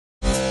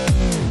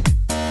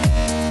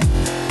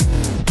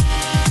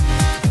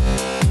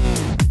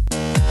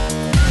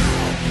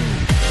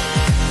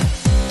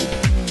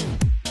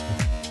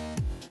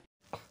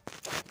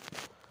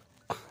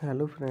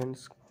Hello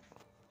friends,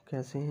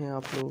 कैसे हैं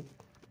आप लोग।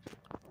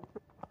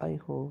 आई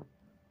होप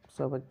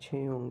सब अच्छे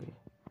ही होंगे।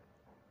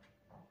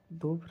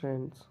 दो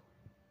फ्रेंड्स,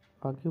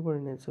 आगे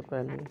बढ़ने से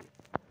पहले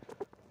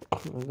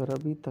अगर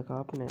अभी तक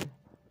आपने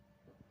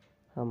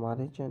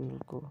हमारे चैनल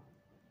को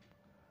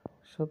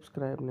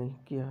सब्सक्राइब नहीं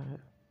किया है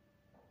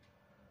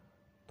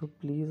तो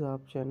प्लीज़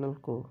आप चैनल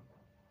को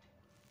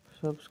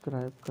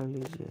सब्सक्राइब कर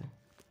लीजिए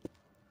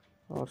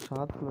और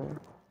साथ में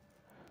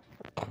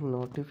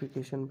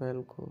नोटिफिकेशन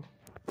बेल को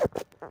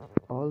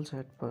ऑल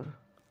सेट पर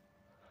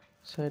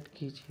सेट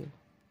कीजिए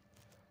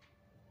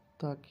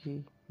ताकि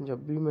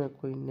जब भी मैं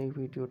कोई नई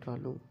वीडियो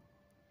डालूं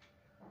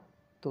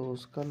तो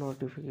उसका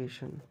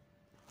नोटिफिकेशन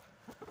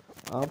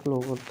आप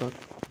लोगों तक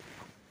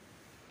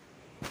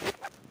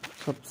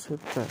सबसे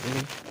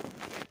पहले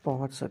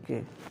पहुंच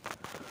सके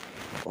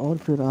और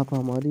फिर आप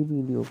हमारी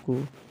वीडियो को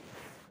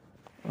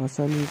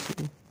आसानी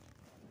से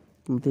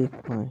देख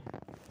पाएं।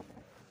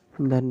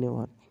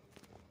 धन्यवाद।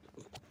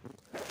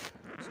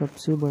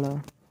 सबसे बड़ा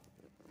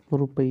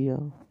रुपया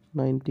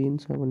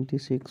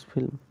 1976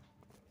 फिल्म।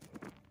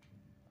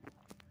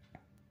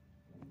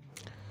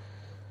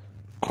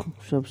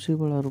 सबसे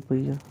बड़ा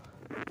रुपया।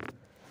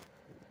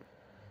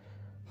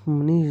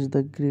 Money is the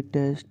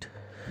greatest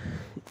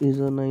is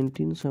a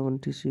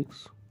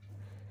 1976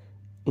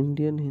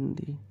 Indian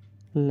Hindi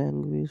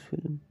language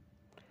film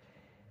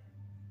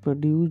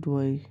produced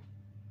by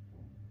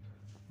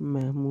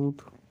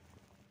Mehmood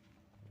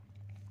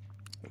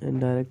and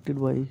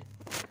directed by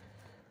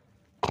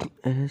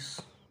S.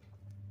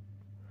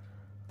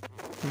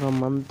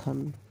 Ramanthan.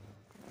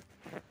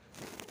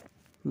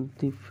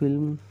 The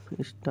film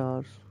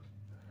stars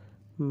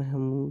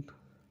Mehmood,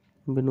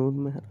 Vinod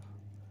Mehra,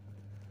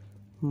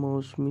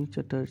 मौसमी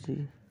चटर्जी,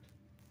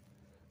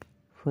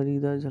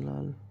 फरीदा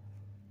जलाल,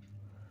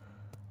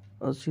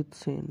 असित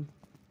सेन,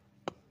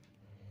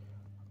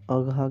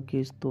 अघा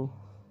केस्तो,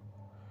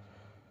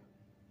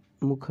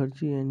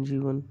 मुखर्जी एंड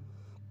जीवन।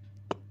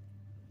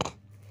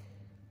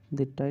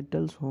 द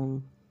टाइटल सॉन्ग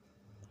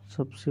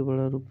सबसे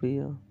बड़ा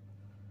रुपया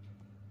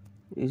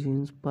is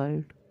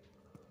inspired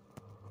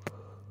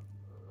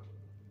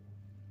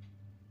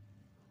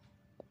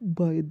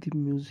by the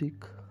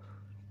music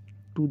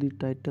to the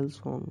title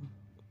song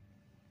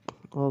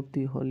of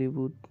the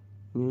Hollywood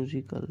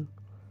musical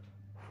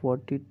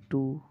 42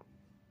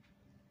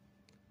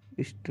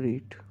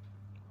 Street.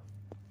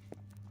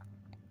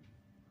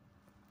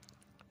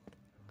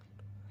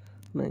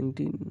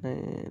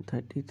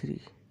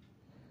 1933.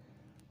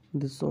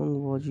 The song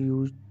was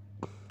used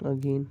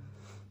again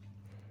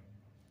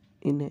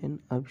in an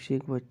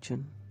Abhishek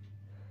Bachchan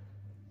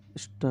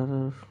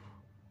starrer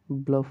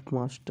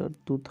Bluffmaster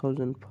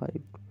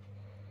 2005.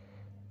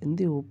 In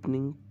the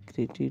opening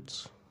credits,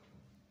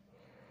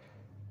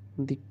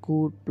 the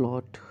core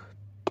plot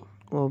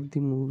of the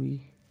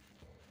movie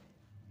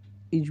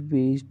is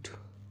based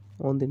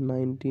on the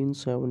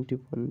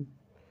 1971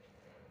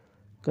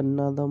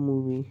 Kannada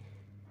movie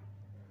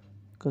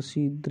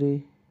Kasidre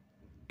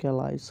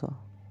Kalaisa,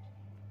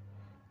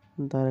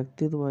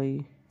 directed by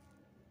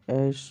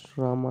S.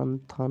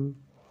 Ramanthan,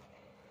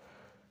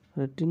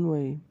 written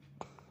by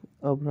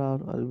Abrar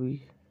Alvi,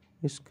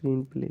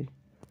 screenplay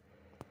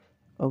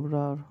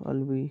Abrar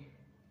Alvi,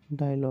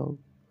 dialogue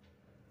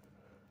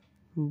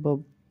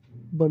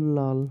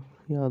Banlal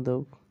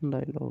Yadav,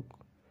 dialogue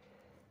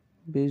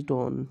based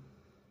on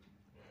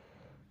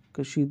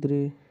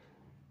Kashidre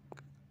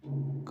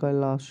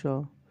Kailasha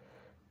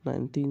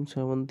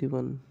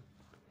 1971,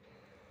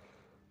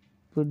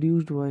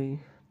 produced by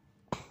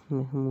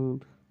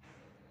Mehmood,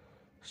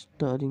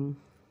 starring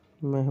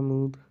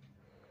Mehmood,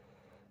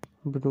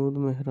 Vinod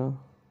Mehra,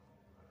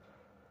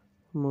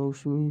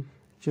 मौसमी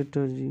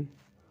Chatterjee.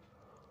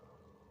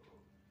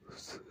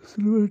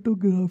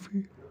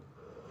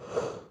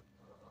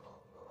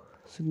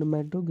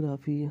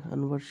 Cinematography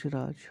Anwar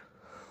Siraj,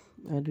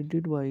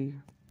 edited by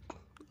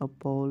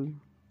Apol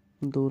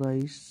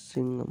Dorai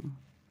Singham,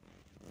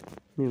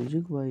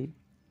 music by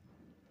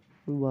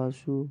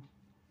Vasu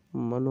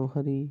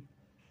Manohari,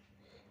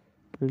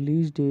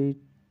 release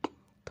date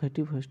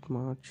 31st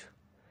March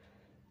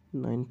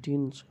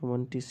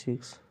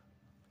 1976,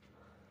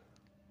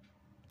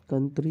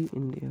 country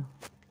India,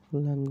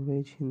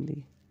 language Hindi,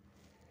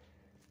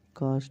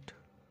 cast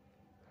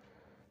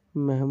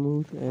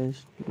Mehmood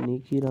as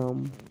Niki Ram,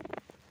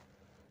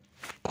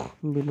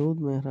 Vinod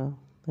Mehra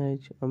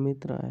as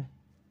Amit Rai,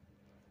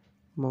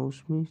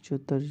 मौसमी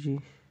Chatterjee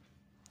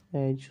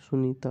as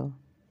Sunita,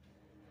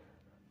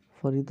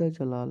 Farida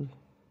Jalal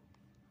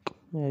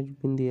as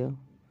बिंदिया,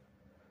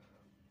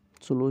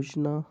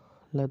 Sulochana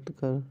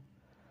लतकर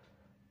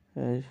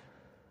as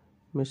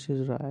Mrs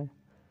राय,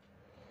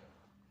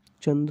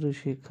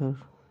 Chandrashekhar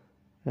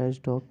as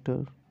doctor,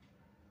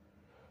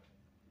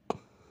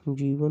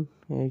 जीवन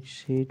as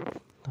सेठ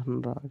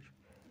Dhanraj.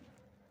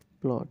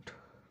 Plot: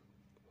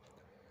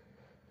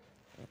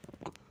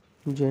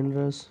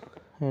 generous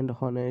and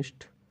honest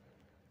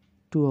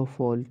to a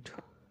fault,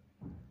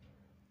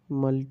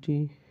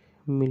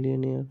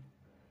 multi-millionaire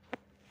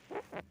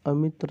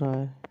Amit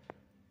Rai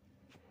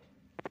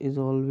is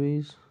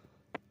always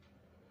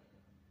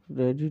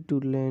ready to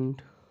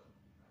lend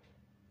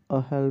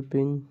a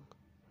helping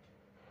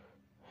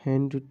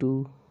hand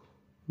to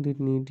the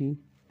needy.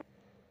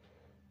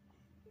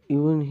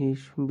 Even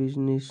his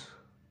business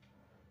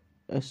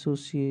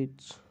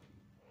associates,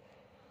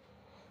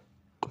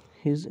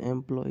 his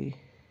employee,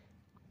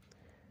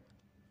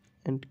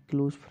 and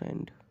close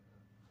friend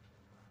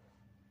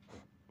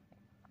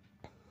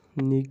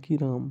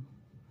Nikiram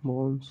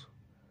warns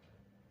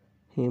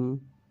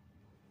him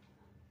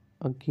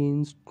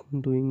against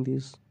doing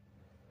this,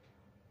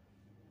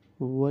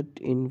 but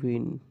in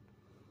vain.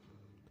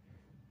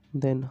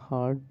 Then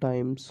hard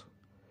times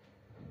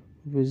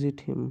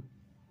visit him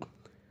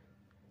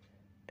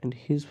and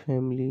his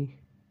family,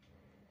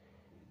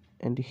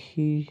 and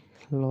he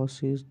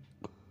loses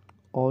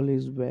all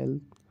his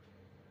wealth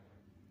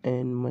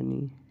and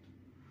money,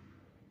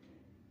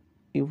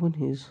 even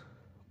his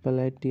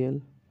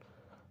palatial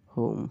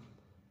home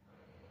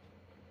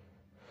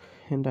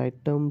and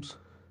items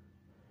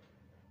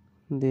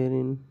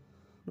therein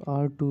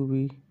are to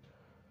be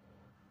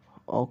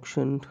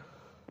auctioned.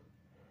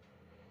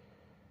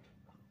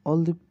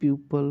 All the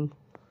people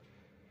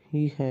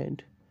he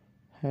had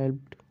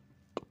helped,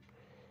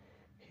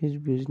 his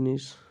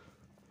business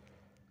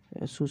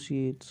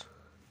associates,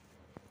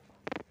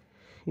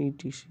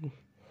 etc.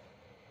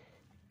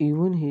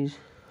 Even his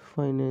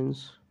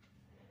finance,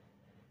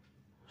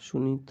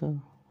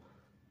 Sunita,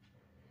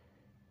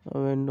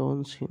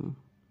 abandons him,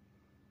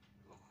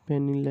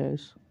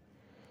 penniless,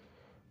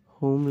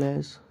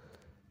 homeless,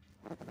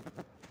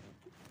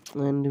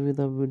 and with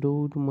a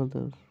widowed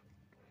mother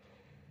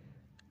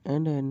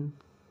and an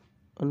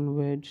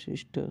unwed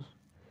sister.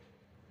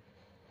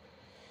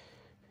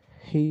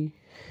 He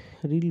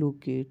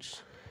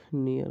relocates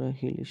near a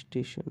hill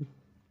station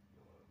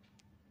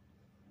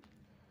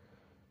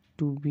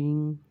to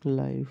being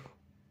life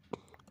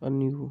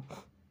anew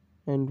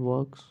and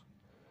works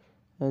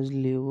as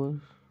labor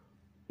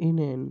in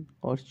an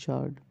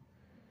orchard.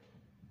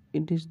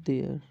 It is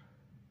there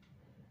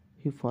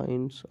he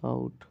finds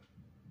out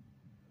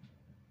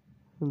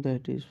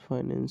that his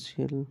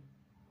financial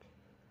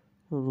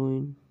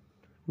ruin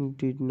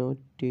did not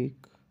take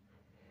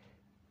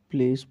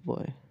place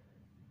by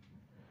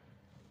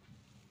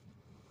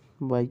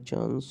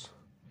chance,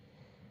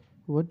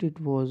 but it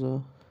was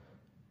a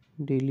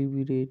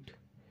deliberate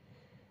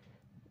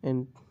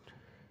and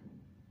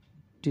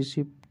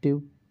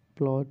deceptive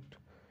plot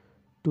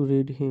to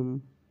rid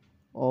him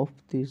of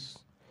this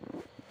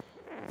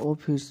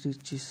of his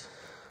riches.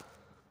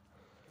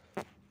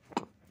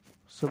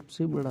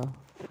 सबसे बड़ा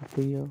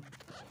रुपया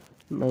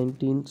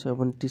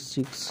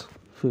 1976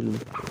 film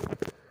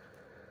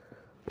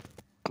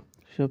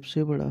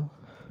सबसे बड़ा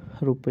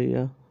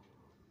रुपया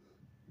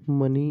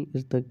Money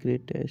is the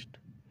Greatest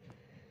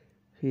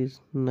is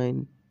a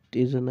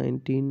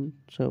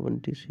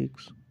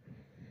 1976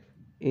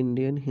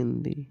 Indian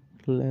Hindi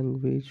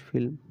language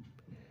film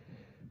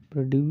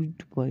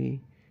produced by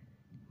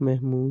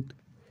Mehmood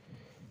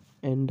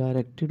and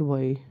directed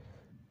by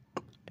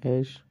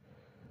S.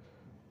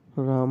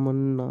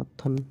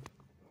 Ramanathan.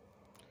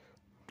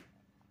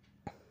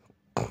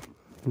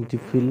 The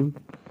film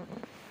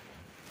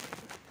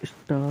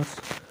stars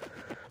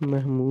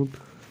Mehmood,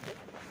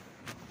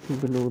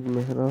 Vinod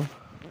Mehra,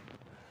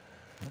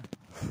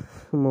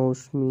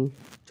 Mausmi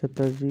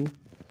Chatterjee,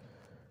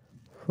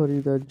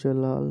 Farida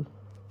Jalal,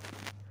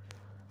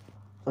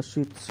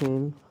 Ashit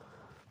Sen,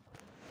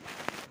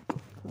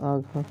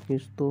 Agha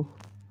Kisto,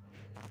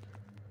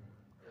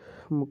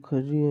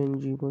 Mukherjee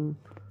and Jeevan.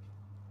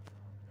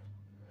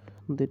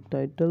 The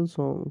title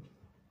song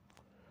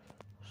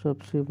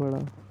सबसे बड़ा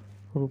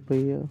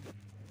रुपया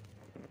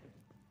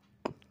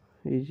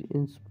is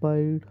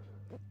inspired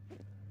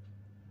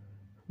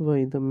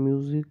by the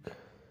music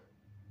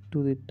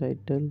to the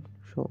title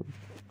song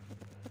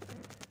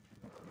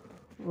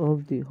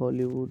of the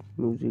Hollywood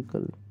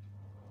musical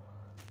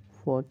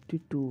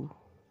 42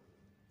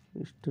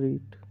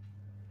 Street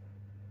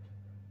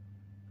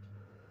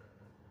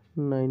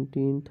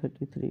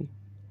 1933.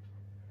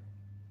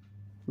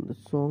 The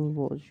song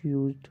was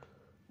used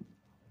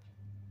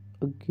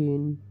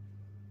again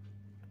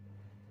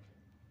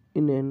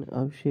in an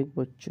Abhishek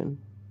Bachchan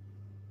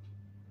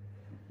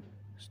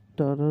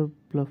Starrer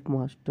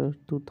Bluffmaster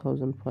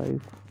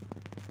 2005.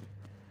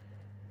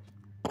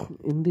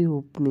 In the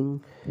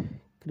opening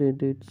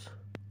credits,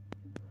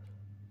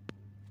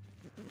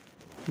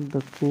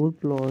 the core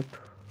plot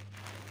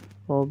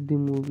of the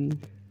movie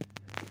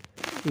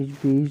is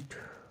based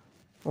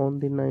on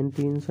the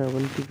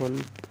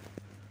 1971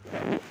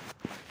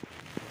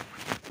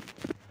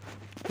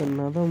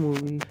 Kannada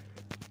movie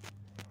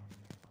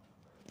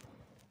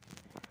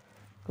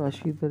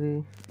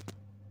Kashidare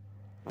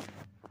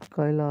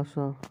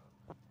Kailasa,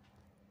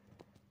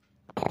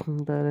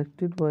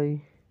 directed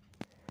by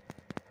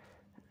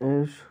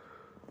S.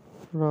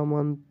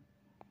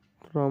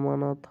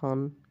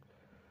 Ramanathan,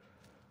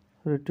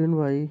 written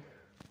by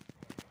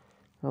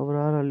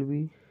Abrar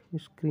Alvi,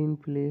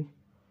 screenplay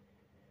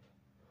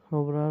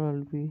Abrar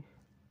Alvi,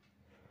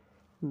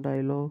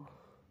 dialogue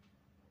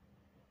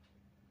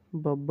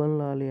Babban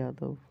Lal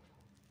Yadav.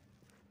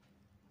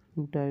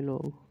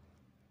 Dialogue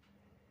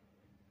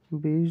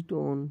based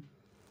on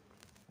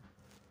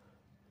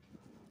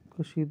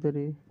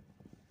Kashidare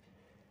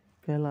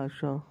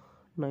Kailasha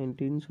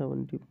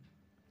 1970.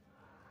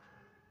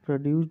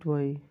 Produced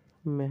by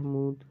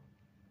Mehmood,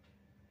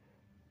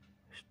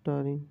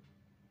 starring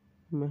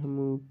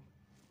Mehmood,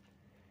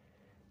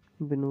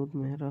 Vinod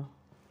Mehra,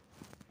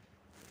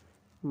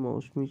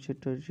 Mosmi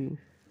Chatterjee.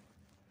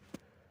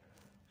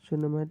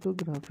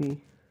 Cinematography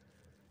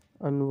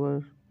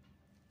Anwar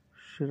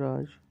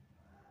Shiraj.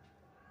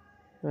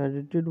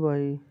 Edited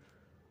by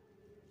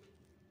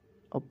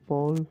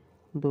Apol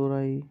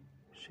Dorai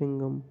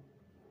Singham.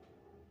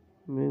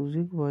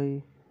 Music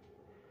by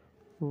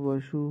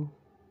Vashu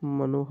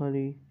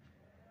Manohari.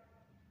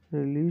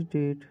 Release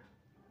date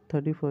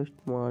 31st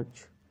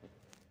March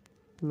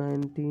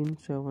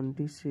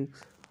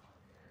 1976.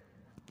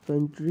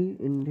 Country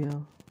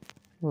India.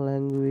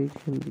 Language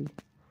Hindi.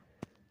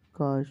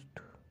 Cast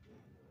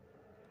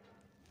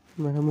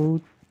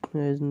Mehmood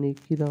as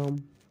Neki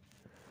Ram.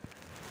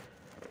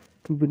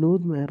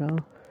 Vinod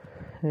Mehra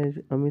as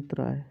Amit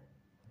Rai.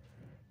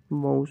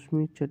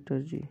 Mosmi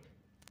Chatterjee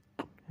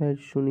as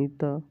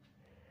Sunita.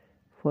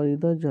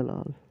 Farida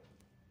Jalal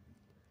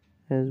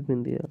as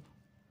Bindia.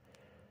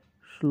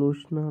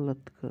 Shloshna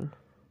Latkar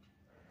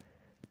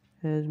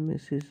as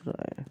Mrs.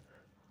 Rai.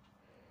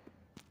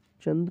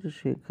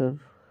 Chandrasekhar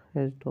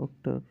as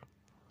Doctor.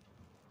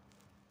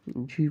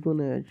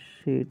 Jeevan as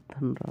Seth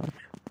Dhanraj.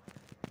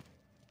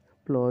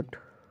 Plot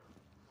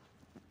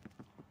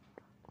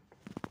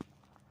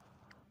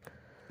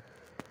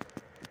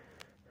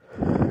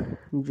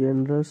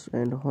generous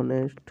and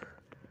honest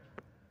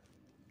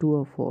to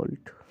a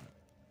fault.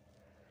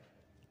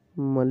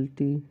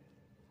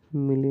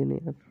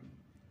 Multi-millionaire.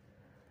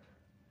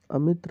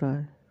 Amit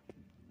Rai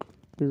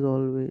is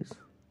always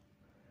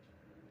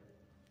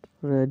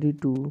ready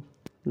to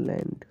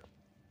lend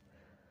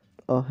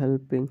a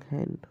helping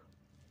hand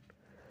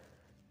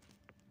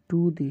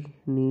to the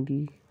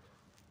needy.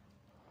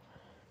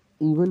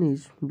 Even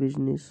his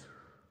business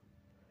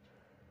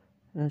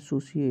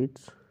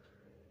associates,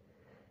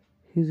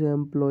 his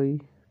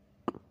employee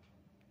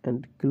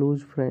and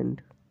close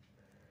friend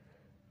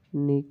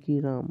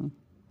Neki Ram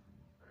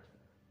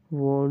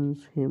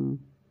warns him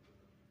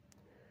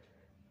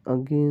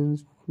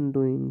against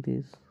doing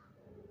this,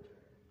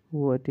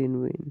 but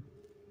in vain.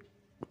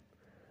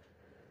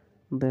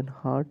 Then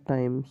hard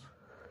times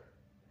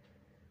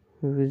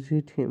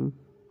visit him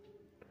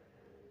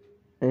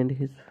and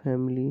his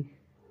family,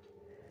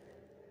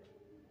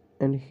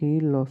 and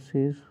he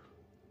loses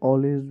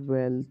all his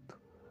wealth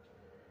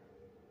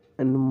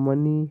and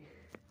money,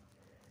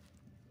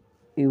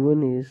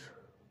 even his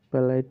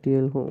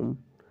palatial home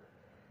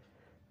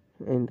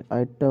and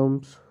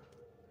items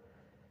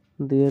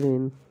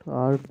therein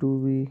are to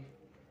be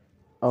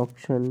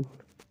auctioned.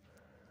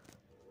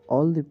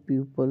 All the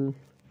people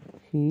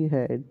he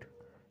had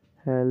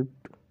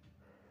helped,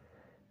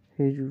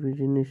 his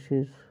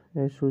businesses,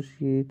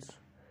 associates,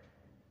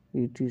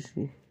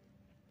 etc.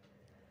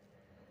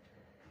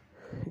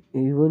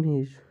 Even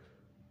his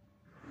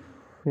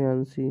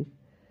fiancée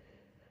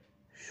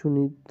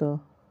Sunita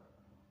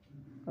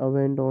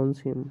abandons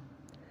him,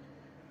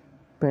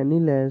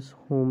 penniless,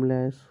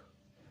 homeless,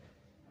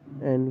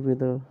 and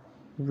with a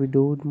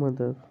widowed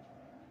mother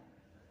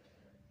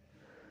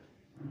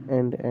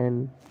and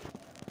an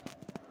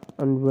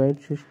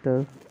unwed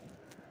sister.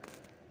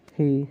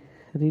 He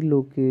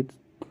relocates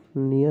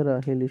near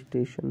a hill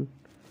station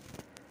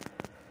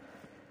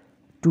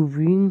to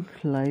wing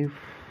life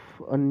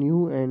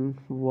anew and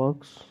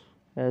works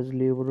as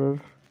laborer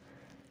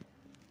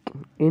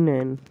in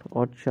an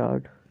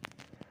orchard.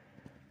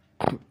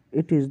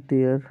 It is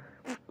there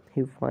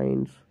he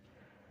finds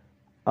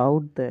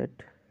out that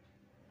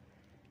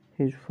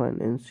his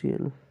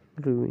financial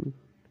ruin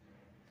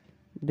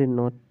did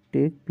not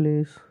take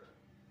place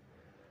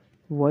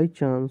by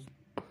chance,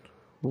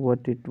 but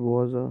it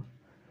was a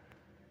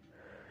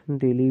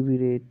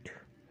deliberate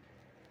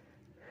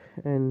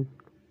and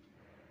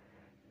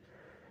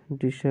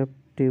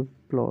deceptive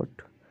plot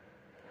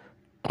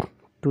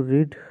to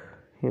rid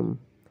him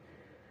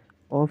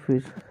of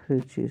his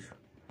riches.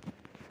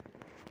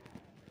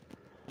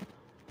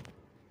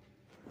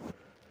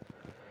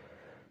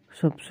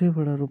 सबसे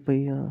बड़ा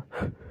रुपया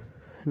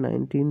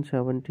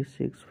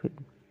 1976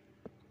 film.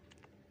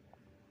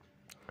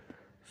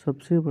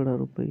 सबसे बड़ा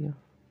रुपया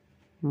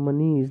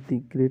Money is the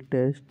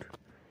Greatest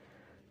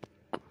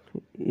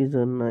is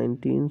a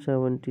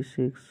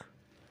 1976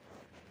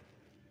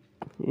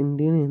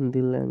 Indian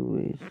Hindi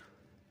language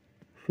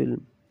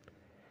film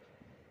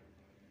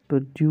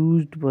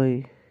produced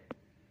by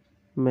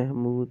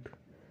Mehmood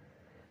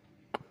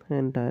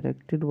and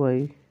directed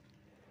by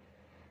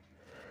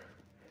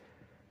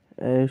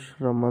Ash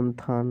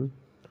Ramanthan.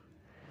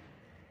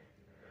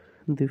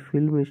 The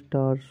film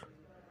stars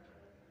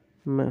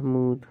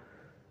Mehmood,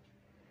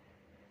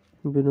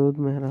 Vinod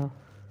Mehra,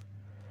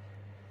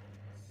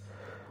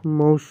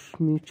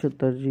 Mosmi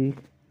Chatterjee,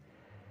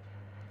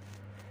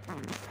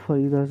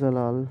 Farida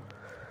Jalal,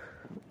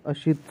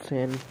 Ashit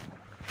Sen,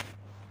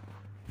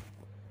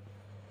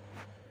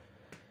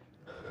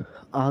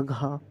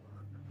 Agha,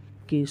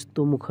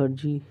 Kesto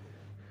Mukherjee,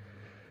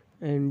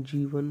 and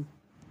Jeevan.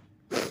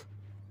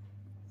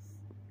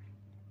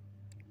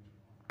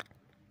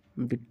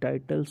 The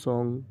title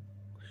song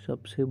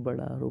Sabse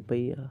Bada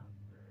Rupaiya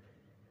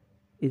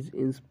is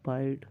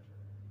inspired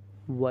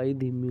by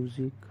the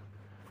music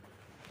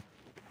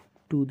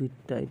to the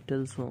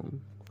title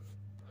song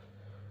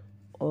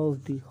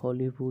of the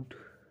Hollywood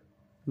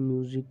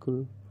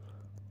musical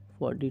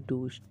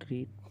 42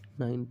 Street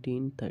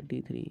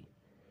 1933.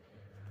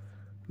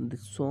 The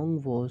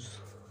song was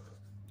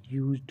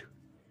used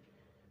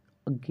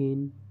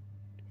again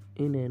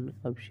in an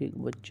Abhishek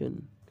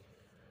Bachchan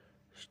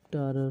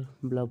starrer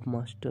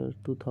blockbuster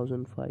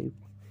 2005.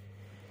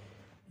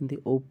 In the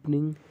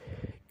opening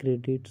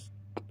credits,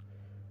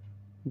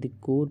 the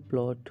core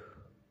plot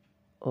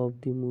of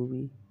the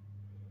movie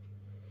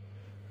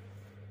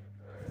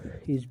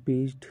is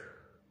based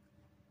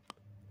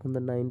on the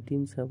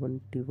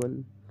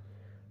 1971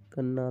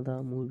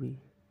 Kannada movie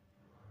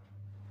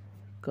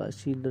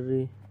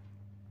Kasidare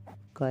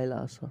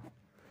Kailasa,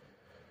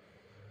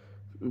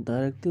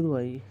 directed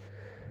by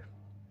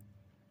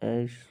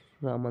S.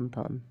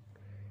 Ramanthan,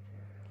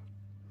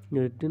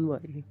 written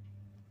by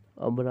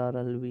Abrar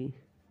Alvi,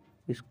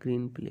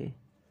 screenplay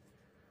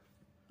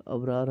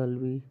Abrar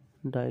Alvi,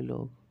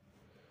 dialogue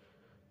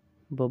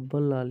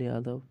Babban Lal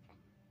Yadav,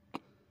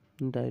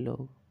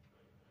 dialogue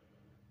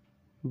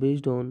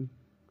based on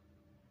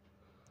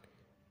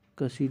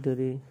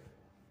Kasidare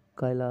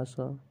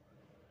Kailasa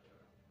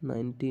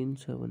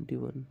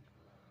 1971,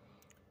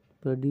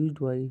 produced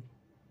by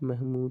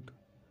Mehmood,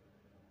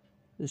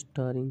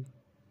 starring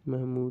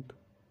Mehmood,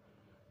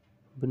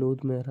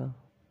 Vinod Mehra,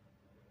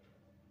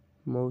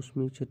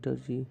 Mausmi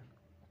Chatterjee,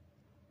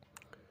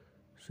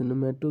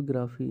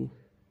 cinematography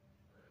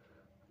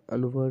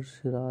Anwar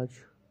Siraj,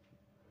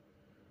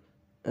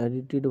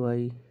 edited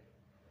by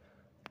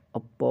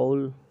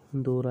Paul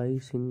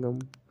Dorai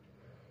Singham,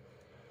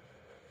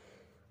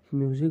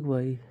 music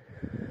by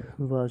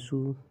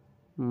Vasu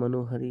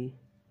Manohari,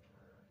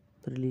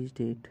 release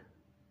date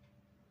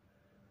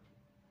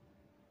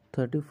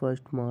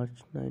 31st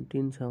March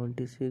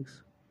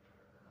 1976,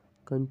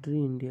 country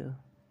India,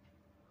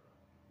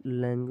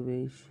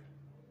 language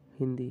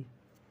Hindi,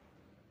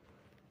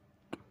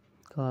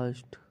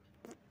 cast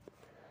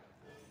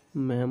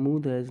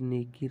Mehmood as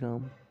Neki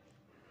Ram,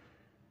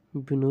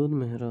 Vinod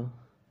Mehra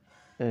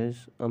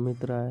as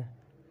Amit Rai,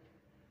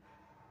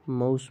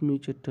 Mausmi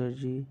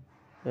Chatterjee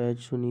as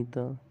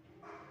Sunita,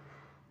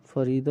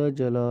 Farida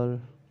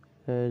Jalal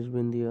as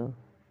Bindia,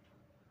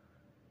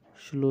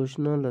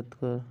 Shloshna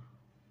Latkar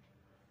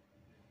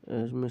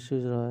as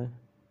Mrs. Rai,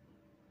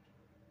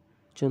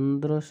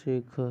 Chandra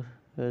Shekhar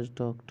as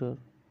Doctor,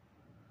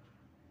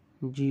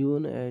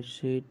 Jeevan as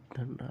Seth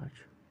Dhanraj.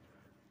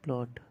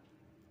 Plot: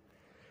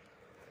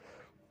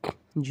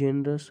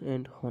 generous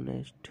and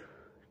honest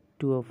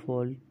to a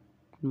fault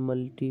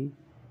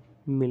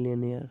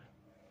multi-millionaire.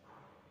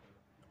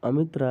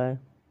 Amit Rai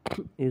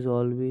is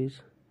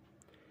always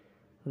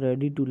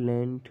ready to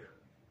lend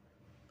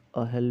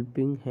a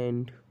helping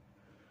hand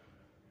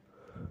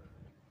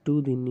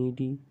to the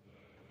needy.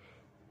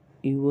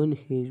 Even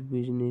his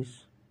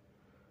business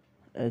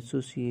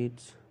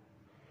associates,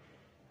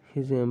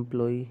 his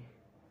employee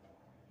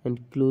and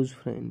close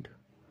friend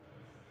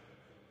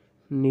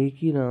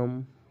Neki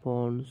Ram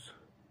warns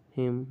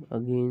him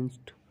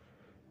against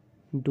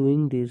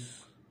doing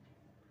this,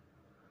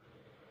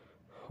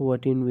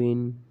 but in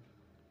vain.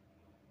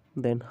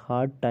 Then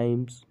hard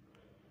times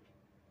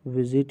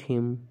visit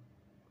him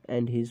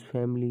and his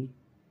family,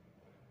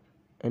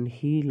 and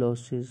he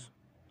loses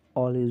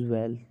all his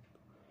wealth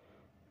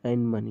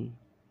and money,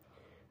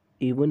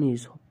 even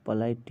his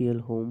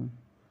palatial home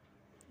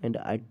and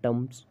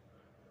items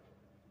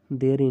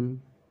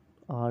therein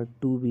are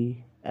to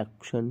be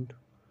auctioned.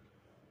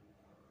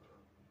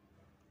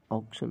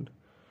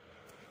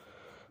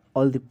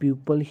 All the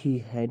people he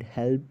had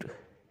helped,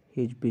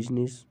 his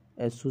business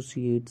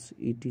associates,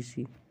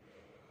 etc.,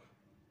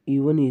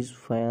 even his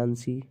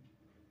fiancée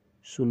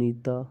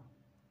Sunita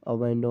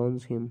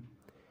abandons him,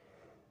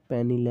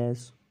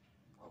 penniless,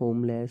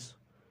 homeless,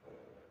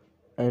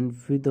 and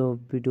with a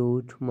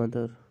widowed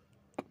mother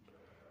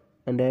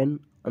and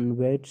an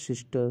unwed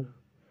sister.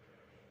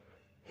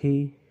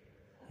 He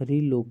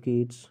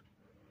relocates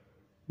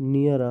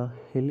near a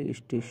hill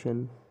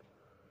station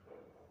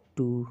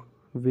to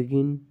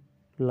begin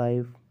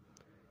life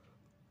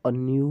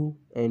anew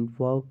and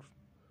works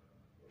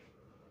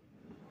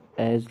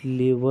as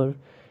labor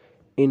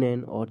in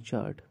an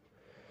orchard.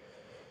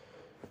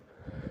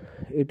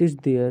 It is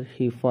there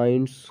he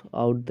finds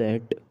out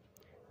that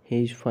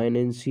his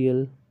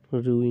financial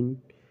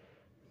ruin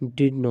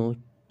did not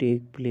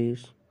take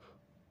place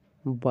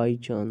by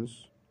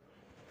chance,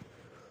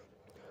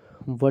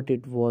 but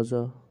it was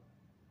a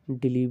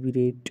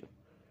deliberate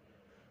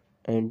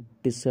and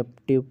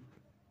deceptive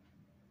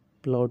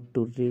plot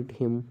to rid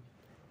him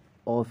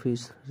of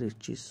his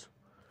riches.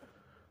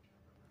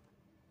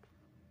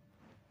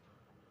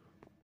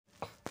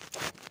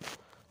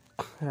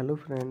 Hello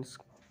friends,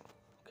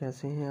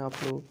 कैसे हैं आप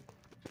लोग?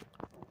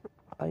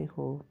 I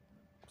hope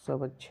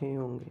सब अच्छे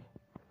होंगे।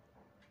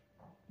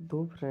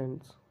 दो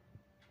friends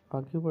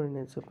आगे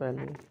बढ़ने से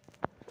पहले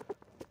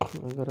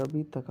अगर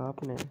अभी तक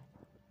आपने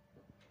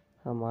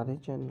हमारे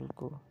चैनल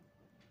को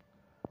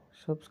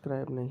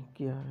सब्सक्राइब नहीं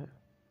किया है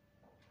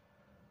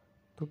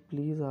तो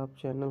प्लीज़ आप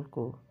चैनल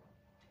को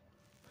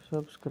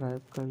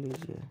सब्सक्राइब कर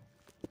लीजिए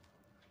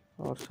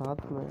और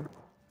साथ में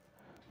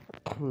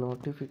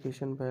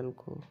नोटिफिकेशन बेल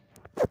को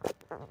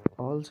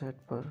ऑल सेट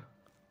पर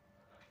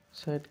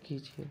सेट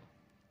कीजिए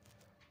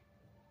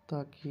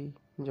ताकि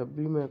जब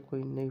भी मैं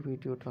कोई नई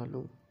वीडियो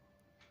डालूं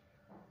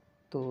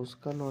तो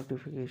उसका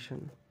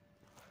नोटिफिकेशन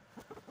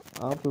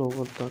आप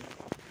लोगों तक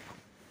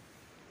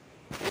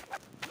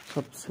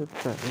सबसे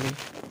पहले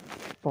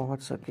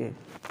पहुंच सके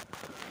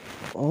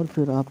और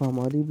फिर आप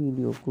हमारी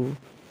वीडियो को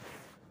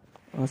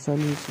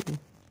आसानी से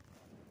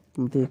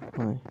देख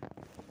पाएं।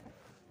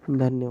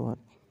 धन्यवाद।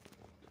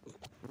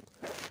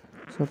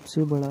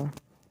 सबसे बड़ा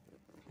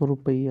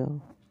रुपया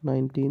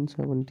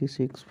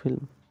 1976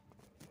 फिल्म।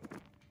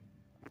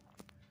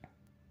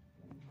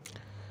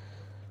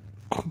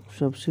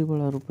 सबसे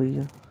बड़ा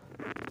रुपया।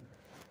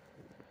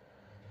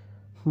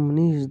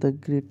 Money is the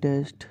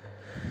greatest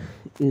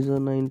is a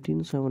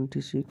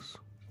 1976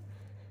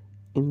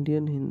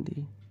 Indian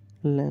Hindi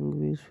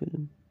language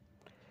film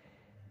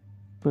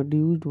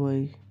produced by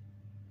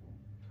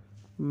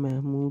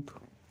Mehmood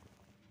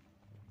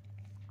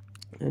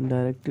and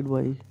directed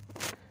by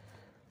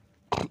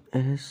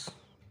S.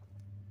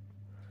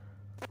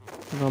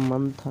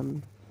 Ramanthan.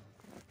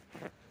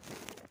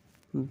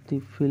 The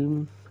film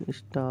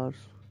stars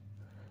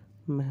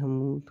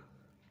Mehmood,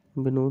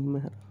 Vinod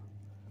Mehra,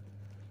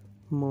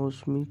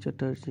 मौसमी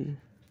चटर्जी,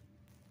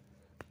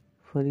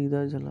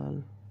 फरीदा जलाल,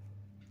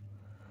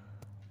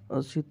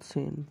 असित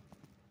सेन,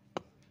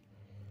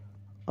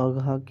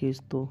 अगहा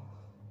केस्तो,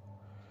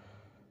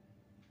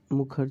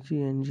 मुखर्जी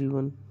एंड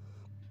जीवन।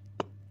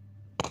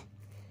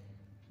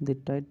 द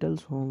टाइटल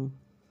सॉन्ग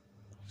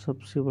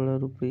सबसे बड़ा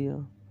रुपया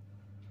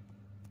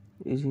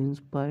is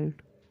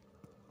inspired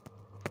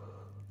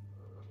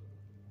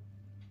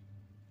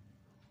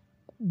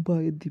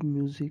by the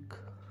music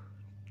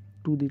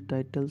to the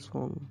title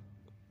song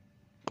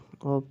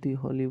of the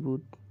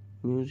Hollywood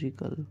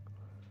musical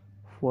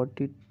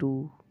 42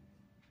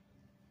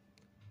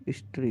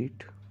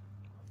 Street.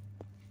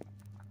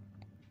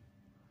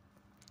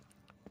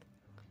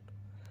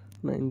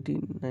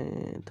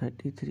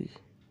 1933.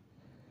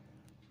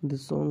 The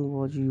song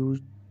was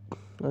used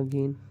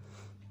again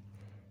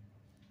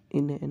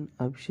in an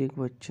Abhishek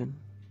Bachchan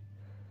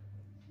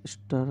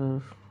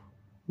starrer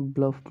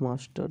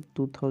Bluffmaster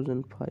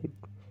 2005.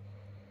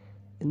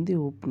 In the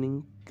opening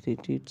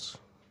credits,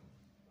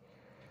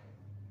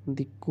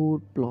 the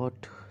core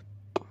plot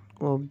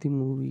of the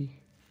movie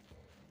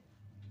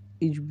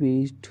is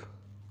based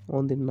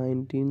on the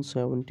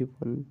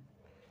 1971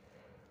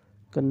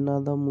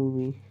 Kannada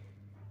movie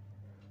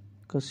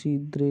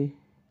Kasidre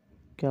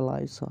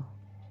Kalaisa,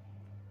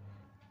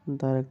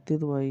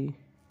 directed by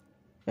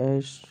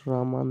S.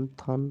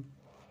 Ramanthan,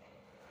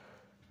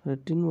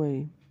 written by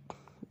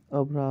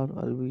Abrar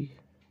Alvi,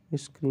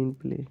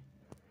 screenplay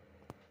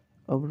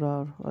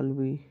Abrar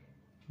Alvi,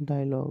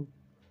 dialogue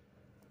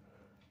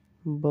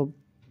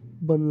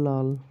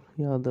Babbanlal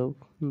Yadav,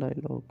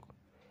 dialogue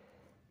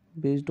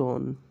based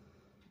on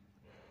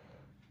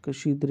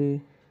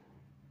Kashidre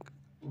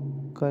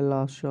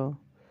Kailasha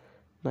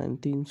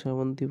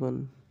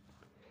 1971,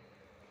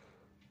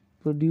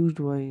 produced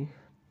by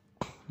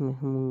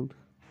Mehmood,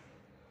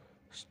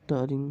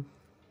 starring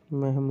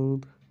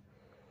Mehmood,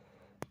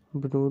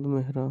 Vinod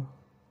Mehra,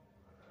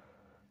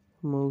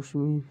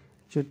 मौसमी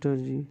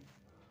Chatterjee.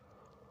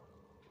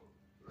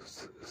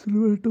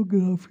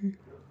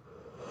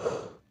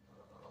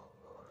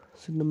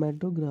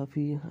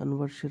 Cinematography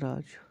Anwar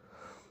Siraj,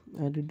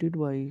 edited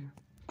by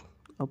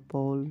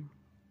Apol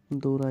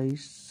Dorai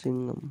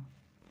Singham,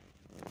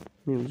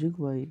 music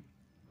by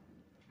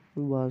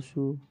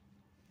Vasu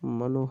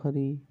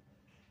Manohari,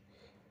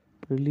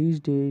 release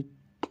date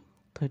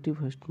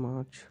 31st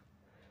March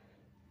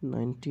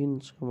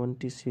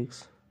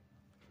 1976,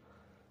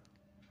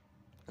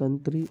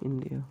 country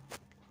India,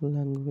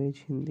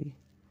 language Hindi,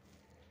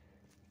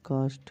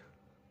 cast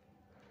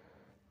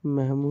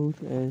Mehmood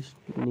as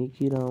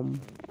Niki Ram,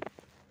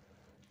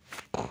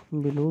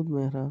 Vinod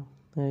Mehra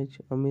as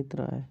Amit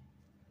Rai,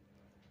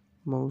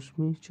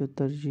 मौसमी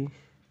Chatterjee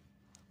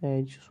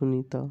as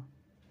Sunita,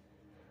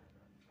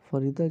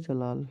 Farida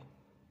Jalal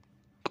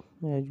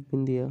as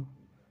बिंदिया,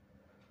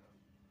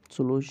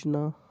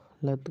 Sulochana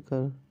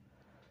लतकर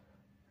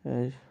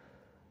as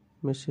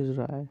Mrs.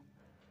 Rai,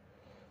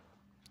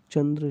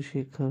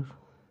 Chandrashekhar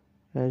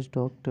as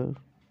Doctor,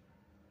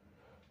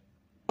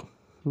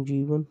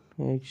 जीवन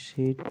as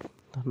Seth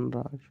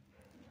Dhanraj.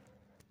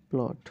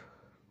 Plot: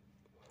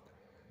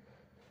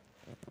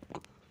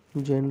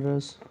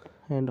 generous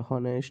and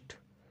honest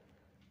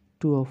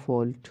to a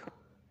fault,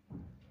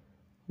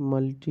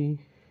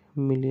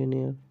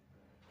 multi-millionaire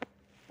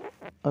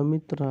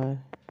Amit Rai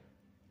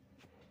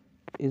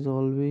is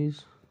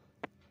always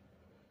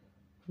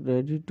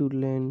ready to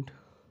lend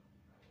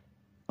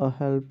a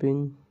helping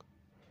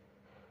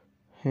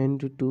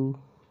hand to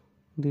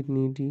the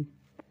needy.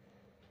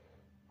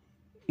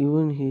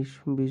 Even his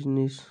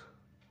business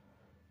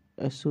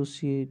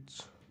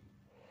associates,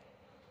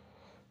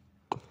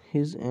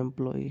 his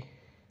employee,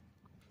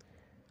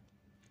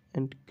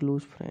 and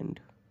close friend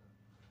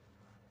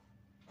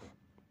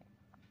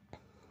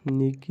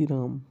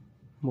Nikiram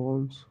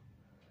warns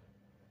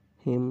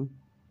him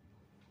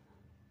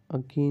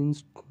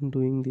against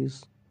doing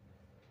this,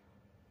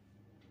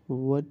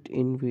 what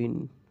in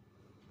vain.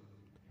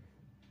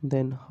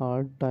 Then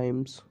hard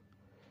times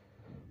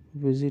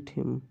visit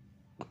him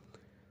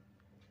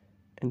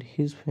and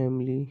his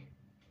family,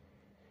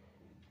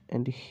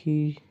 and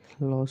he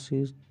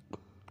loses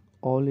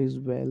all his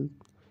wealth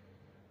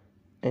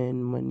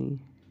and money,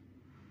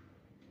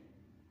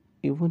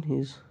 even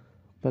his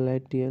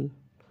palatial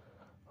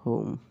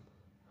home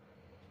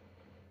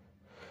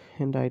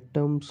and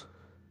items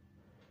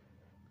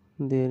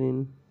therein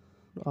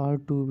are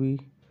to be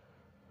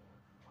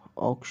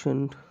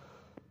auctioned.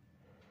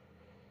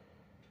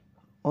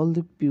 All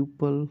the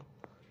people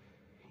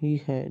he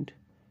had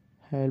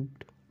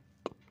helped,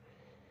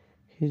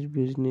 his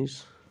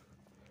business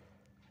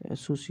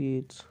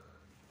associates,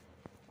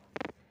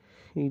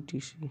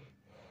 etc.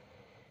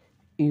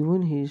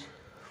 Even his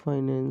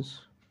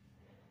finance,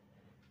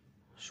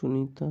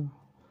 Sunita,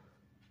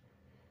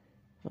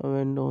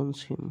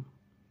 abandons him,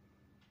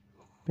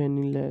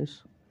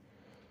 penniless,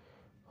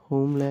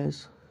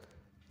 homeless,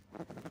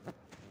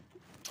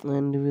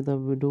 and with a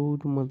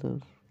widowed mother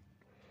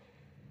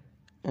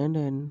and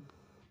an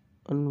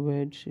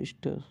unwed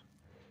sister.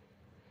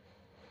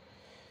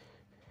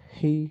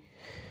 He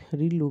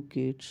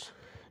relocates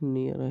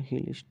near a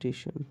hill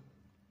station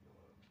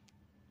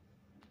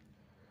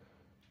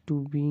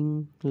to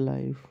being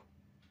life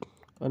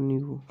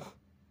anew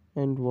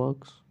and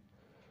works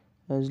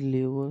as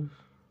labor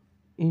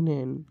in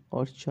an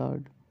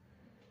orchard.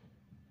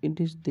 It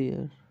is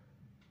there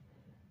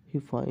he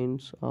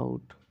finds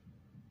out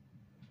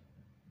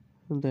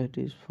that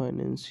his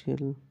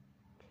financial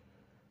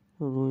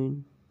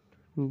ruin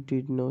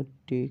did not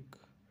take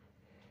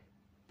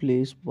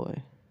place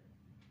by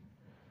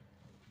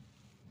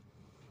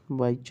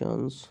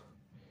chance,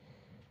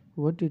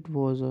 but it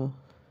was a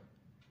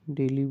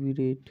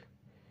deliberate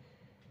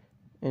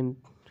and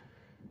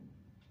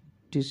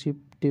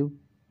deceptive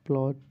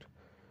plot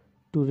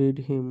to rid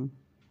him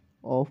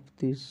of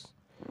this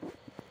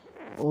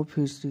of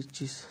his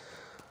riches.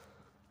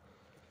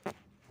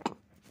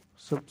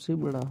 सबसे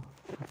बड़ा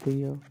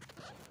रुपया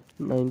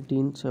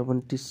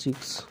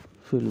 1976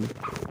 film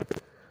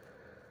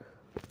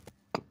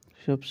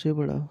सबसे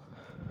बड़ा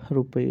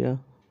रुपया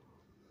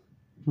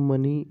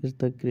Money is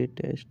the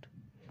Greatest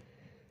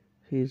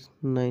is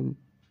a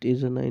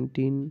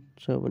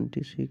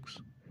 1976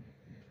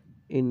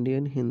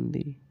 Indian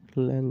Hindi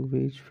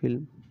language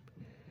film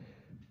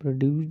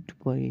produced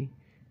by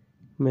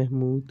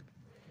Mehmood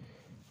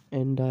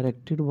and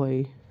directed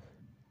by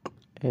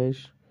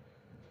S.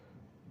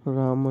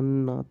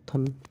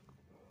 Ramanathan.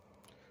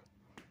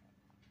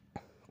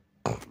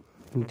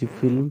 The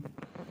film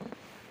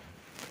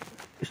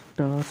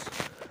stars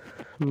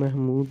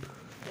Mehmood,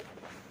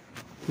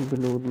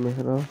 Vinod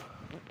Mehra,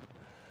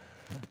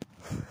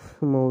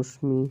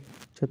 Mausmi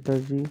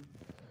Chatterjee,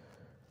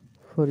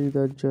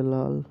 Farida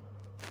Jalal,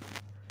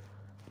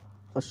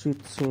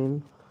 Ashit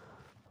Sen,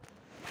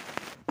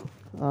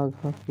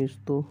 Agha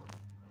Kisto,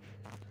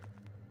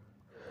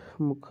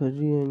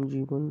 Mukherjee and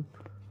Jeevan.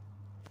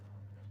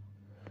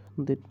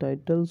 The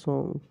title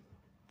song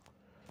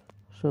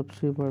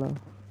सबसे बड़ा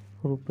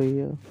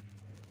रुपया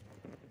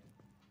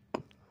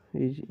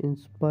is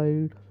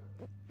inspired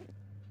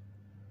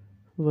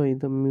by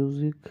the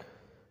music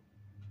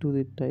to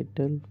the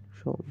title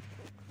song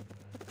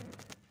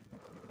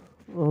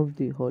of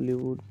the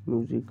Hollywood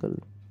musical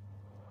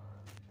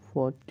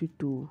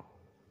 42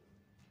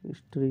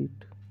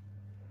 Street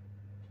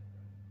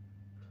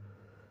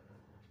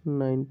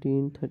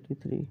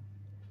 1933.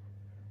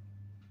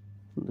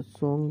 The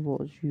song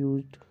was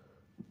used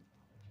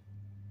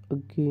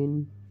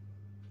again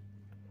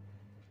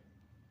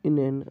in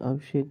an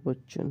Abhishek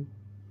Bachchan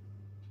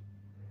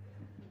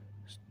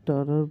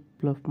Starrer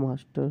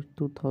Bluffmaster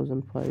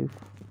 2005.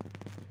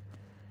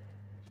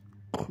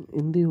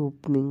 In the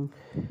opening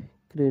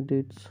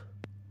credits,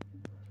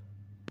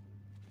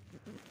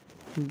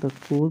 the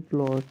core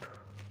plot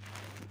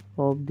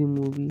of the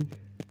movie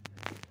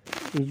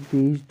is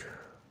based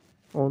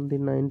on the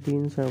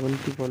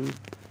 1971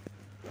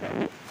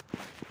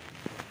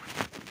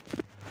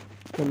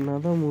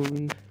 Kannada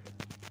movie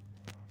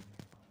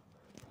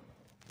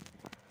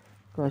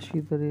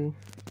Kashidare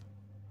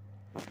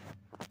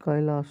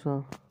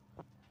Kailasa,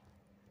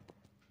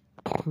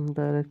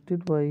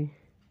 directed by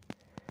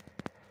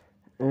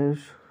S.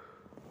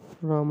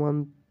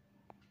 Ramanathan,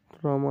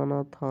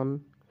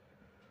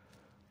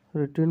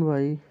 written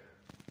by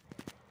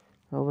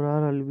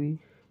Abrar Alvi,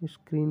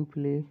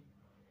 screenplay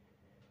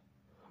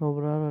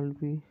Abrar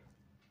Alvi,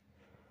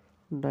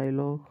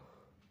 dialogue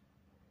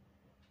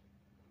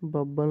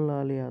Babban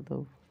Lal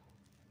Yadav,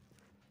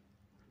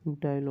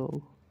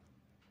 dialogue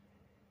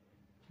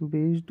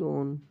based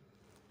on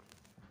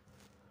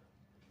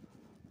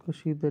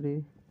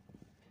Kashidare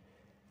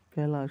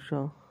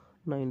Kailasha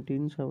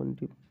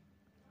 1970,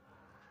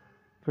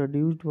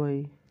 produced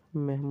by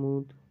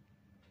Mehmood,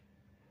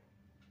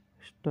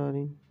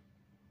 starring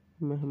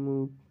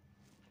Mehmood,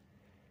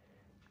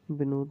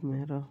 Vinod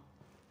Mehra,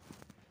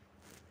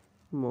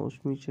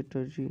 Mosmi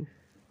Chatterjee,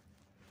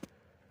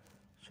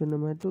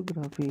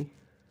 cinematography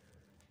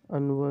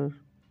Anwar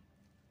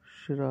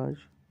Shiraj,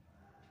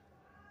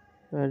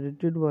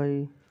 edited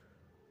by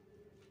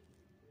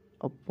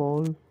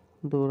Apol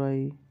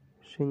Dorai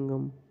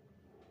Singham,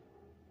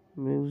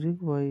 music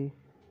by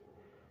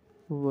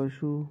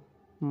Vashu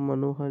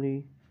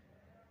Manohari,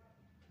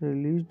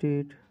 release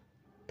date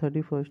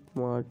 31st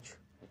March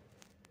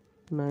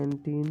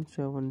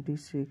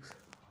 1976,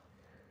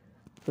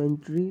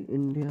 country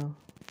India,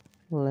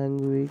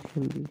 language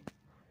Hindi,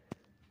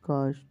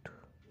 cast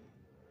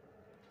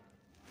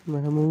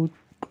Mehmood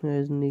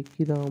as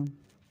Neki Ram,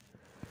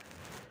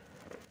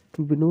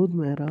 Vinod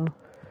Mehra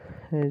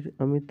as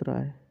Amit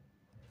Rai,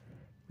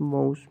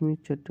 Mausmi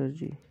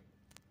Chatterjee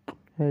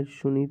as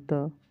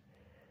Sunita,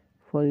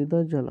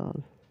 Farida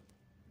Jalal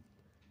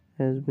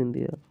as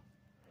Bindia,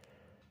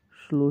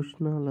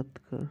 Shloshna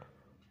Latkar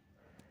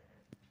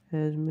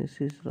as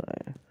Mrs.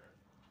 Rai,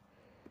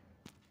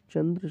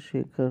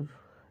 Chandrasekhar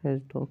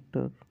as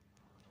Doctor,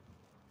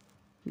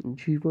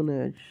 Jeevan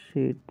as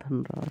Seth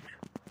Dhanraj.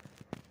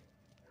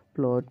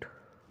 Plot: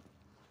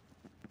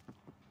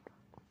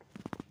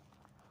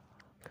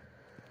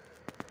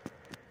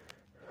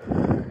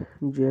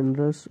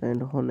 generous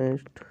and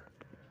honest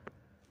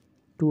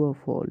to a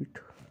fault,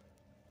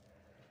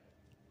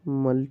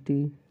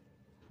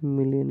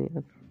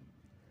 multi-millionaire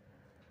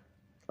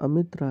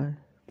Amit Rai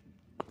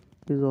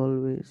is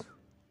always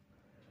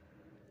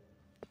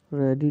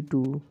ready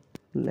to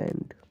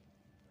lend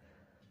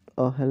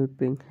a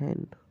helping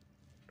hand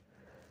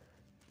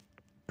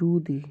to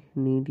the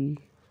needy.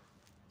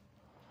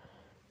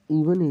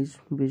 Even his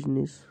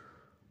business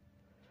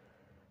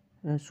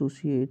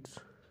associates,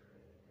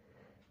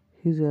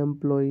 his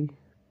employee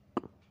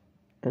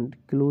and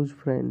close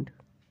friend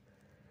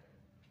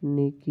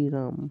Neki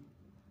Ram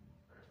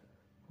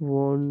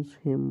warns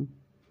him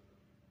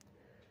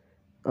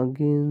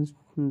against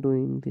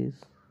doing this,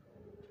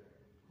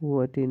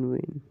 but in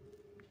vain.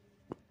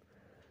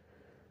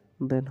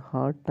 Then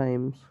hard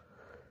times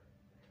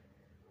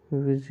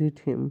visit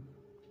him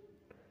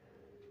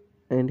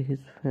and his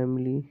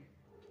family,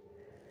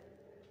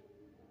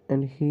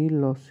 and he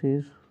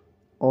loses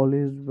all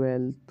his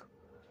wealth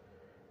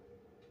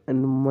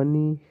and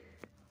money,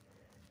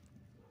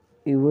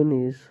 even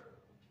his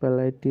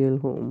palatial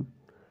home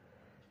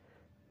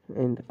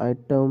and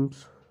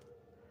items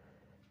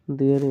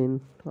therein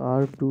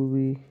are to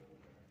be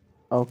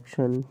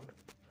auctioned.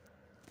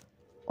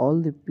 All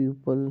the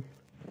people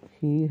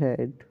he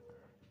had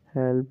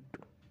helped,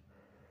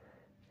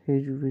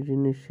 his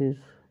businesses,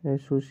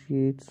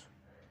 associates,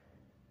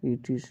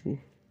 etc.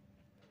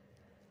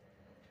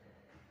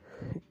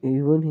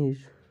 Even his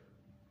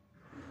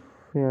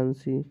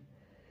fiancée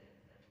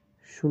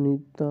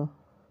Sunita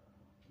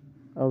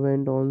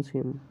abandons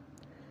him,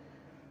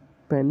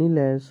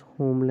 penniless,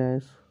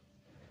 homeless,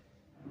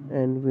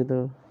 and with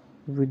a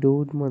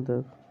widowed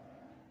mother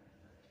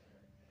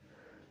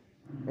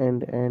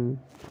and an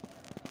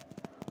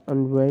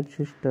unwed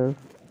sister.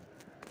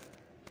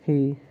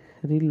 He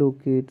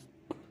relocates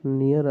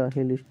near a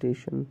hill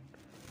station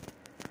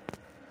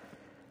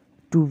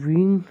to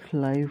wing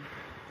life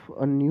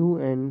anew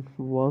and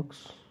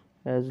works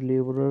as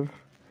laborer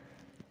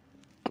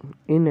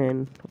in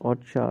an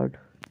orchard.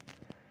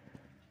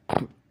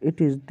 It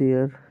is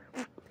there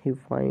he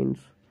finds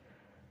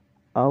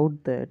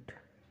out that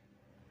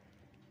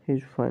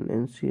his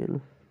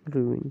financial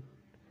ruin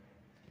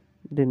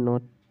did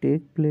not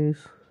take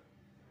place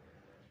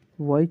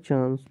by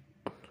chance,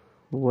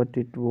 but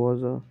it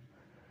was a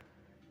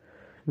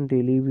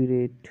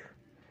deliberate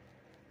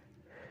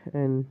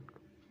and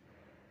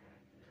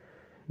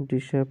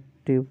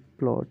deceptive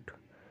plot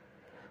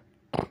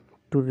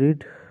to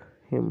rid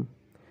him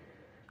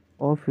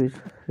of his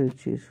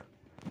riches.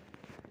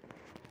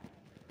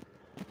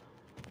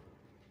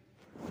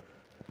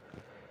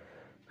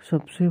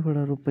 सबसे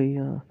बड़ा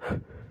रुपया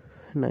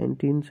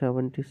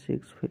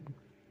 1976 film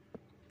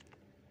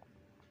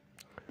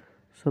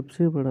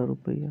सबसे बड़ा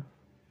रुपया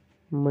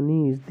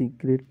Money is the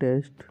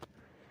Greatest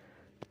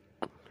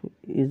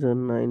is a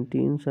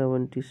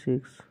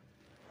 1976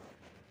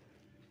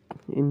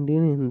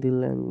 Indian Hindi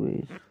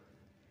language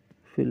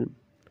film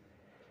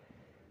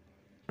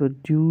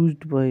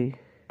produced by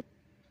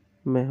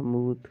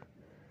Mehmood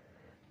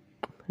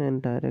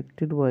and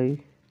directed by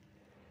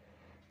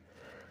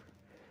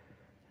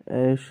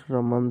Ash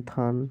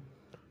Ramanthan.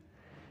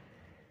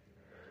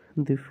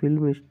 The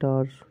film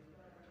stars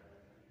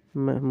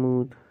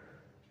Mehmood,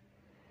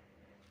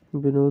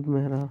 Vinod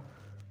Mehra,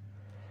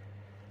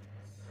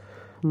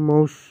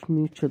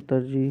 Mausmi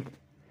Chatterjee,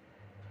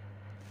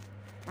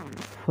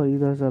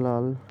 Farida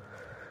Jalal,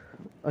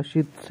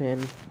 Ashit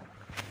Sen,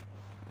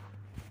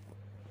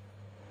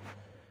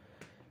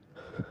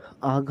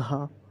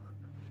 Agha,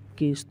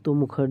 Kesto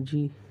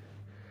Mukherjee,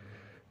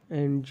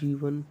 and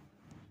Jeevan.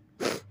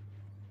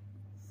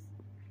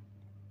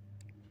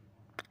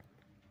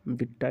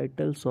 The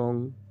title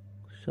song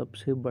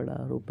Sabse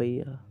Bada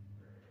Rupaiya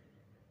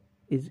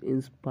is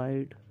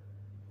inspired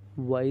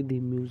by the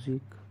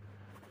music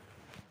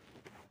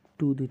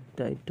to the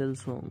title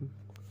song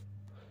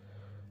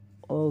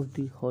of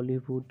the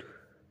Hollywood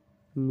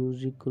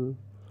musical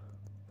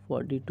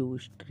 42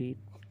 Street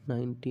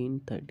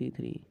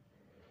 1933.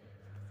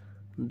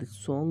 The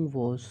song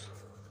was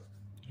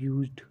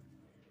used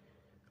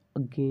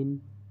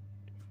again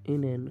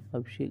in an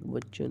Abhishek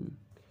Bachchan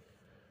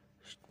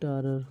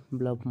starrer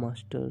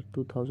blockbuster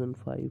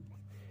 2005.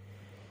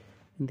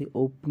 In the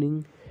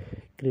opening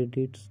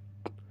credits,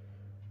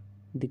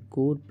 the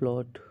core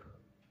plot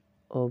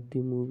of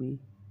the movie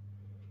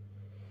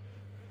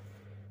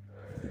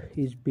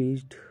is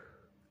based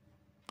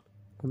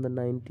on the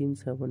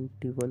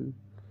 1971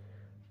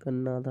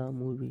 Kannada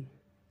movie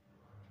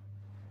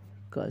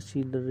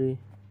Kasidare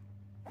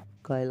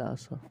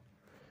Kailasa,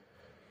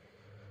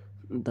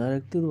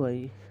 directed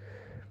by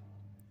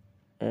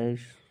S.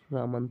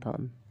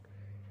 Ramanthan,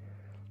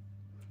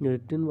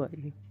 written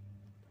by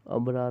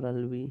Abrar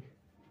Alvi,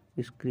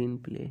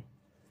 screenplay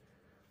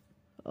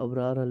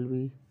Abrar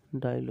Alvi,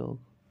 dialogue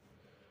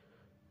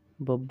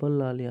Babban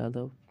Lal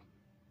Yadav,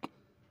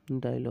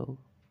 dialogue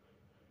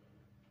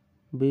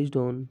based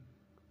on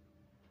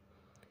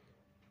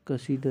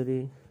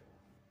Kasidare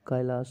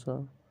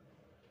Kailasa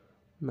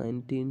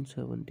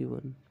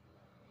 1971,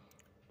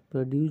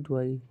 produced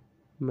by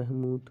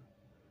Mehmood,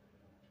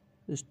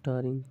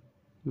 starring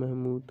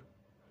Mehmood,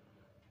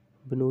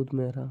 Vinod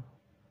Mehra,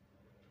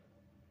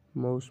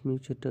 Mausmi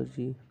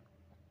Chatterjee,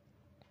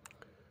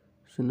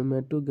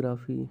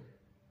 cinematography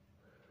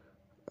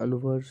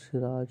Anwar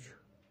Siraj,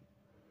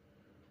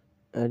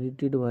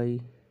 edited by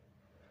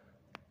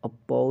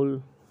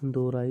Paul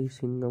Dorai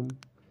Singham,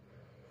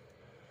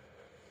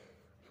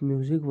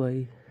 music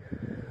by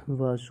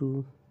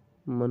Vasu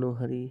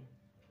Manohari,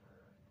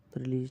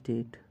 release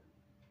date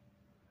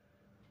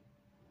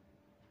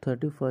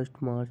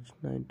 31st March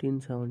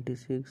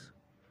 1976,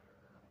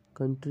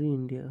 country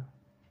India,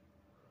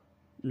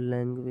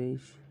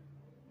 language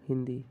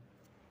Hindi,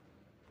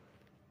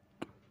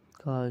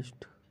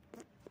 cast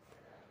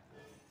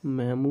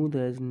Mehmood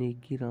as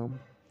Neki Ram,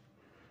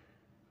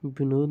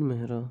 Vinod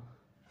Mehra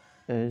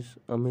as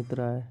Amit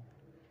Rai,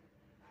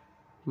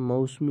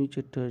 Mausmi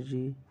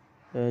Chatterjee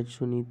as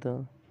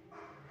Sunita,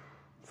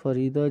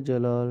 Farida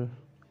Jalal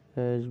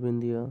as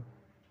Bindia,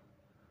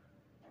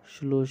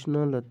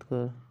 Shloshna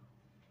Latkar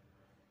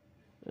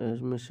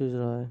as Mrs.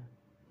 Rai,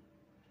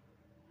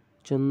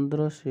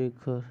 Chandra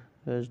Shekhar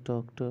as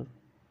Doctor,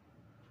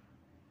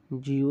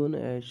 Jeevan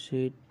as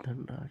Seth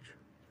Dhanraj.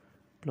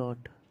 Plot: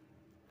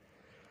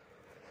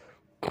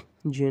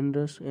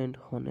 generous and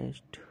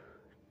honest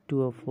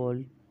to a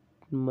fault,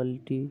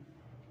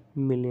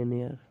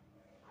 multi-millionaire.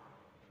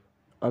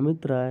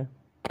 Amit Rai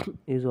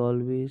is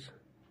always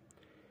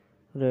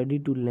ready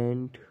to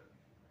lend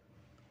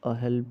a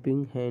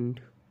helping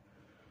hand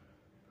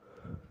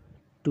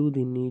to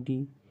the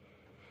needy.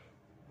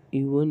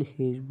 Even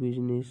his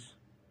business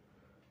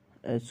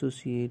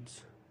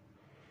associates,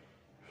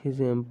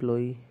 his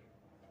employee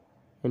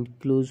and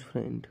close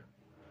friend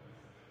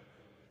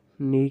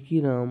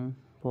Neki Ram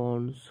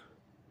warns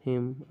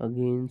him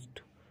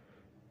against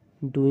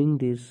doing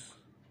this,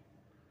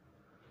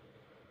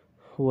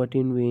 but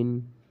in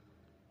vain.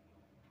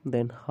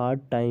 Then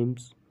hard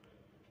times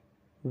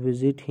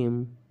visit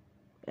him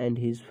and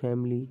his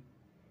family,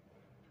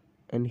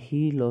 and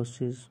he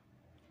loses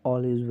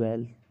all his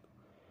wealth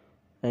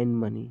and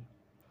money,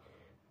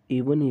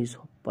 even his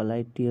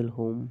palatial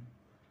home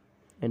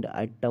and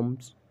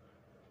items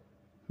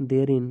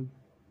therein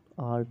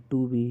are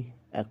to be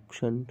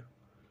auctioned.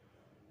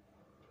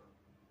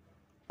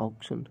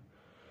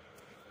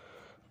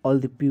 All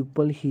the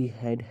people he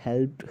had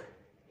helped,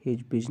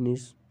 his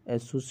business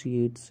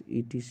associates,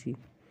 etc.,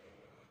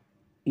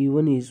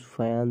 even his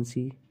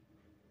fiancée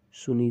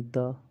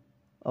Sunita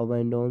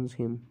abandons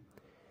him,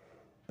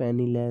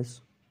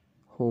 penniless,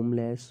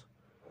 homeless,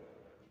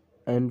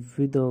 and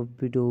with a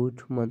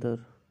widowed mother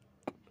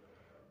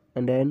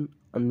and an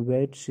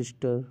unwed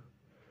sister.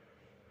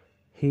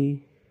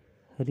 He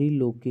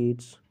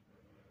relocates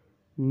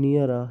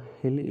near a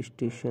hill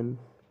station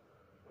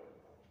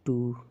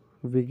to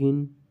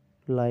begin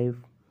life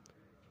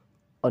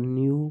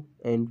anew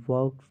and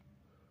works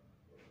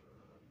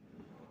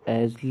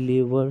as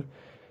labor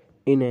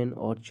in an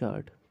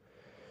orchard.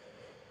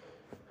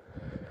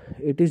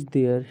 It is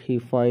there he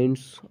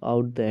finds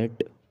out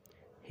that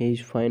his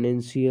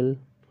financial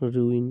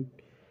ruin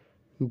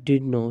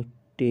did not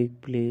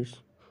take place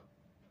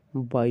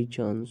by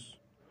chance,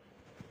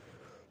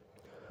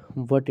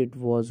 but it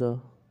was a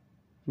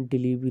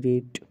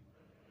deliberate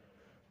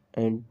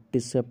and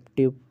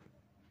deceptive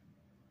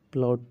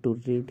plot to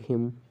rid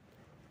him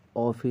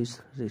of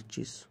his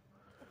riches.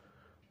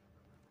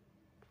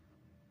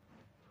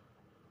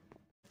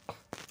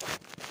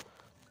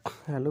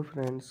 Hello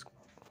friends,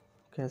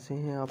 कैसे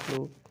हैं आप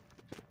लोग?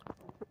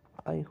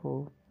 I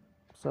hope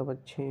सब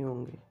अच्छे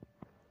होंगे।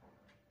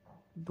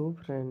 दो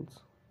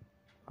friends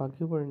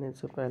आगे बढ़ने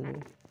से पहले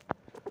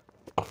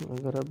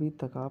अगर अभी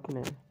तक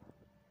आपने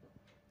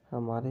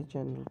हमारे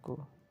चैनल को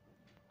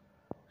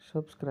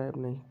सब्सक्राइब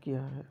नहीं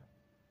किया है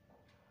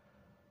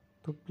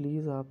तो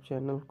प्लीज़ आप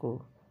चैनल को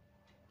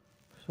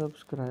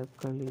सब्सक्राइब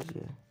कर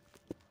लीजिए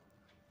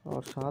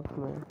और साथ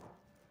में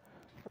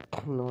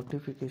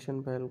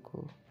नोटिफिकेशन बेल को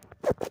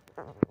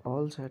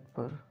ऑल सेट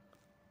पर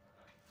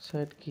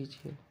सेट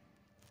कीजिए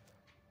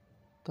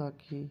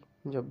ताकि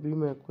जब भी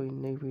मैं कोई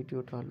नई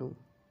वीडियो डालूं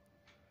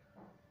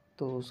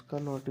तो उसका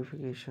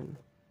नोटिफिकेशन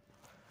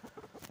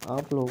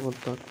आप लोगों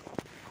तक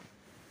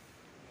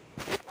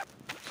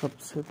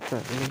सबसे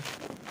पहले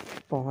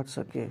पहुंच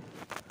सके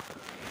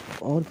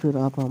और फिर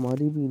आप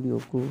हमारी वीडियो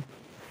को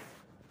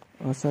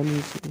आसानी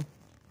से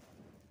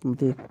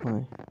देख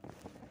पाएं।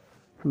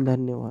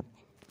 धन्यवाद।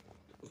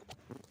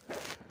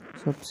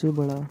 सबसे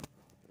बड़ा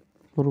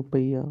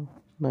रुपया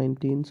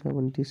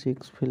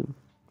 1976 फिल्म।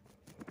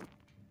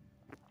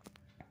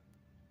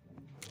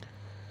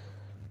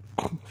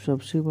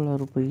 सबसे बड़ा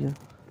रुपया।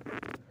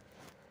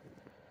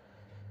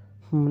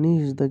 Money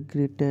is the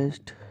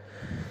greatest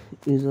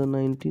is a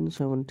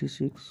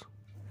 1976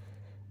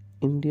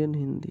 Indian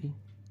Hindi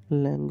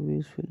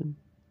language film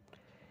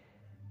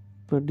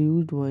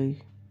produced by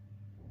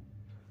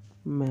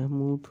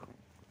Mehmood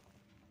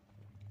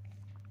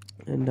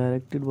and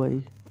directed by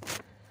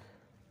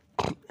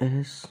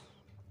S.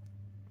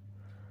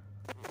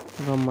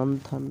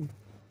 Ramanthan.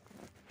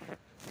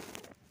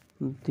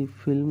 The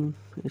film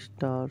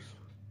stars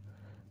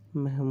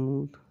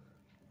Mehmood,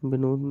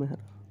 Vinod Mehra,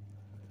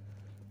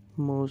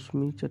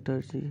 मौसमी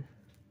चटर्जी,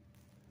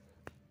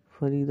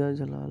 फरीदा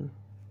जलाल,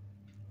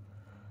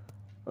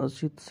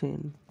 असित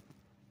सेन,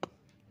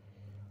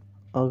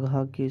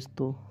 अगहा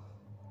केस्तो,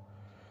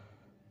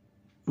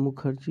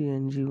 मुखर्जी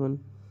एंड जीवन।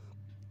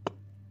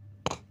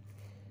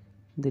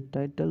 द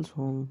टाइटल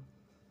सॉन्ग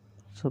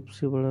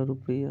सबसे बड़ा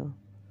रुपया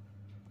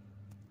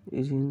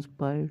is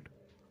inspired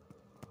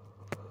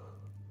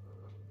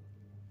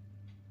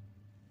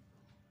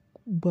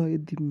by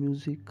the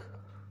music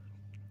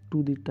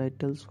to the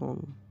title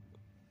song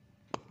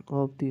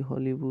of the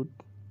Hollywood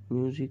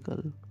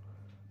musical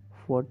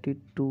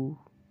 42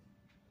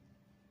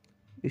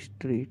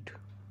 Street.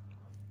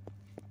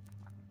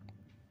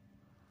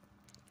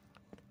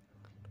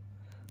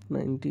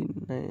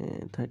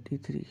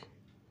 1933.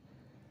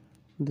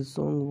 The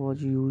song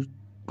was used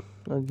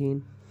again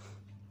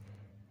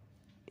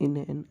in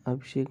an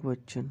Abhishek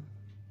Bachchan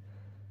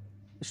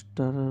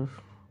starrer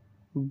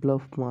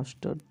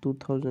Bluffmaster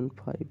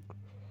 2005.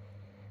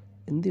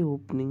 In the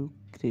opening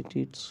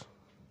credits,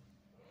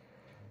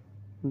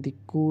 the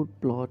core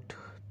plot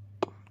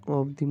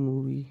of the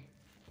movie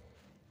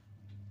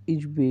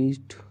is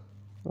based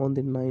on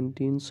the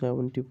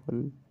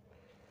 1971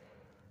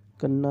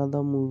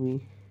 Kannada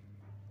movie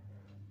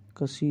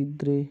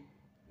Kasidre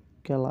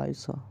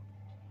Kalaisa,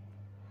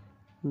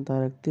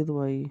 directed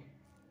by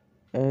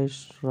S.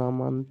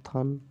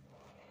 Ramanthan,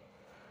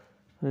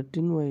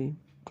 written by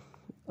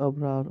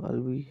Abrar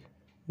Alvi,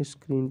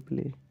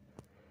 screenplay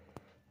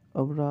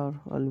Abrar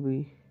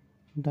Alvi,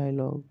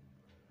 dialogue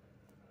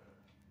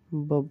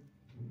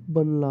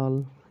Babbanlal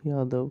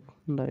Yadav,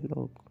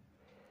 dialogue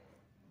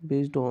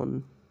based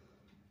on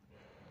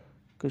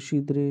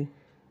Kashidre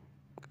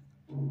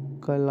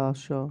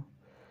Kailasa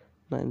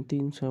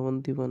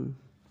 1971,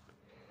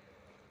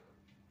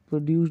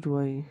 produced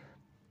by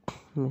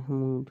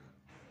Mehmood,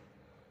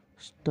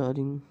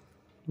 starring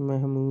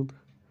Mehmood,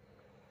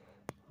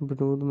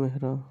 Vinod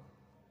Mehra,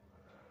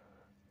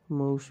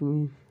 मौसमी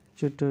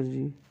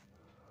Chatterjee.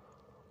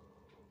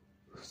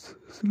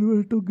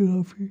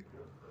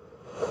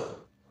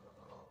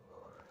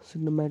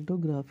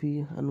 Cinematography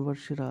Anwar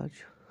Siraj,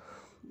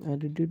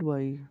 edited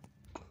by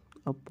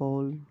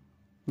Apol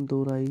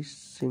Dorai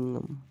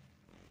Singham,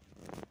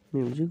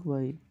 music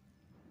by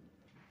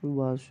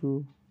Vasu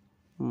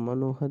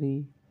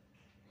Manohari,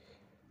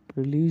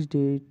 release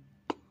date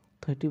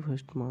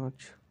 31st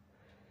March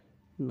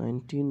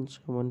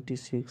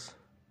 1976,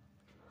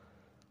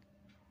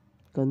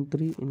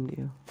 country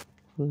India,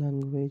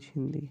 language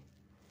Hindi,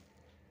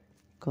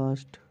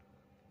 cast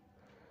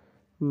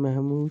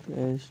Mehmood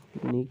as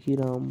Niki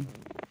Ram,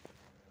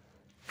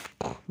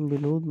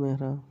 Vinod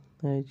Mehra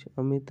as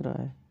Amit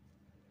Rai,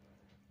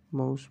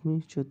 मौसमी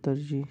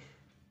Chatterjee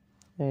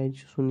as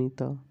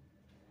Sunita,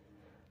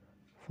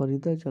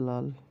 Farida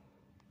Jalal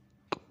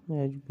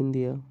as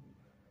Bindia,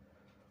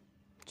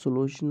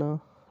 Sulochana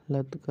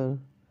Latkar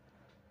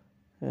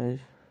as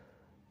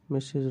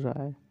Mrs.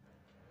 Rai,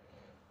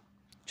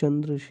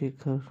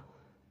 Chandrasekhar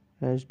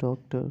as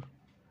Doctor,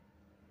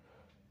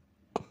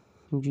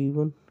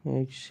 Jeevan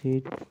as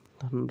Seth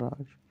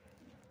Dhanraj.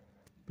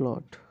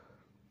 Plot: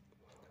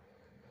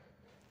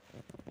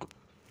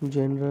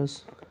 generous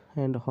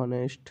and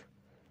honest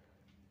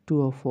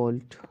to a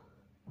fault,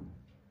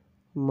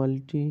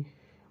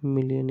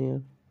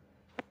 multi-millionaire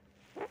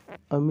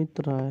Amit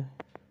Rai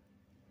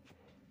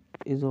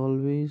is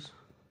always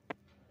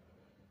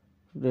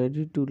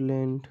ready to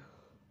lend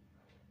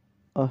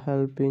a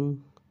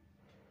helping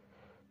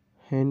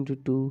hand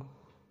to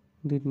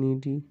the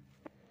needy.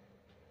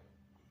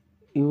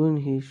 Even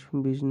his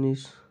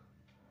business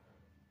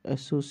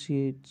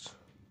associates,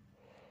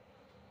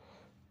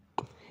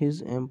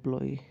 his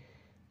employee,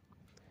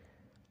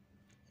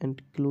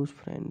 and close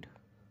friend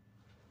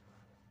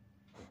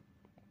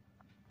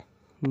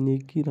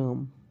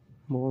Nikiram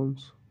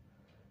warns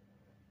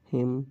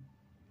him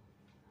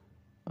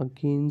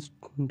against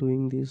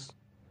doing this,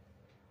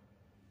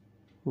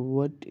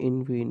 but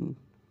in vain.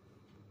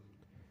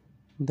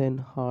 Then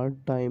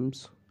hard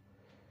times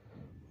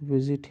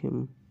visit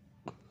him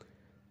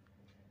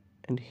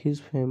and his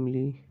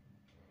family,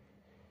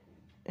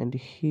 and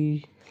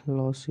he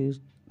loses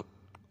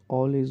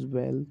all his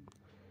wealth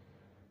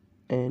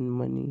and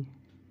money,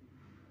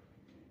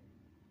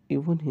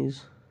 even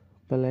his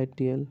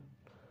palatial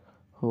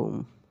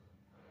home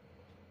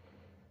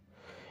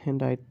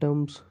and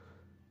items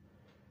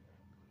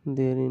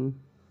therein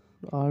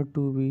are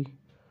to be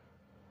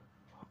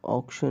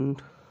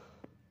auctioned.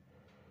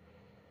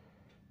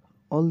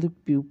 All the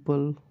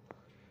people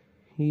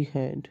he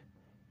had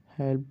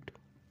helped,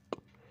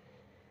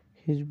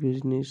 his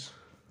business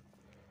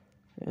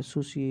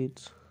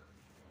associates,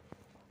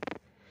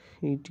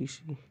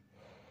 etc.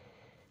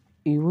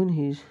 Even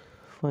his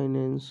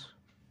finance,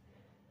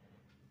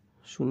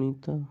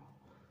 Sunita,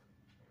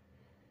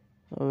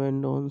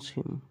 abandons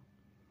him,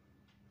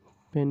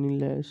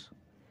 penniless,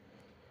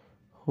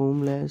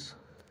 homeless,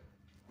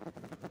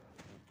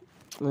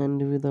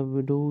 and with a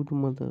widowed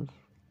mother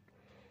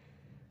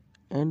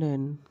and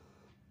an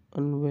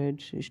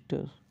unwed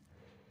sister.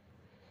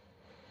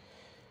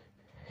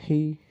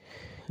 He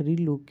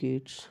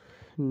relocates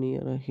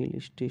near a hill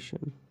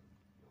station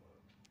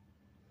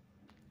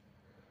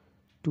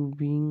to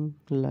being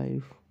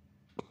life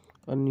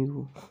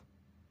anew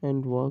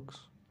and works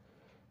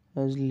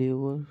as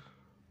labor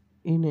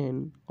in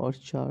an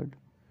orchard.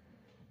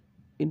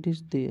 It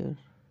is there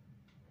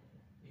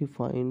he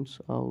finds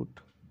out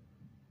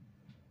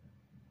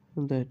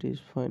that his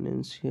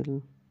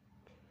financial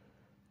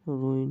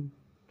ruin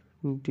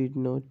did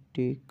not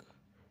take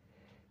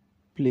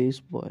place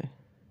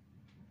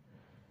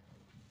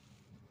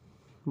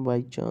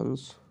by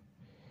chance,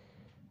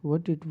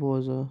 but it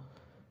was a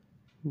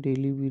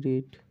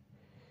deliberate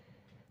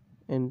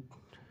and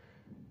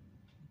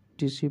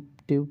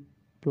deceptive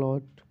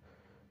plot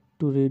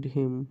to rid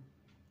him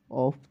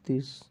of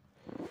this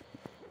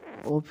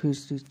of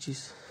his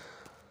riches.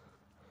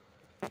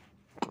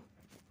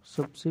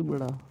 सबसे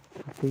बड़ा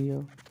रुपया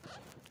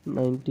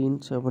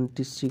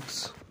 1976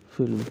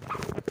 film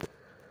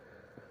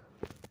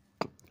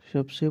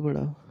सबसे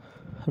बड़ा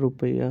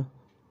रुपया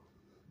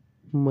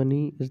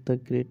Money is the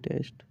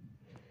Greatest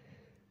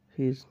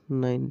is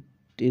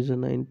a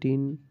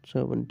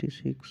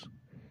 1976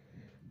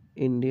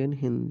 Indian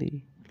Hindi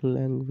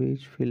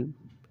language film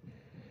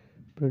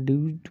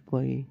produced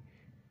by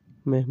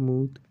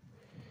Mehmood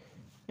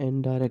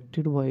and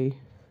directed by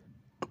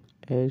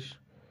S.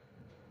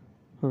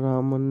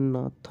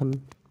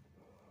 Ramanathan.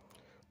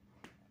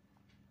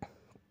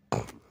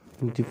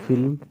 The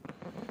film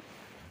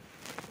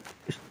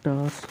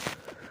stars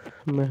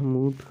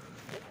Mehmood,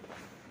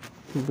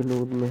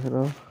 Vinod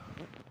Mehra,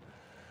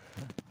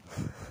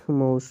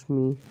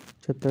 Mausmi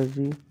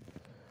Chatterjee,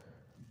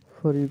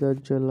 Farida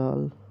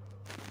Jalal,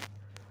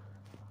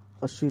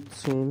 Ashit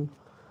Sen,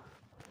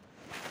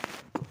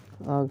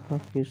 Agha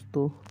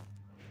Kisto,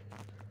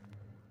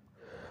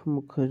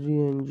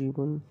 Mukherjee and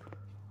Jeevan.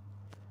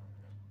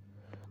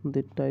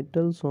 The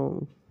title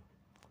song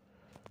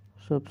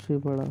सबसे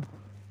बड़ा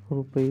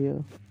रुपया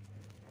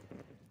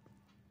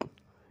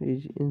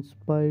is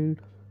inspired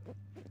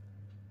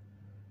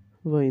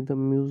by the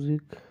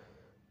music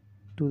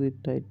to the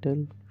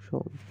title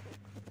song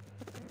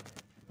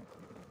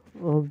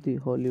of the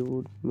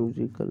Hollywood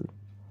musical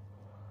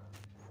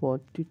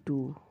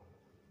 42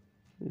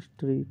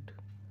 Street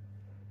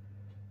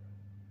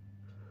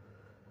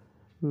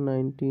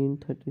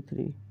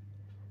 1933.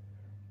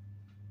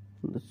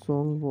 The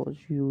song was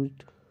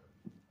used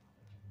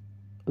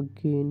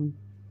again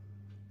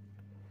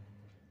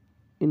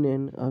in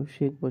an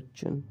Abhishek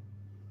Bachchan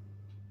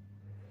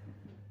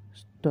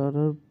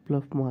Starrer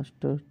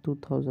Bluffmaster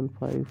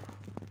 2005.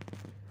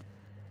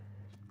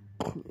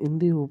 In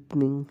the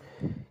opening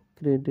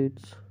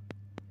credits,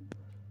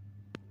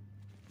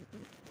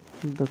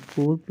 the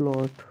core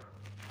plot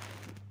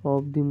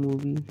of the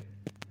movie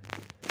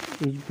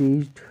is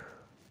based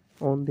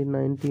on the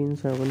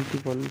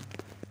 1971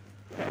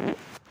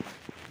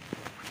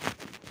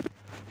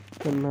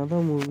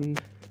 Kannada movie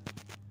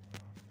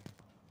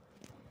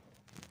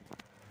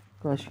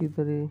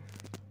Kashidare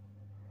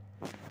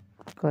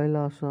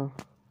Kailasa,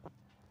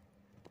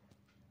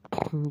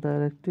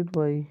 directed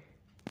by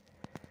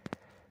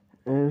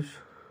S.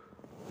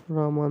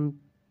 Ramanathan,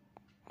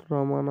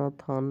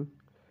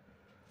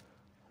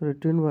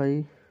 written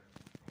by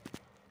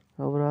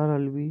Abrar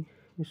Alvi,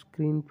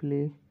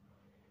 screenplay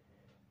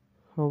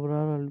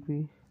Abrar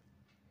Alvi,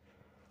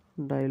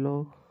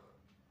 dialogue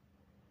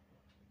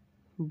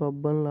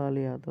Babban Lal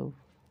Yadav,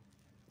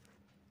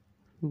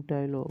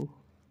 dialogue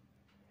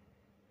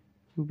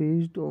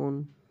based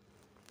on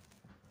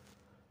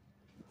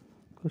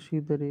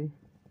Kashidare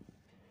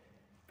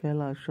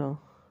Kailasha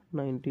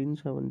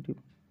 1970,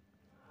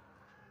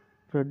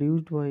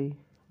 produced by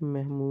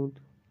Mehmood,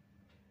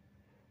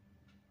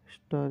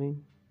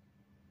 starring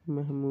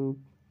Mehmood,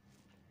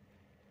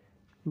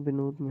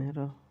 Vinod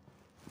Mehra,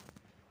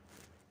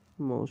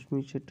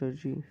 Mausmi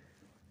Chatterjee,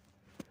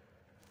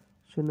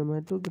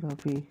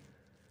 cinematography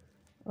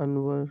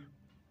Anwar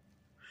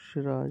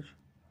Siraj,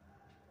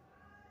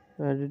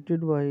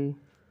 edited by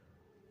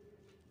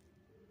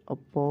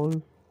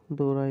Apol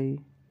Dorai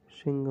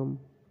Singham,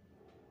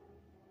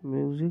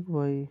 music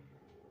by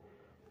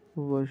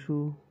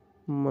Vashu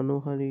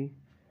Manohari,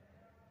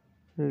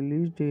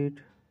 release date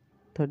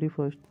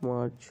 31st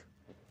March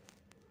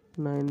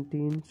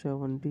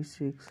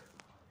 1976,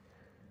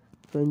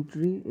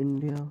 country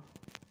India,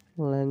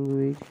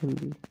 language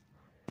Hindi,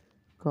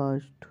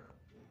 cast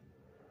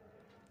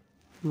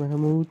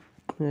Mehmood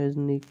as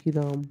Neki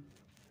Ram,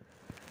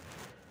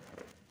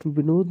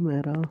 Vinod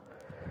Mehra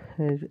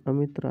as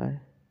Amit Rai,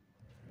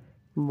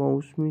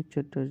 Mausmi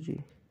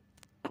Chatterjee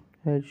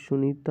as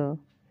Sunita,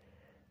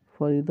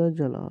 Farida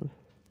Jalal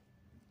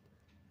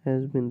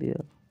as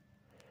Bindia,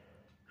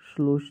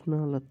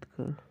 Shloshna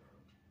Latkar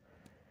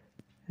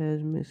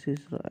as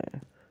Mrs.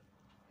 Rai,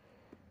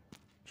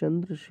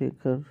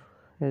 Chandrasekhar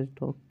as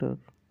Doctor,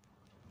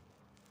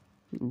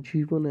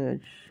 Jeevan as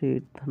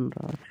Seth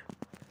Dhanraj.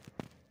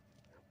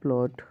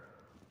 Plot: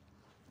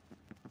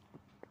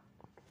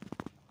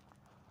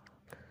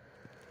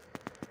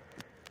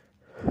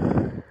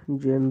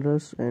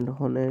 generous and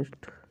honest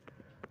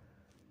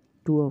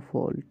to a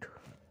fault,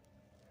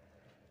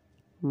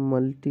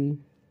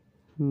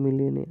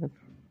 multi-millionaire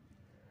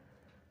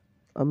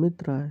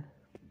Amit Rai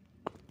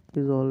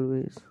is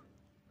always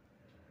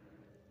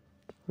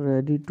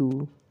ready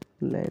to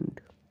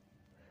lend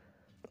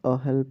a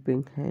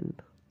helping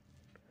hand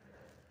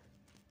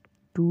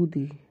to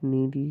the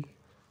needy.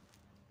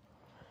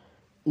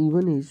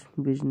 Even his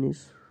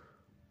business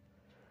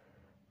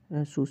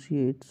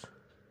associates,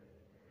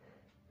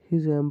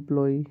 his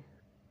employee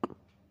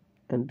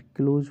and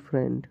close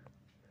friend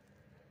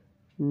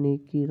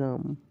Neki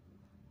Ram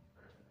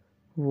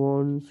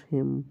warns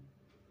him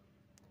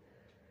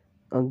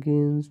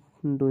against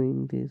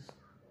doing this,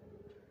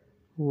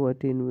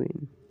 but in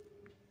vain.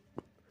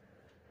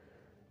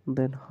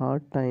 Then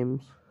hard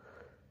times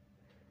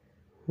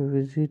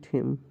visit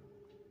him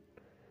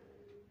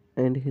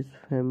and his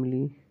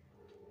family,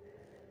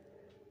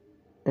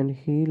 and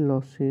he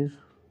loses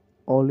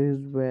all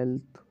his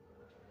wealth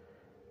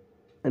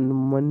and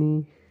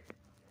money,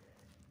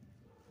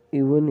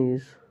 even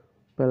his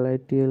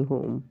palatial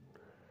home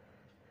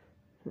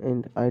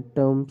and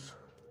items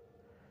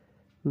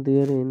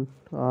therein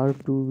are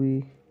to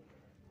be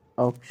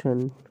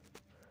auctioned.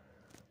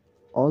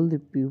 All the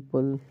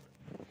people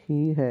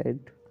he had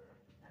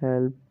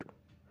helped,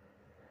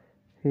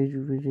 his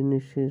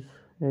businesses,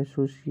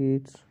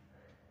 associates,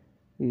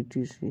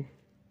 etc.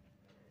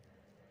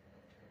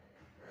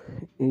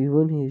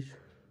 Even his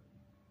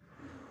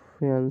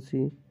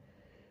fiancée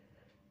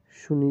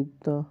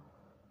Sunita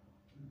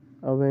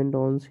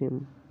abandons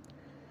him,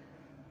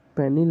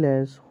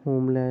 penniless,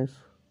 homeless,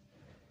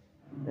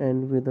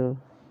 and with a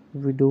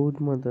widowed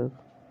mother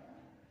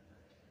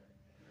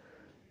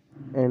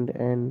and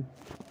an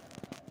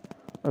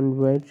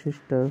unwed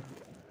sister.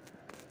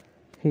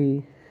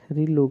 He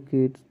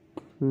relocates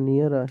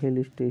near a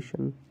hill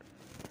station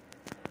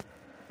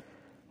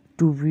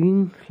to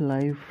begin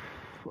life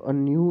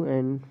anew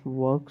and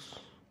works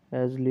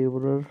as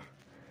laborer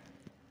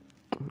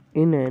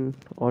in an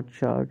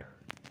orchard.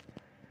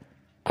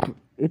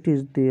 It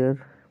is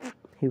there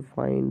he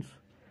finds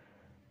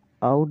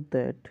out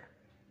that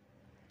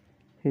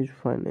his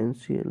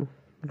financial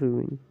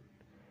ruin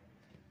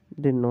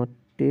did not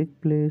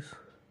take place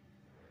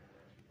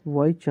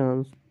by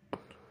chance,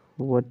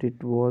 but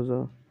it was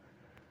a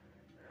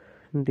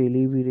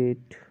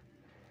deliberate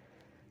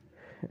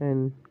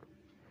and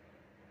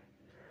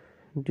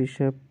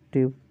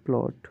deceptive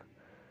plot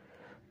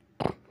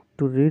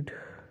to rid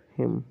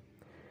him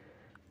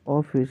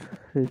of his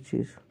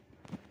riches.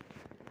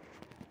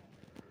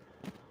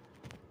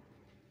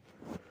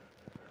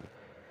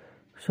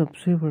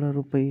 सबसे बड़ा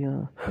रुपया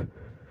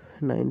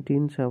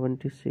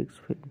 1976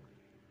 film.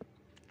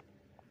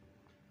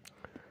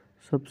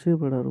 सबसे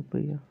बड़ा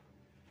रुपया,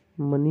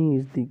 Money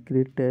is the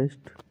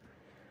Greatest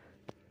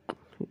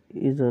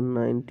is a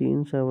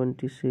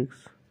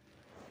 1976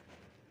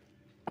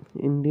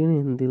 Indian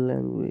Hindi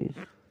language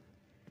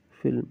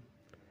film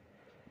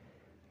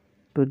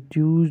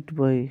produced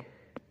by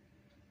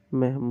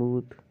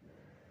Mehmood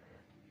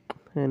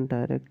and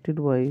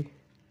directed by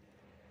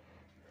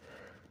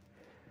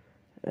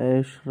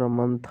Ash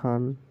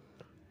Ramanthan.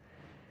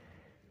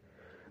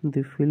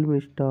 The film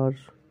stars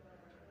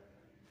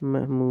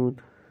Mehmood,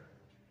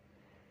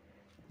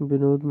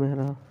 Vinod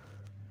Mehra,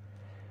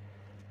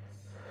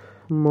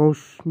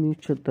 Mausmi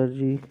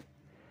Chatterjee,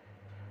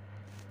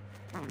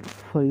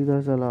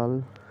 Farida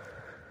Jalal,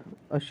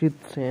 Ashit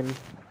Sen,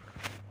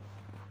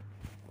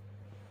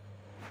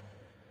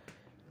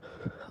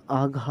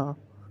 Agha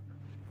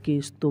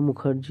केस्तो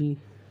Mukherjee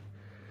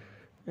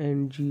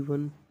and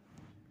जीवन.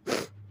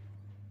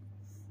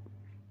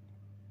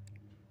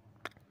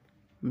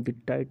 The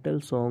title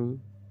song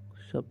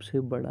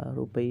सबसे बड़ा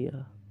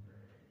रुपया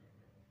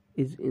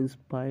is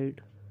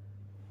inspired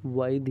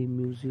by the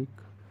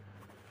music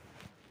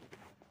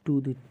to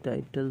the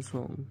title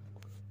song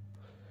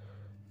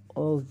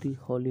of the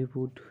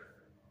Hollywood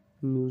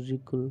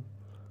musical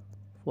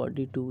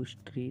 42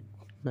 Street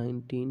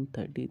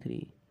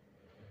 1933.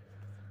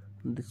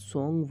 The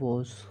song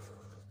was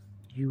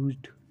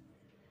used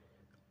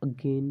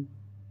again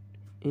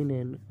in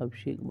an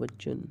Abhishek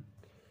Bachchan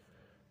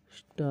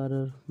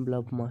starrer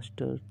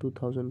blockbuster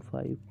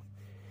 2005.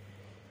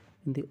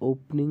 In the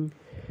opening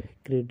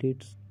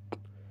credits,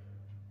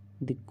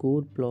 the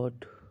core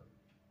plot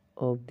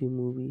of the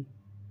movie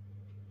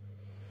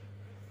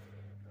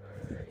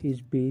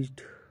is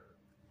based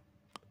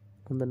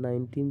on the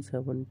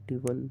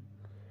 1971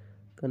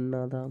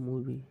 Kannada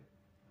movie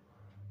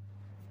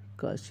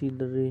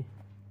Kasidare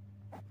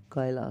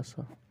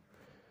Kailasa,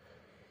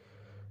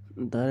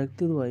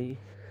 directed by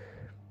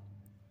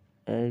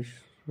S.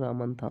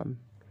 Ramanthan,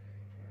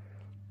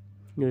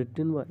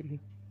 written by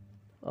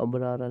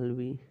Abrar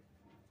Alvi,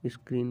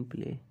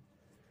 screenplay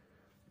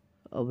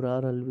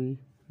Abrar Alvi,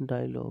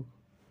 dialogue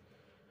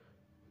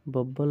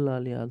Babban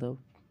Lal Yadav,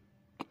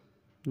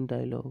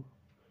 dialogue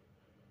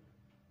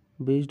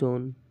based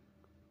on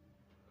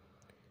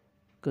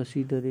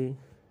Kasidare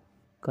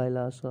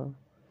Kailasa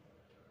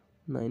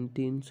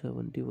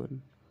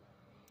 1971,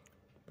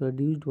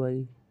 produced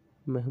by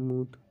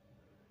Mehmood,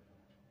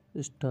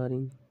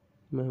 starring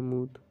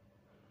Mehmood,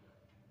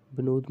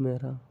 Vinod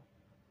Mehra,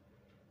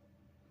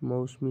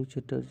 Mausmi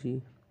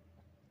Chatterjee,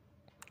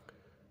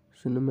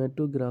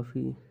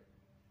 cinematography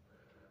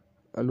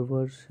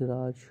Anwar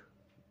Siraj,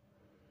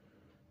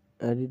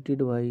 edited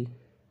by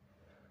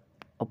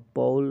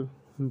Paul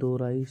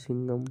Dorai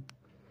Singham,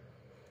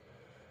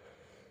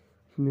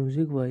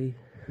 music by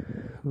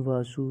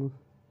Vasu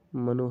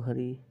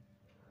Manohari.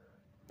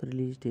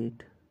 Release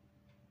date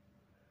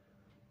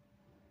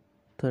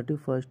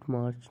 31st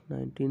March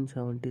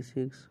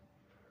 1976.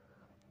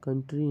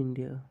 Country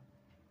India.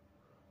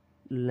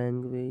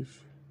 Language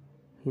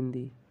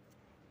Hindi.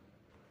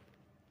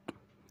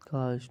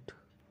 Cast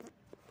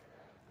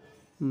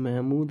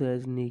Mehmood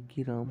as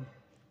Neki Ram,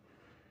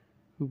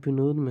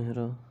 Vinod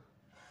Mehra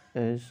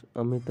as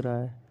Amit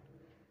Rai,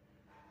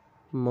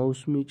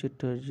 Mausmi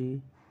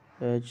Chatterjee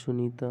as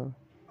Sunita,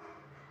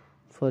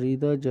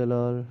 Farida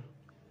Jalal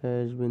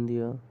as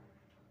Bindiya,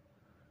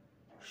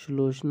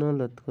 Shlochna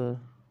Latkar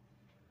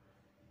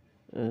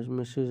as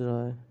Mrs.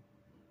 Rai,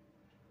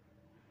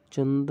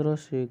 Chandra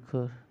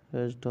Shekhar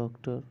as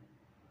Doctor,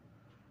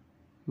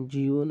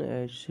 Jeevan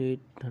as Seth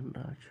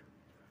Dhanraj.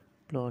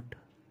 Plot: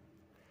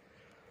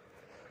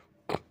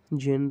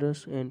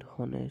 generous and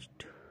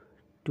honest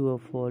to a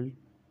fault,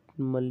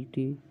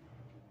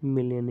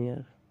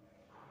 multi-millionaire.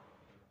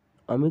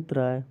 Amit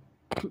Rai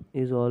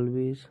is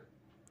always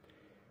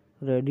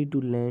ready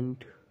to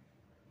lend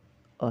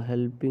a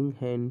helping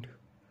hand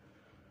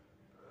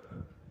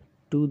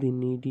to the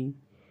needy.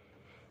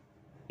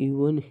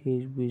 Even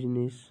his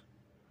business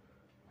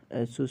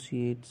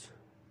associates,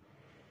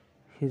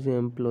 his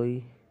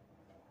employee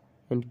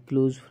and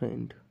close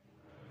friend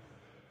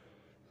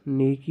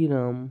Neki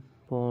Ram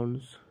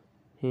warns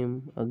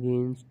him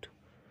against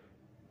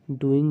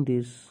doing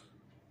this,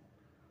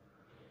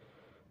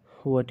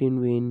 but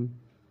in vain.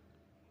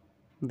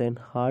 Then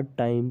hard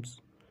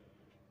times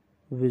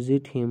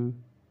visit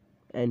him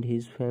and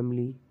his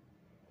family,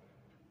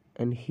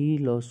 and he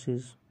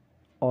loses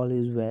all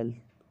his wealth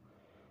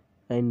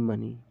and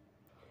money,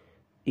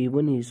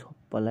 even his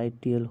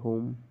palatial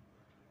home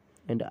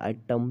and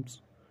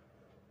items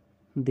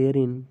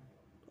therein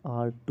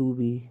are to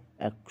be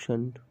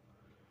auctioned.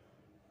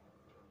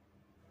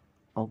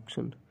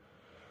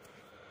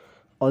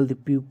 All the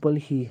people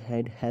he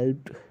had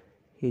helped,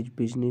 his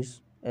business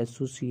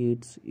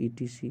associates,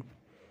 etc.,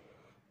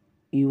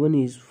 even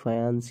his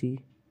fiancée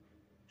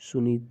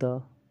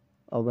Sunita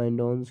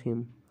abandons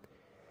him,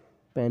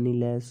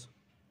 penniless,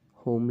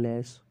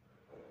 homeless,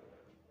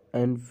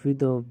 and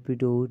with a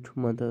widowed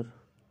mother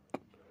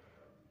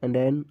and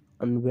an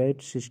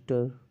unwed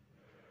sister.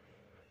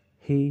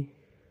 He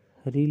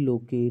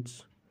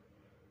relocates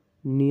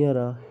near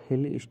a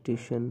hill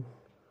station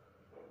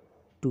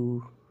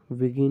to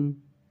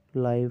begin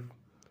life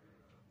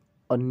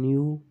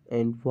anew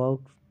and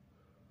works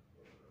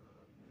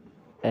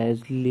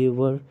as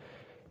labor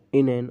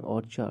in an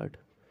orchard.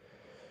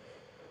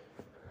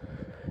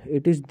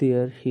 It is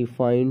there he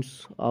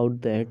finds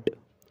out that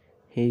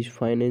his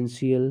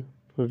financial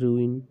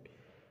ruin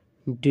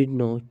did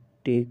not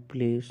take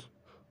place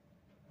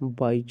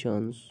by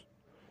chance,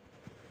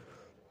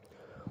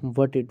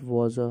 but it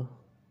was a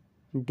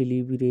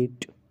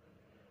deliberate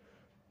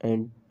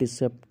and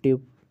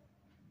deceptive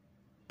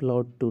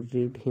plot to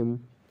rid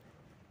him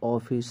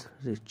of his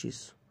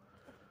riches.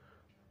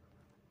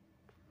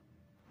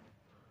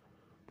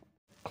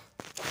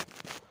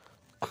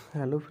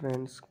 Hello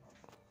friends,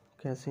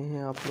 कैसे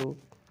हैं आप लोग?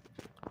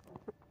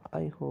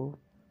 I hope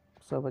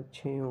सब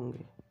अच्छे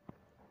होंगे।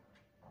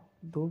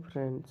 दो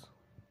friends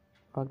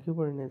आगे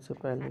बढ़ने से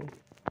पहले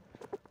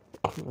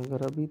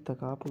अगर अभी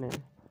तक आपने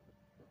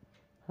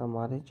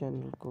हमारे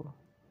चैनल को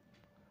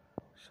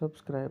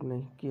सब्सक्राइब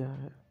नहीं किया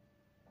है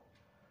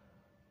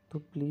तो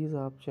प्लीज़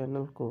आप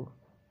चैनल को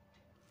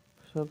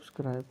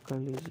सब्सक्राइब कर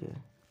लीजिए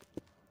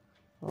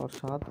और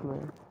साथ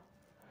में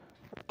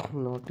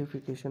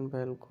नोटिफिकेशन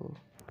बेल को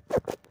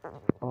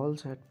ऑल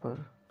सेट पर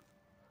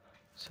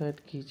सेट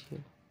कीजिए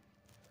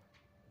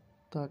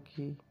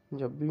ताकि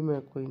जब भी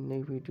मैं कोई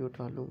नई वीडियो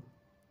डालूं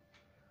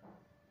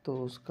तो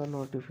उसका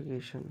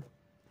नोटिफिकेशन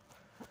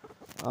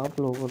आप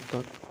लोगों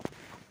तक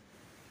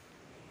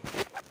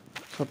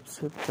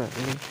सबसे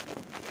पहले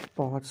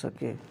पहुंच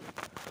सके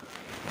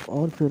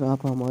और फिर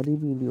आप हमारी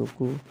वीडियो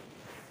को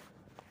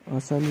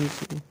आसानी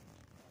से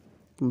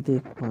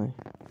देख पाएँ।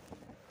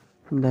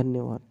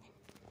 धन्यवाद।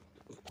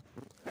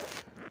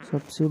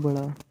 सबसे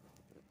बड़ा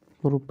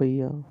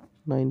रुपया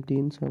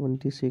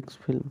 1976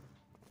 फिल्म।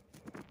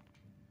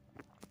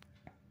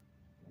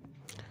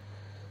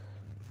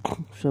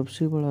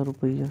 सबसे बड़ा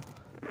रुपया।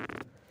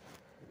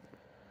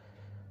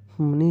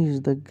 Money is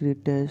the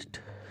greatest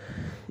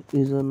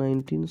is a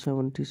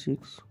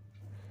 1976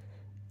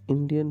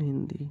 Indian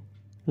Hindi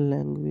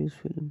language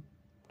film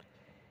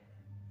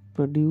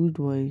produced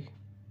by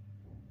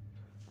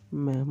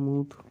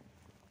Mehmood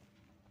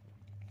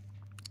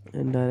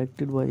and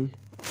directed by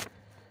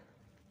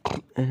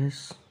S.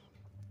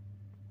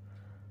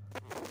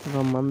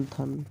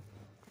 Ramanthan.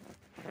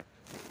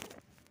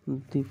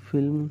 The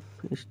film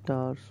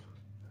stars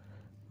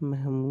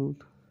Mehmood,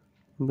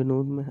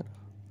 Vinod Mehra,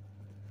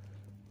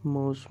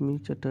 मौसमी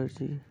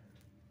चटर्जी,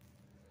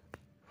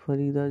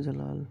 फरीदा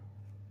जलाल,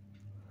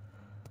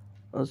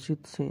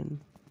 असित सेन,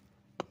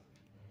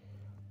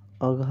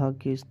 अघा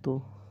केस्तो,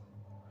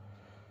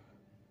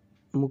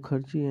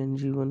 मुखर्जी एंड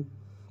जीवन।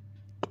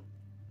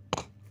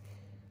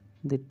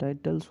 द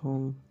टाइटल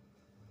सॉन्ग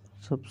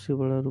सबसे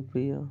बड़ा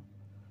रुपया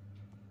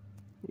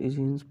is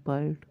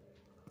inspired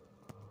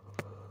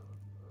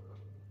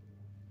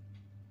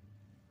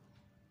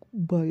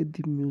by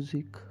the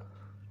music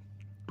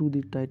to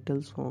the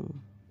title song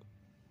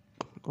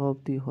of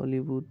the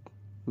Hollywood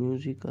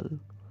musical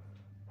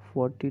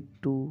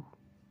 42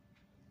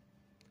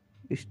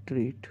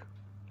 Street.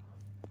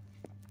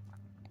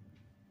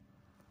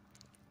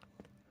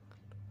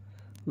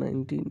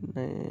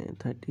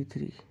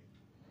 1933.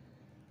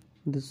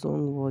 The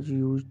song was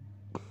used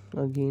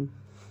again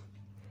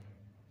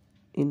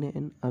in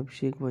an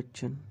Abhishek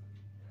Bachchan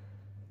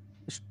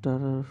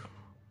starrer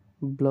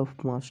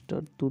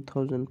Bluffmaster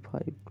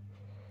 2005.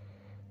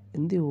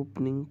 In the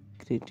opening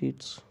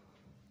credits,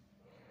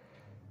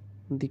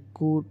 the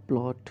core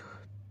plot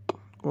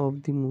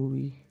of the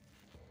movie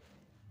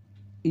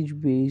is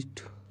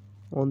based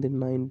on the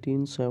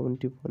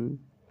 1971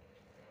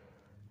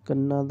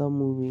 Kannada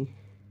movie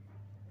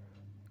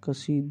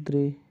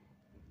Kasidre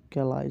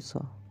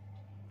Kalaisa,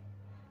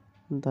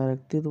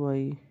 directed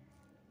by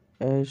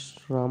S.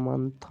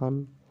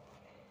 Ramanthan,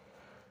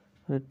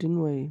 written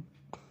by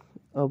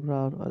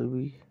Abrar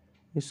Alvi,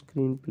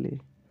 screenplay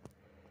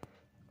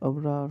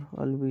Abrar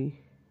Alvi,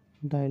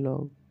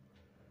 dialogue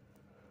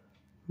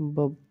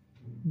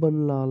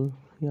Banlal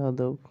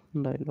Yadav,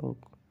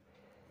 dialogue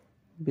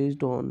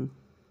based on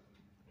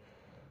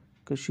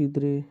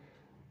Kashidre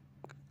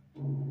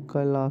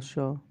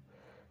Kailasha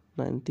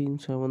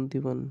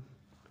 1971,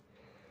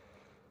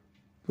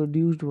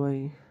 produced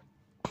by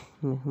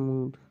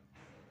Mehmood,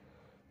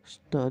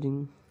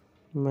 starring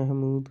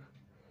Mehmood,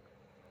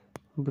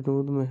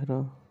 Vinod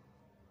Mehra,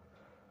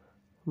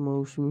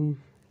 मौसमी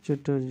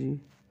Chatterjee.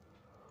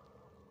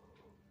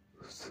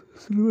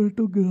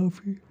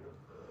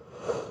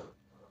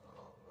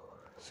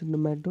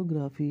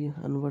 Cinematography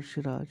Anwar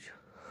Siraj,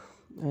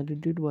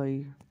 edited by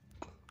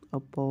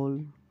Apol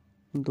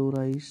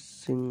Dorai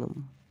Singham,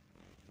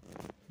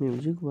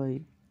 music by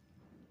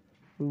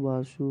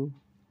Vasu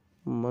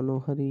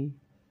Manohari,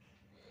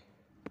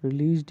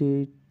 release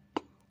date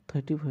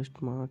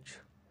 31st March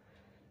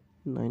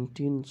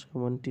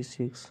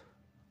 1976,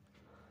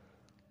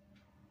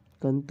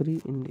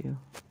 country India,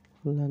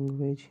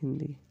 language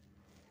Hindi,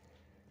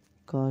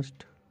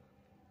 cast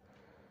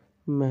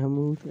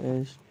Mehmood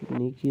as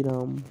Niki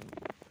Ram,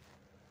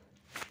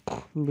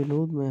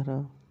 Vinod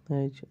Mehra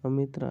as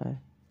Amit Rai,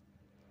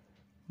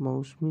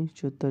 मौसमी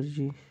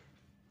Chatterjee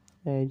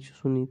as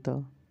Sunita,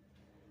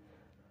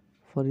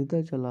 Farida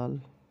Jalal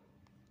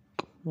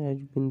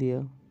as बिंदिया,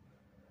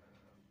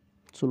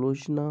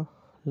 Sulochana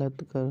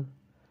लतकर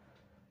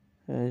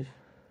as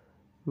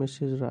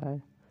Mrs राय,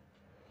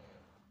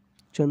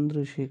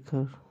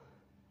 Chandrashekhar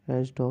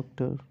as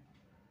doctor,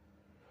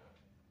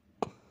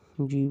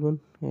 जीवन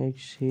as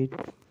सेठ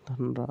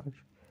Dhanraj.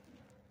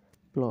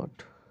 Plot: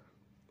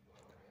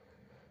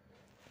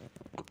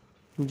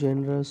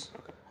 generous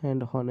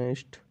and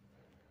honest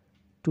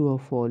to a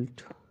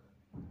fault,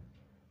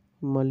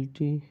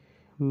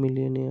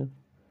 multi-millionaire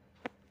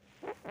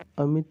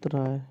Amit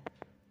Rai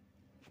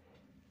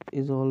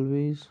is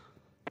always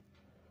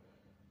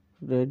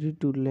ready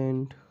to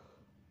lend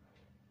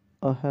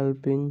a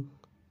helping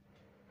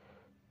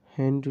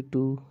hand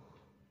to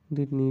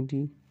the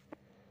needy.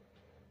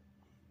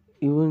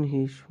 Even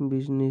his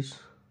business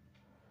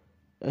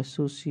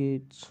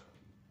associates,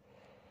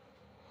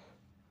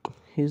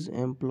 his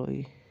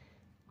employee,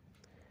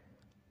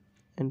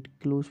 and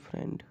close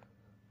friend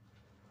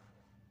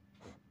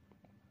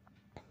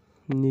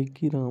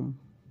Nikiram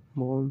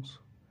warns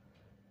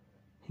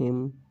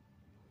him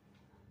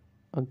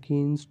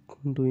against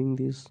doing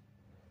this,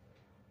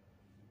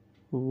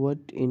 what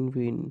in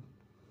vain.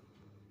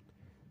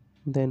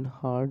 Then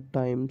hard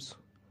times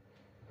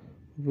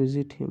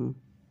visit him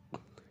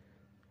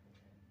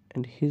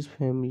and his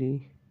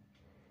family,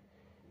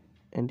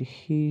 and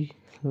he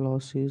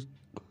loses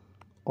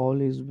all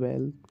his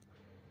wealth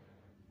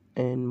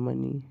and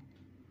money,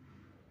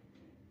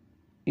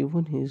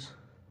 even his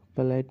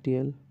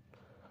palatial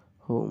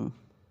home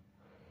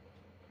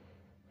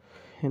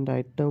and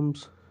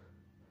items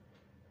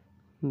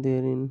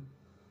therein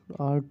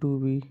are to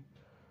be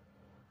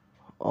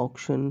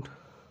auctioned.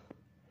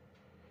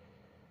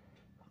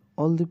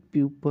 All the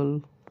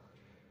people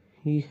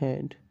he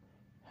had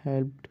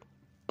helped,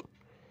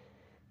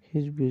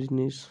 his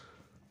business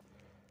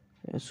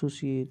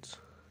associates,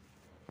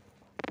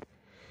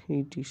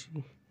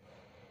 etc.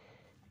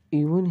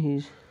 Even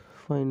his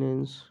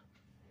finance,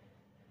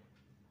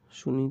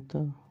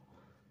 Sunita,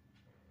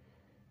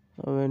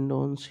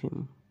 abandons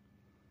him,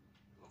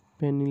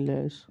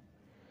 penniless,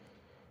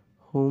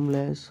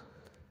 homeless,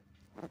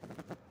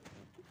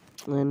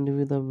 and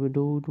with a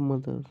widowed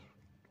mother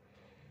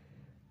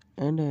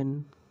and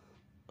an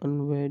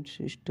unwed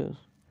sister.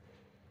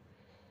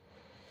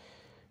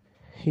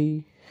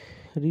 He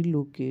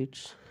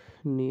relocates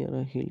near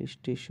a hill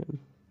station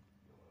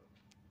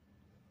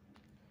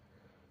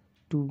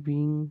to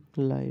being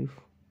life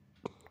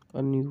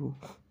anew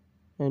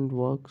and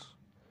works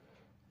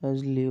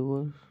as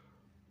labor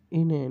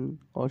in an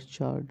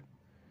orchard.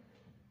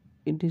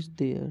 It is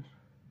there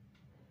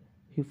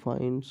he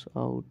finds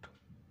out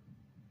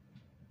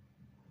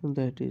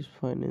that his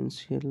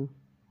financial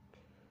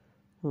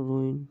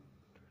ruin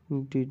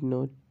did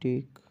not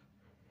take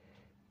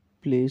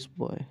place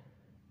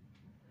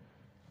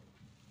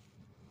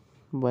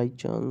by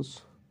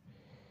chance,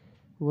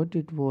 but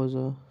it was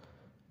a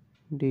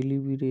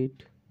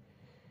deliberate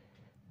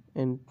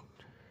and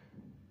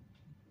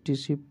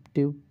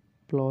deceptive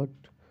plot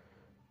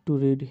to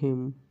rid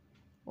him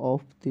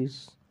of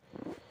this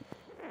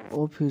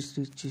of his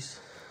riches.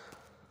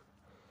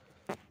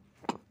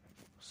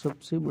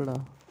 सबसे बड़ा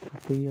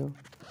रुपया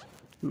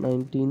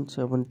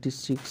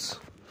 1976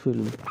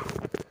 film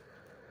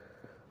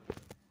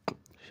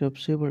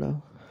सबसे बड़ा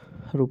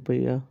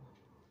रुपया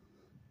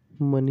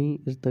Money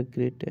is the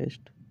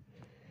Greatest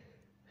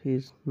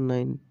is a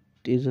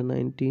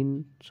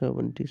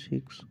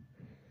 1976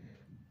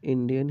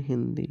 Indian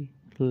Hindi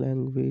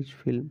language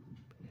film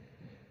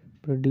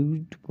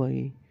produced by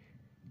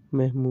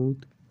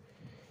Mehmood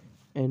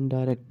and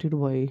directed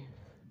by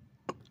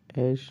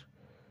S.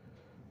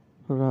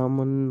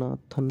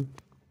 Ramanathan.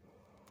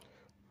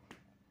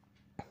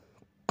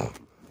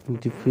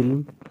 The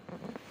film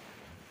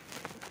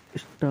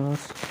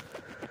stars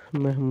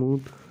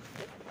Mehmood,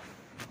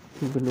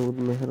 Vinod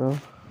Mehra,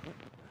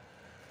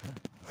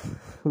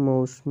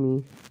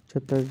 Mausmi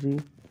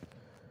Chatterjee,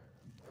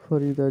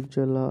 Farida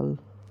Jalal,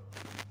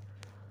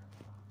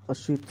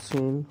 Ashit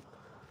Sen,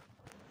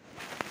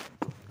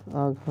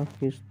 Agha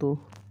Kisto,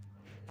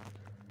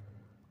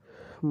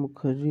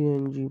 Mukherjee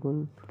and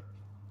Jeevan.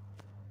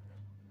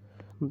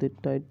 The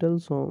title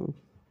song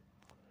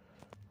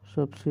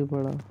सबसे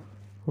बड़ा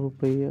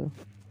रुपया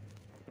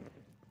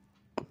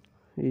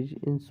is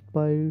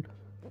inspired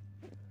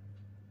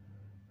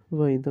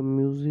by the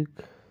music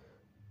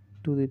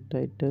to the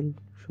title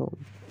song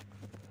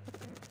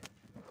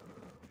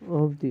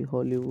of the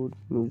Hollywood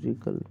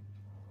musical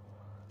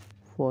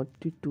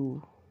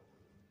 42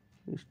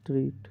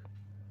 Street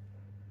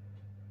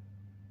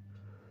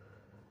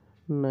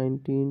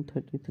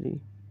 1933.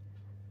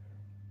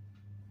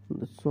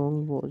 The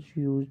song was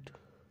used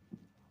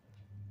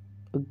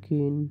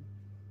again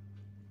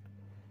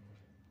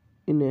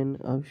in an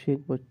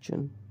Abhishek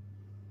Bachchan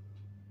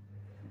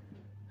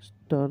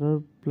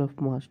Starrer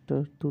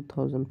Bluffmaster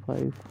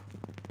 2005.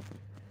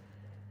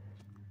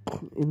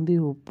 In the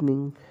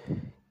opening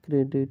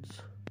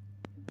credits,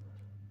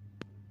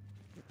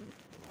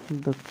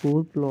 the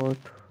core plot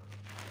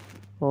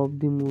of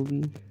the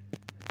movie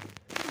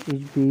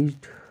is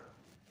based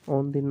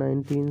on the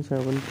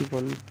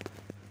 1971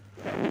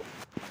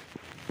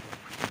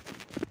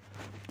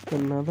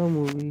 Kannada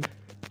movie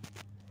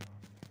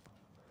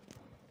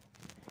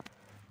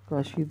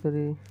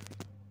Kashidare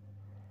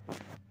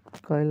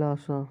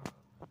Kailasa,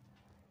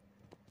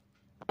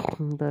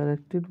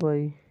 directed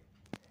by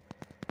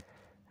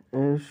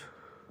S.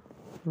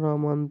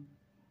 Ramanathan,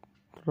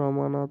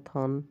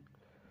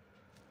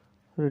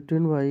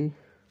 written by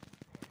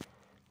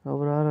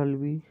Abrar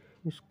Alvi,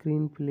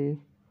 screenplay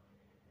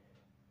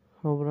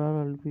Abrar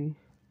Alvi,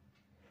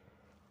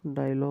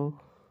 dialogue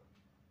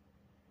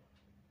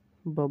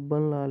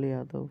Babban Lal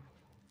Yadav,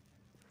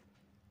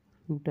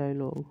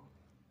 dialogue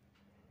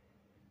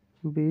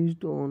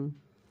based on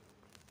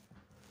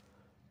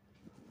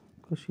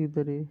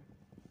Kashidare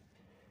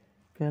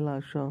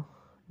Kailasha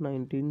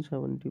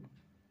 1970,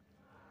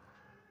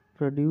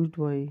 produced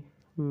by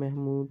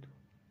Mehmood,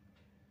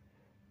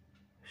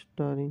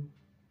 starring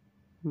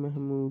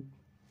Mehmood,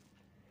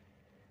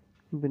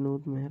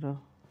 Vinod Mehra,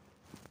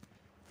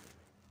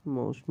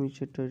 Mausmi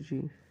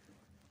Chatterjee,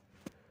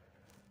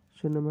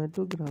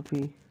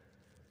 cinematography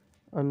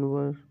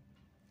Anwar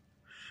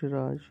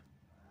Siraj,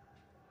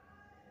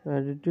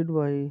 edited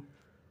by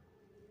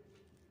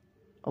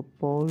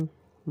Apol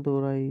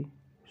Dorai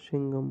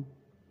Singham,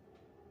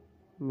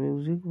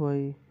 music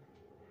by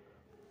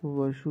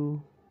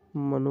Vashu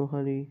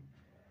Manohari,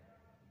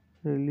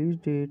 release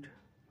date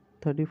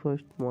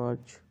 31st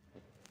March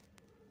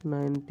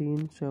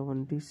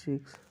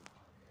 1976,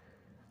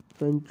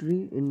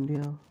 country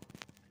India,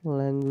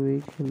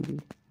 language Hindi,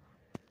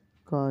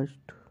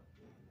 cast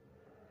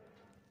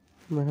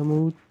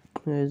Mehmood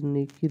as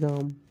Neki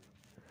Ram,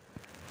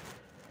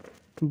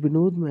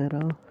 Vinod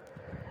Mehra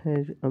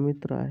as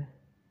Amit Rai,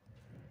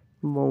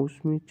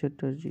 Mausmi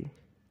Chatterjee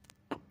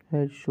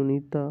as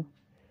Sunita,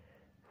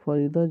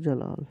 Farida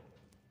Jalal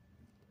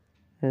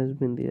as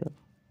Bindia,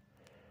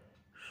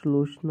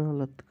 Shloshna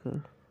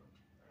Latkar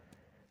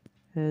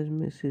as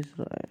Mrs.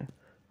 Rai,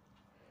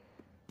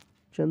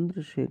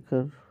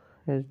 Chandrasekhar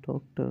as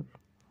Doctor,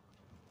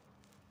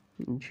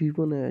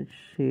 Jeevan as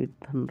Seth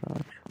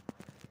Dhanraj.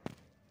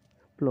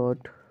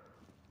 Plot: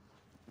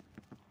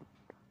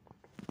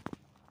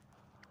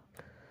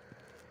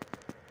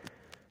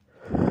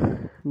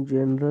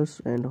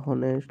 generous and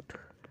honest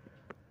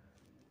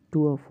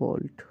to a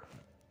fault,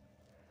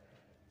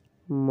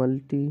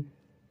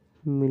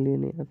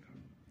 multi-millionaire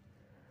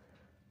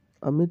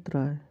Amit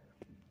Rai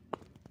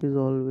is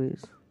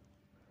always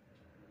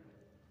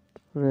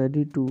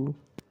ready to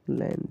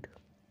lend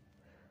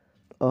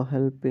a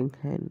helping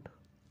hand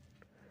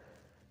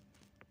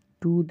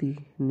to the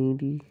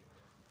needy.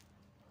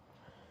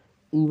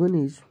 Even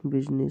his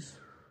business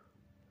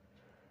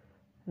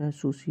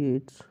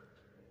associates,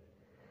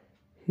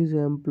 his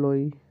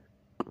employee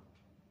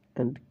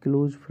and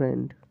close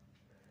friend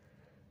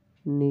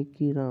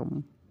Neki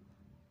Ram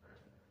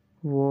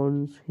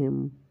warns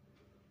him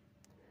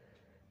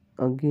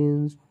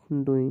against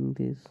doing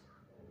this,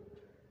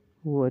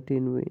 but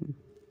in vain.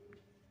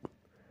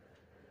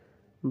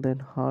 Then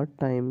hard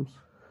times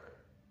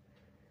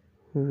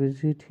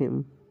visit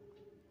him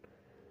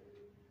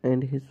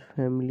and his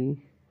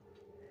family,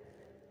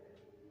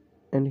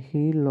 and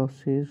he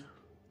loses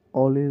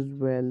all his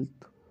wealth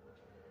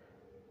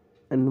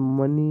and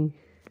money,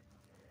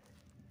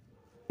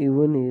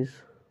 even his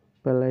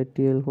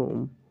palatial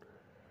home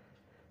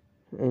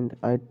and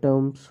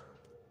items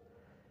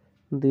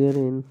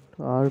therein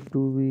are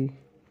to be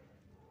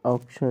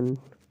auctioned.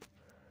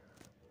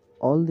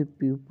 All the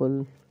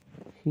people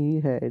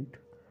he had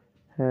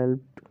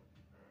helped,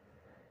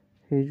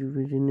 his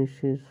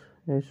businesses,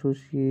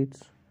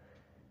 associates,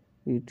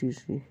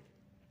 etc.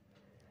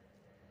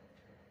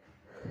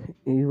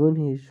 Even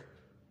his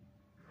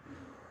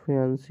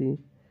fiancée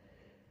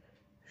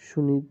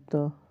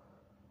Sunita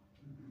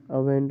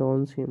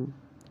abandons him,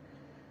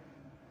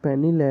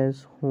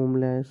 penniless,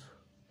 homeless,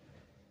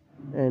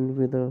 and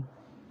with a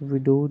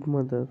widowed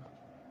mother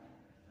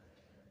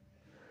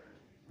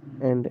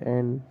and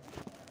an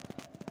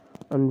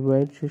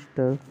unwed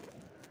sister.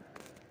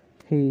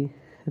 He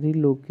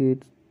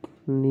relocates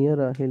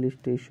near a hill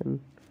station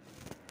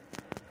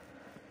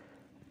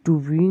to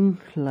wing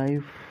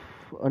life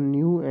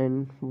anew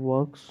and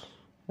works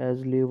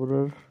as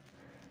laborer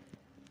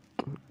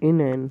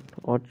in an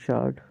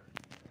orchard.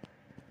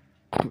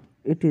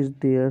 It is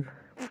there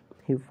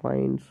he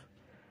finds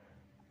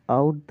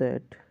out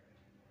that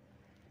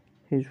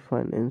his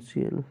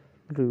financial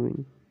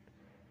ruin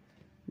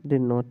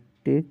did not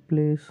take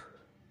place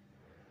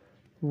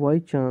by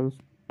chance,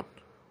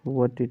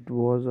 but it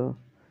was a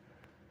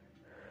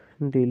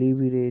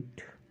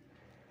deliberate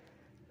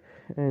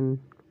and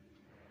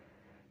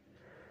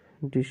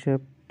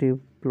deceptive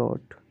plot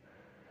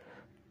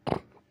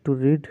to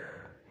rid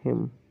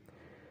him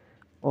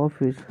of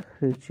his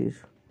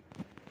riches.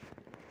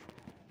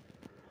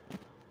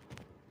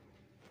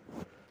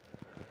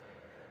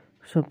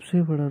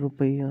 सबसे बड़ा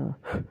रुपया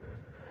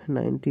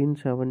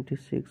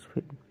 1976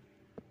 film.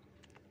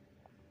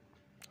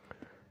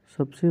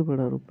 सबसे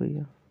बड़ा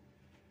रुपया,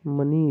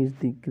 Money is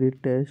the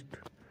Greatest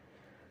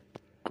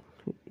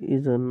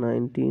is a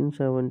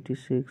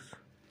 1976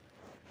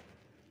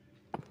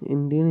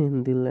 Indian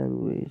Hindi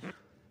language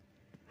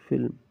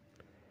film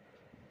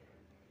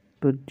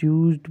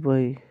produced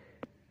by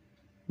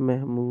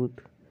Mehmood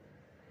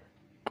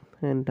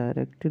and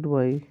directed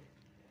by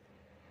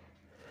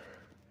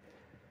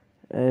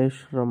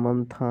Ash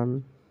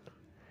Ramanthan.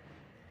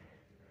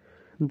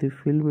 The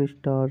film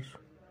stars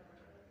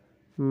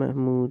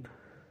Mehmood,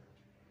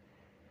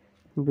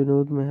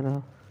 Vinod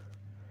Mehra,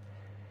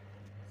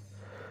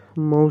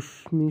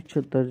 Mausmi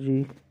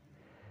Chatterjee,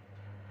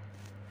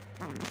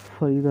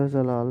 Farida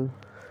Jalal,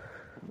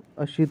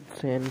 Ashit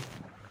Sen,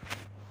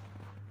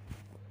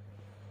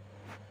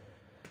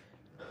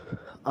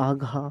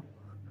 Agha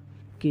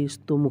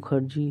केस्तो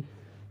Mukherjee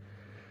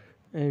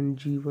and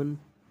जीवन.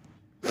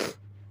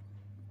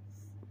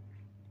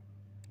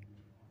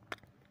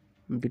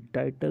 The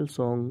title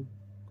song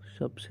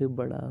सबसे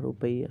बड़ा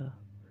रुपया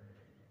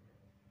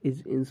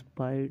is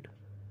inspired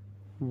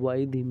by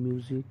the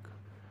music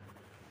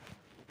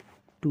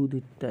to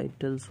the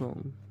title song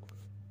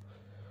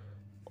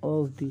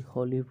of the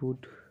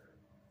Hollywood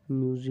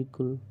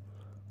musical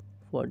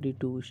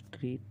 42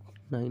 Street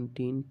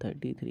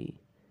 1933.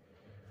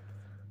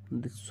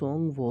 The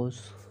song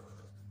was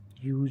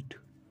used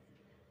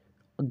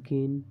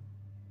again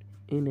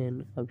in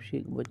an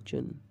Abhishek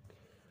Bachchan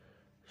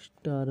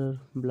starrer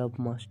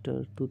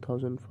blockbuster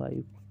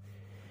 2005.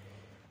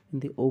 In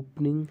the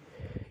opening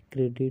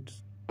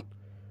credits,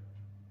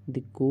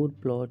 the core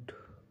plot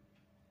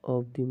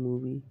of the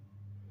movie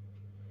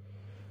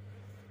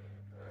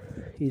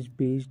is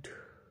based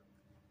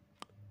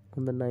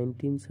on the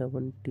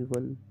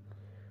 1971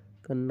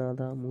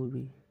 Kannada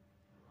movie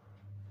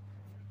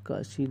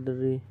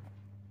Kasidare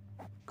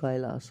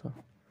Kailasa,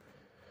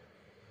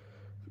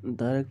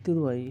 directed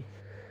by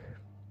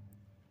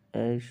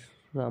S.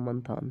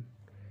 Ramanthan,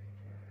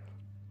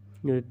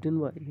 written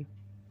by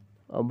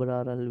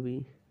Abrar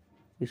Alvi,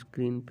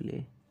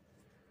 screenplay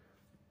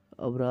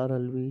Abrar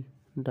Alvi,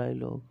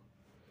 dialogue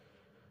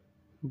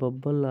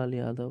Babban Lal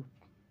Yadav,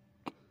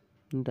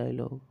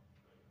 dialogue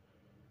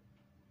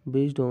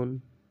based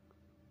on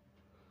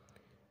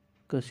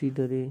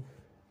Kasidare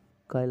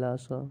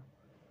Kailasa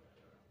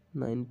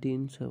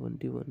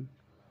 1971,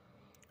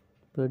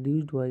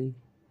 produced by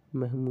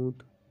Mehmood,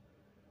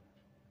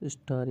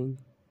 starring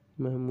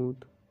Mehmood,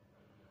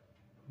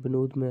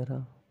 Vinod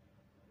Mehra,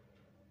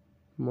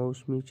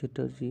 Mausmi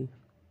Chatterjee,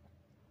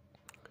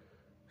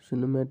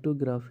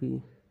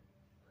 cinematography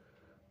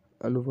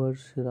Anwar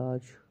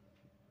Siraj,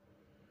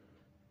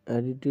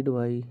 edited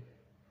by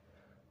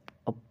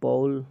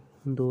Paul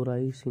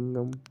Dorai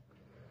Singham,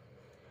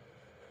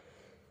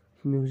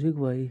 music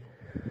by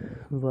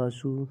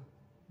Vasu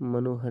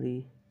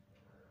Manohari.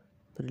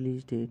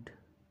 Release date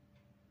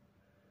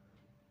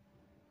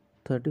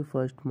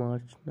 31st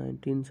March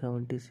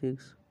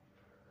 1976.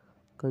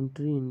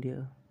 Country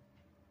India.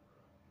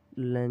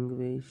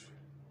 Language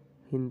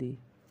Hindi.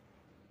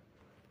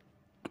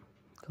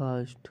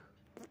 Cast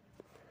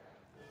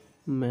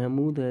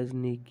Mehmood as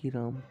Neki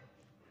Ram,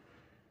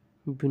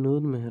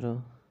 Vinod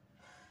Mehra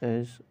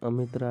as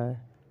Amit Rai,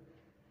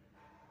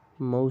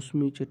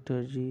 Mausmi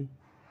Chatterjee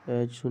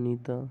as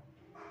Sunita,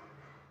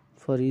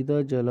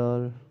 Farida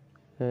Jalal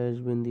as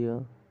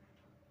Bindia,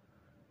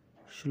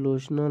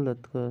 Shloshna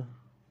Latkar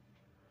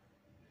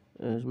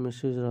as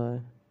Mrs.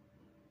 Rai,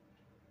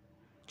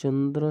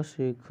 Chandra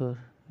Shekhar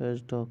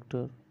as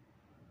Doctor,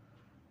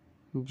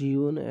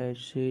 Jeevan as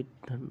Seth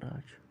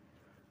Dhanraj.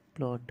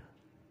 Plot: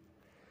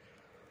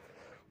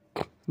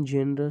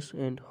 generous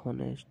and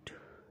honest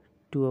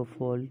to a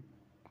fault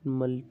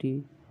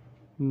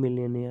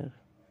multi-millionaire.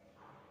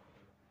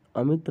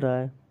 Amit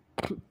Rai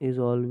is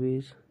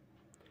always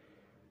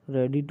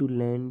ready to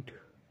lend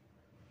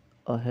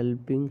a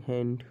helping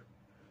hand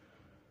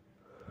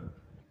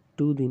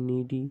to the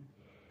needy.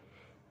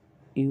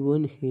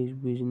 Even his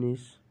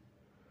business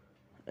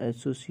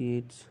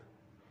associates,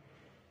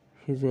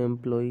 his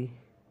employee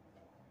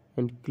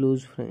and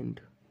close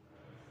friend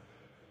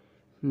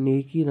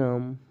Neki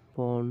Ram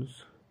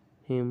warns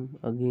him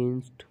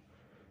against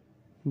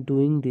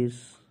doing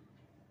this,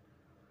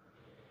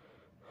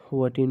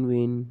 but in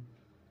vain.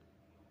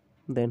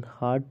 Then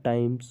hard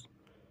times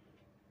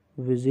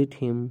visit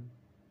him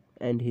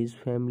and his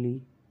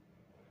family,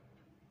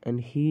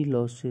 and he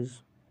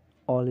loses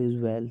all his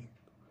wealth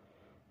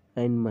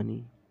and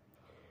money,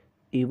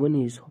 even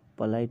his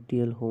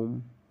palatial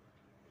home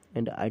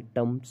and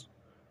items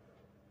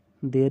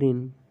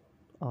therein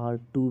are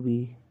to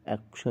be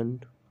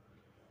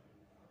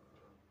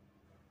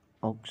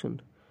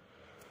auctioned.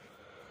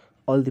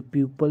 All the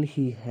people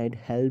he had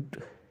helped,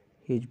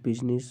 his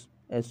business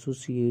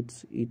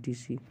associates,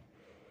 etc.,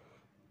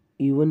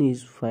 even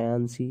his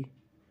fiancée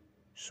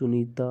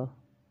Sunita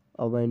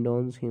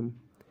abandons him,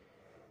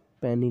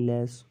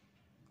 penniless,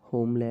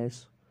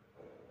 homeless,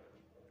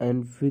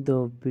 and with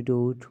a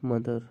widowed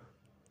mother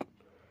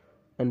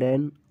and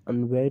an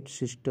unwed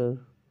sister.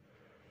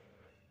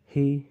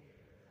 He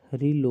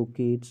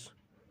relocates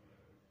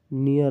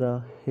near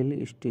a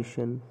hill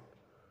station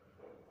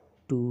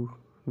to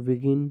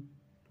begin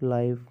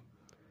life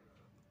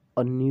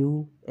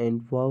anew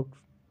and works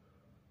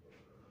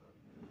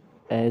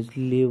as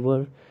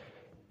labor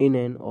in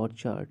an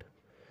orchard.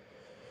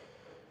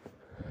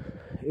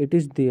 It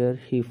is there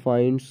he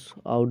finds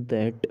out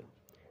that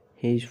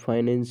his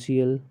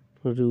financial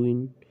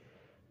ruin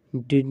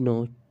did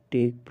not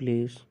take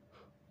place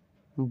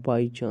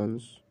by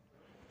chance,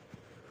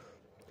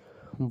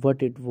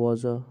 but it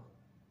was a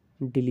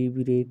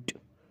deliberate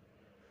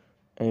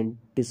and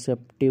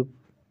deceptive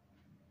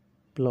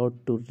plot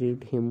to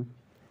rid him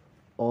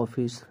of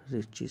his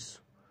riches.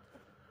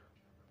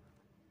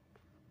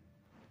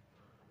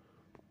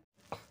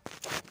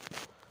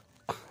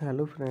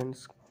 Hello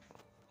friends,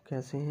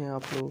 कैसे हैं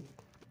आप लोग?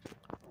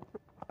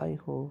 I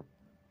hope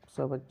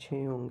सब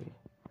अच्छे होंगे।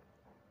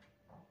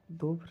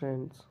 दो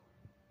friends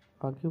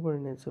आगे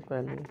बढ़ने से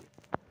पहले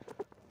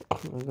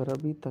अगर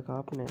अभी तक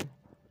आपने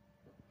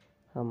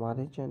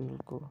हमारे चैनल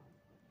को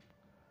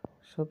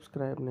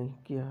सब्सक्राइब नहीं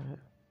किया है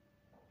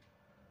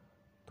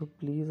तो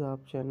प्लीज़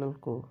आप चैनल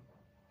को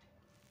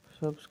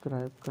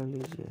सब्सक्राइब कर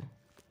लीजिए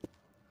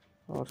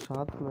और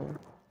साथ में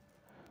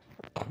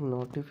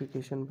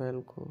नोटिफिकेशन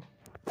बेल को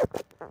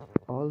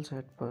ऑल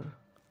सेट पर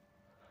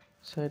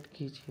सेट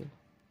कीजिए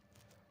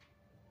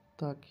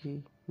ताकि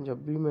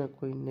जब भी मैं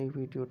कोई नई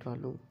वीडियो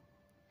डालूं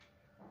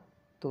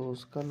तो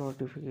उसका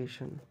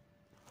नोटिफिकेशन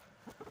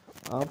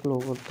आप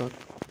लोगों तक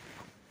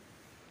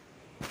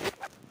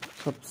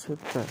सबसे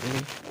पहले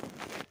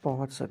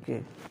पहुंच सके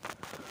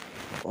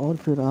और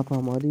फिर आप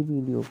हमारी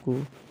वीडियो को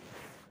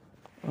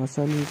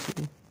आसानी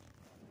से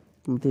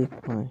देख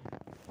पाएं।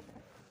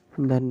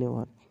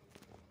 धन्यवाद।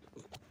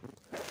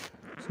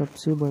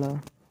 सबसे बड़ा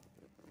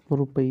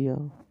रुपया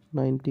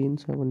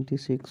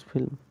 1976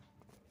 फिल्म।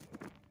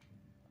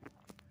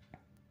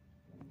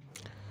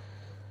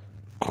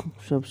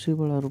 सबसे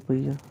बड़ा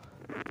रुपया।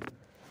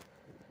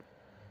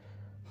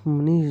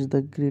 Money is the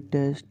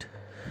greatest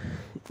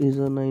is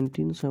a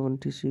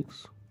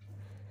 1976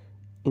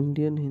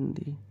 Indian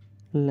Hindi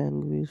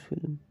language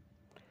film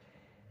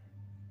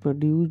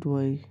produced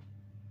by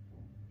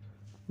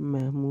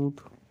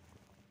Mehmood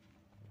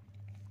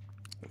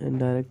and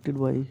directed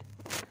by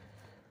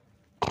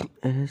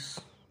S.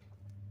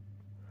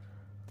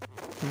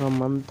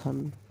 Ramanthan.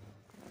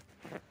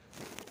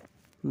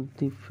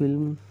 The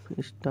film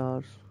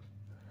stars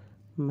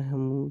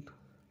Mehmood,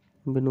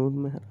 Vinod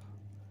Mehra,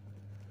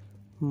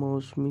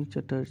 मौसमी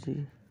चटर्जी,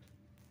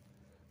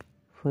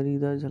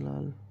 फरीदा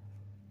जलाल,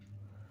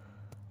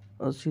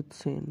 असित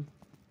सेन,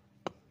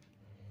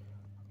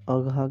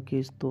 अगहा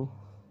केस्तो,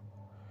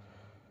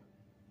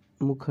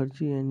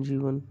 मुखर्जी एंड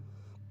जीवन।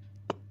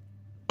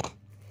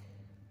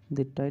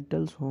 द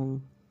टाइटल सॉन्ग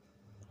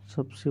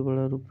सबसे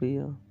बड़ा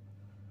रुपया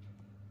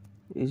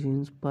is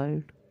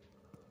inspired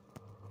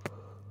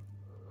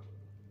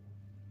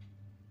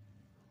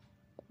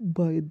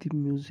by the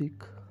music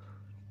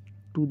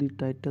to the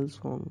title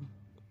song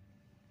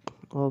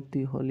of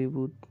the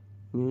Hollywood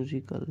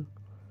musical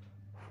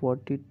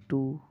 42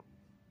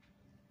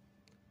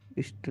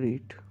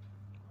 Street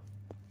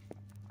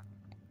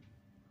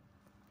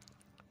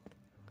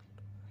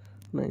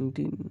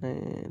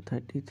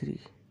 1933.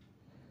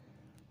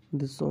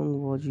 The song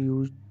was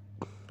used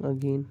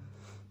again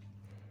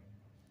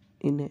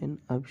in an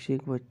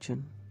Abhishek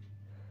Bachchan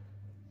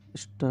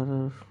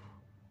starrer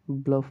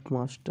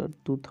Bluffmaster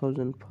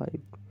 2005.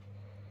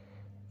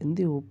 In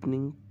the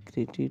opening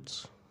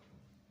credits,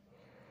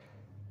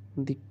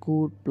 the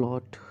core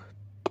plot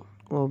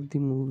of the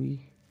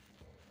movie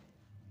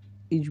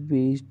is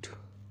based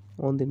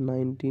on the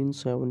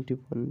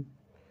 1971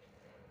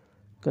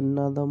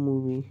 Kannada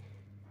movie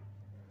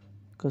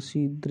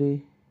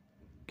Kasidre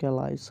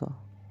Kalaisa,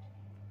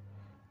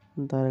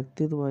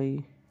 directed by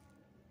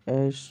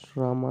S.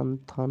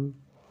 Ramanthan,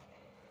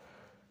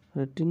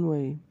 written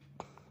by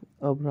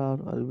Abrar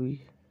Alvi,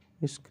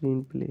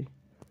 screenplay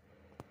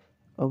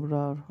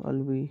Abrar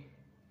Alvi,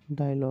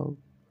 dialogue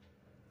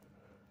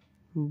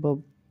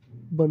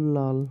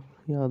Babbanlal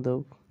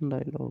Yadav,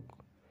 dialogue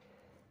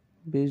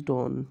based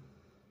on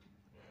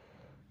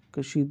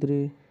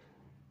Kashidre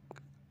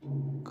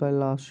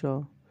Kailasha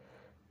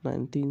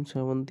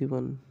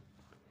 1971,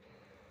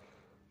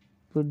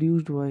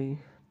 produced by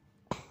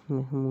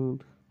Mehmood,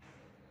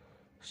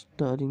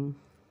 starring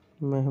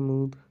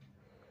Mehmood,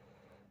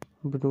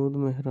 Vinod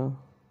Mehra,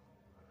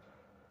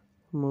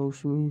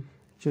 मौसमी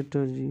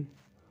Chatterjee.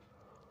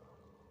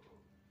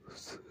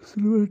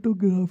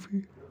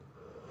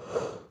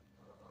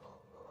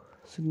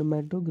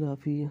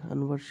 Cinematography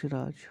Anwar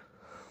Siraj,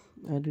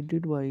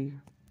 edited by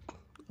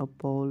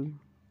Apol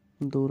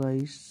Dorai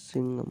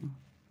Singham,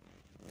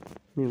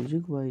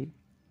 music by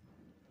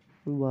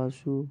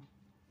Vasu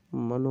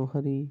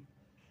Manohari,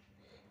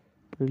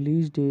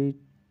 release date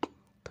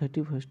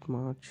 31st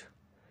March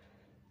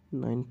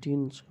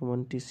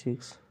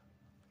 1976,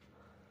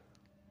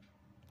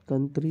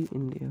 country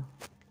India,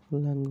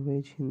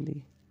 language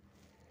Hindi,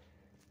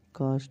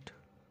 cast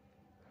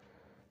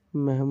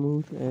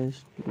Mehmood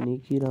as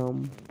Niki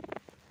Ram,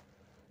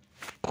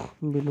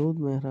 Vinod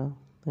Mehra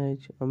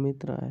as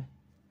Amit Rai,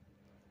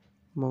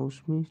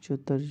 मौसमी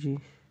Chatterjee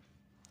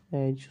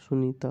as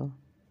Sunita,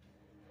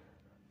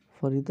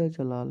 Farida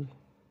Jalal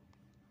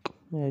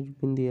as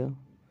बिंदिया,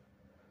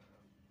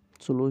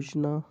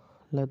 Sulochana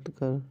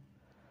लतकर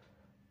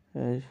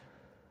as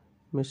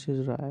Mrs.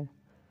 Rai,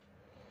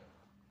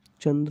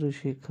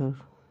 Chandrashekhar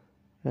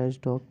as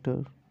Doctor,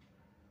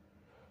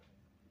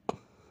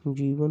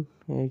 जीवन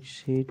as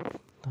Seth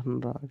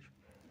Dhanraj.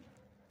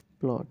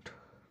 Plot: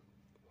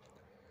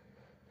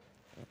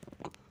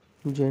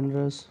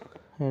 generous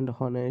and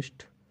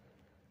honest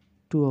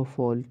to a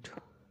fault,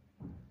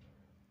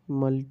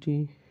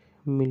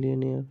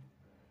 multi-millionaire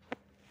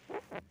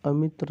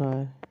Amit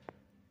Rai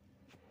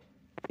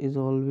is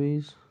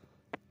always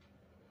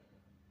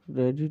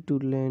ready to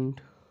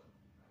lend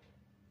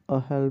a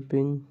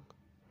helping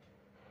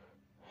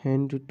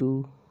hand to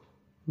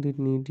the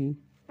needy.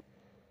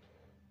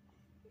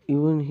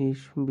 Even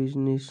his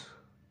business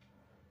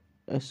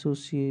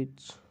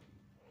associates,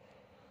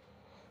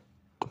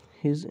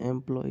 his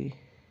employee,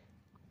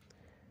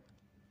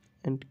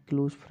 and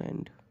close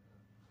friend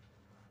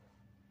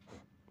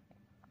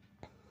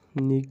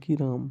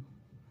Nikiram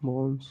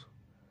warns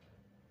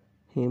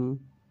him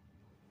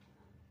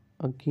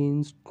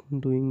against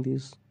doing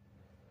this.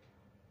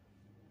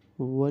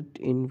 What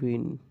in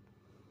vain?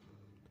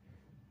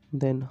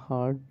 Then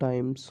hard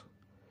times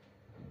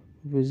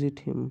visit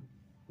him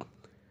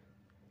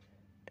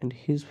and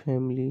his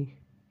family,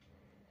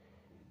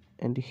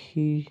 and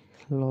he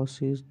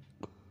loses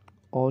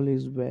all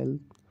his wealth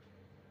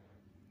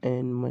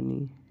and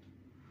money,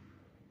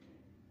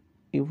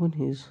 even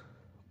his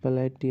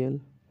palatial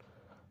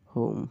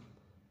home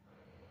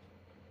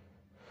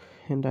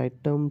and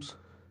items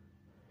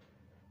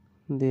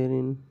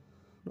therein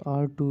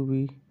are to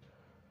be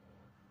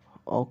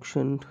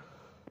auctioned.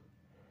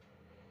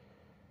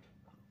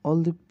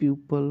 All the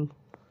people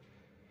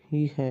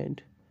he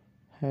had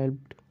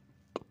helped,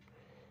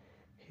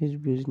 his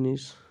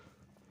business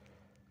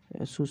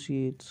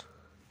associates,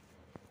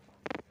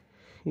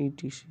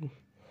 etc.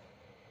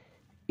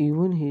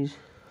 Even his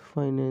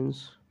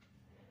finance,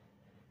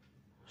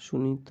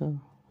 Sunita,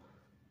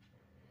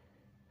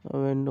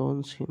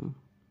 abandons him,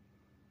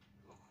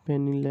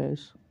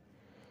 penniless,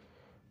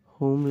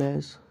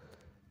 homeless,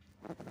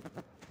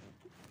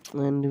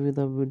 and with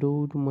a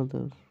widowed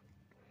mother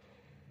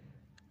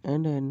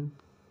and an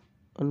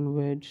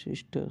unwed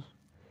sister.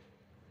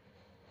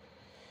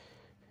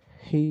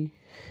 He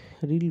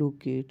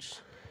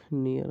relocates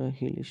near a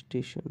hill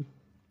station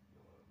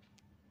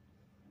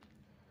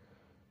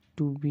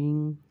to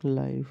being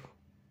life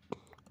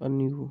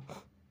anew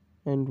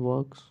and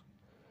works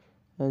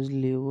as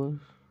labor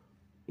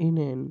in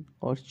an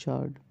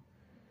orchard.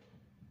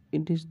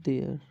 It is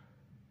there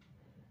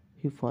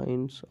he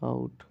finds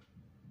out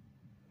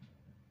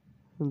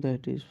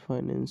that his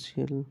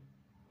financial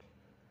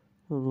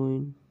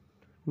ruin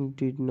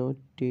did not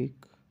take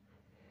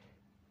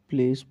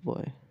place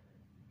by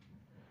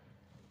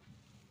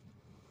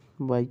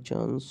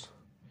chance,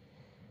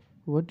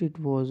 but it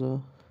was a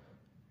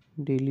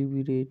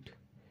deliberate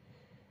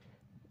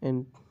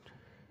and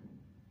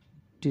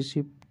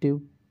deceptive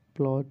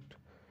plot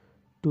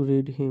to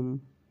rid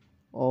him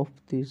of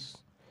this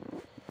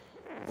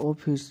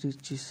of his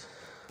riches.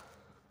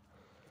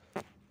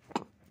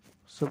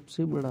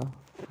 सबसे बड़ा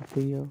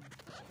रुपया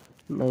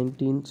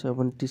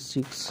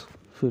 1976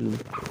 film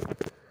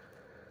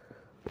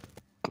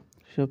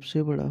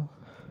सबसे बड़ा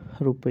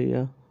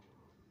रुपया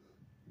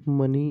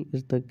Money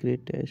is the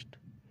Greatest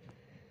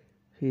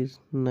is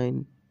a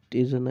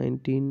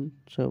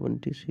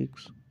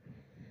 1976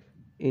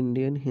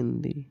 Indian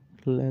Hindi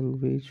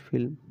language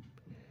film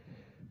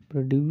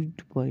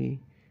produced by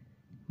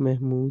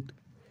Mehmood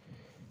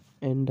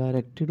and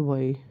directed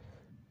by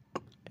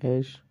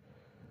S.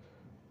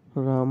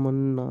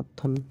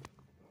 Ramanathan.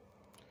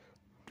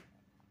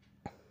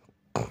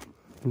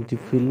 The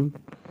film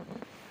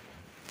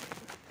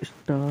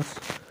stars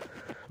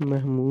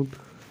Mehmood,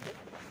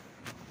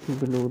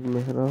 Vinod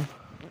Mehra,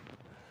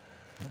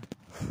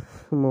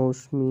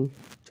 Mausmi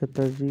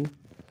Chatterjee,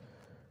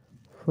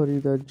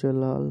 Farida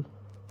Jalal,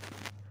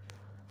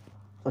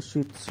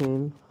 Ashit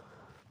Sen,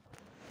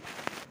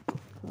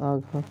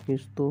 Agha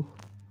Kisto,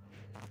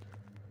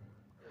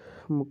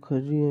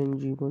 Mukherjee and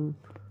Jeevan.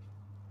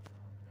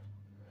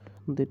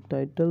 The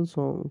title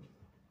song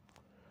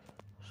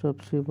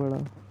सबसे बड़ा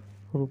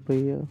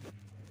रुपया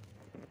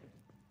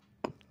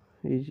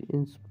is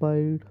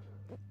inspired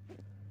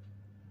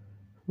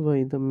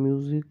by the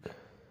music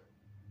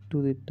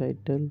to the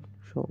title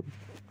song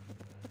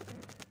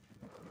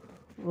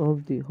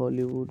of the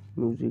Hollywood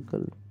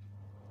musical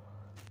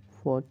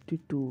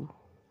 42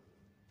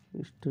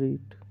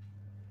 Street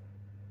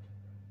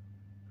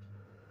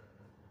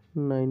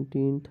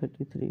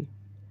 1933.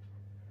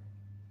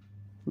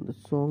 The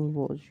song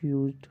was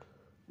used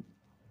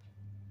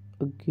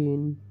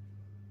again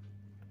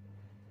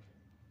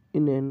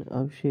in an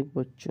Abhishek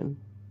Bachchan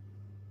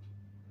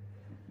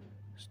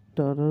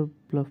Starrer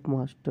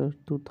Bluffmaster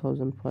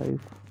 2005.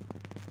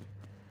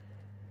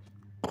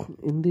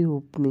 In the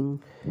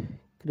opening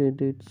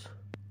credits,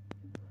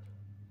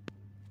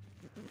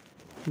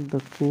 the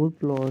core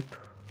plot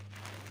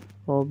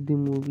of the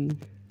movie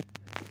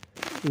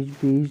is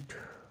based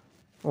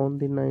on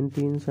the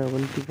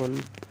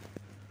 1971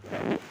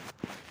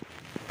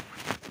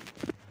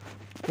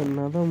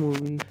 Kannada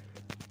movie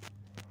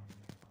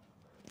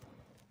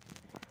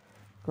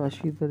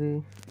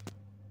Kashidare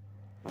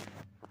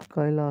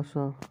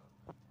Kailasa,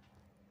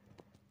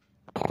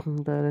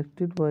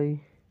 directed by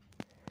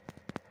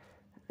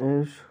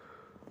S.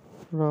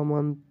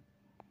 Ramanathan,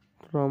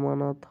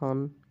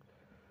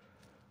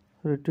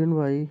 written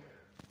by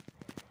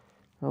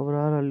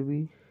Abrar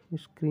Alvi,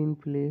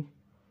 screenplay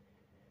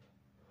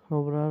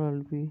Abrar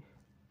Alvi,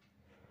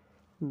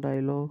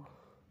 dialogue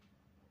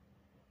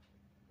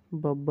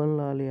Babban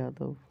Lal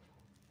Yadav,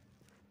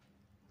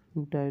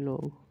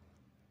 dialogue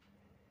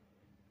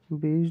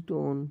based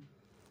on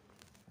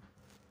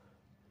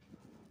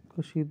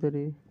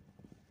Kashidare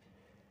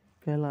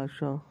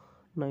Kailasha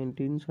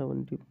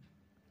 1970,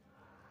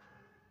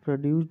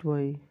 produced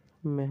by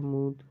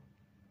Mehmood,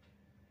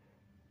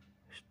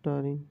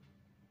 starring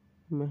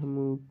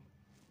Mehmood,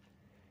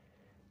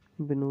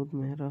 Vinod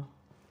Mehra,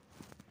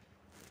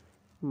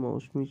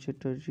 Mosmi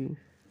Chatterjee,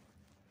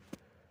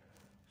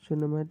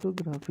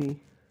 cinematography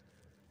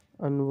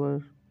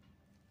Anwar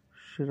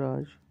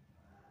Shiraj,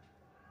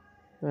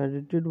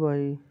 edited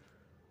by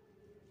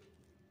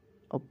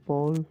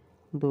Apol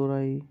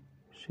Dorai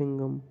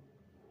Singham,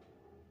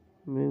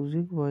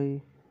 music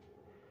by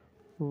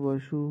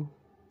Vashu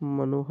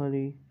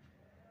Manohari,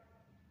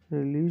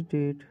 release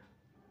date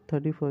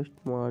 31st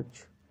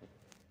March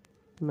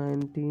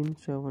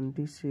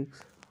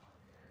 1976,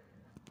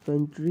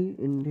 country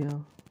India,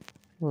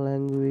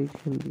 language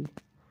Hindi,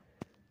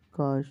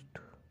 cast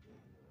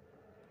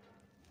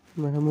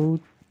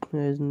Mehmood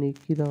as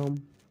Neki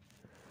Ram,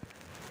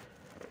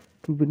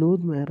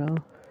 Vinod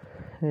Mehra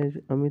as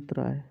Amit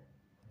Rai,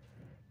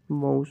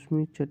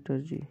 Mausmi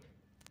Chatterjee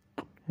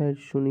as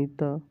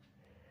Sunita,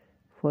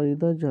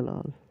 Farida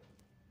Jalal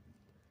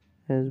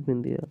as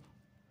Bindia,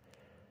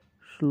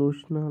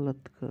 Shlochna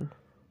Latkar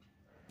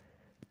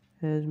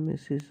as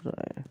Mrs.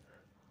 Rai,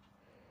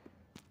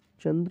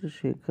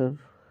 Chandrasekhar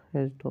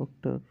as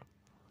Doctor,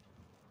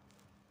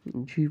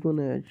 Jeevan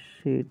as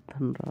Seth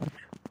Dhanraj.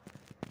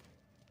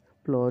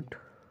 Plot: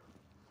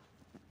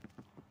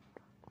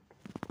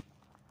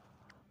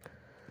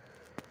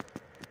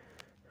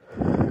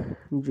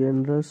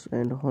 generous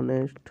and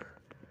honest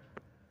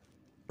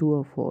to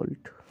a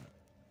fault,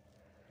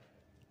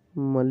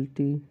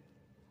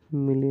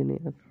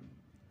 multi-millionaire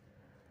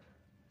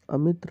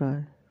Amit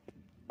Rai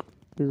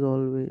is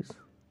always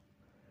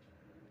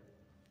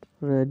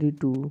ready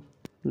to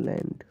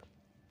lend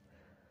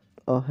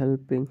a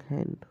helping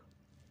hand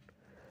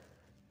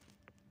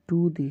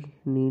to the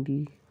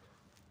needy.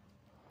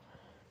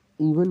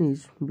 Even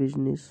his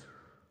business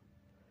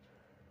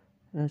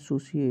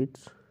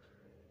associates,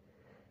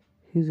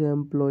 his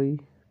employee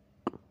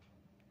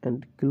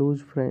and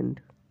close friend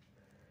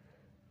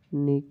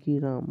Neki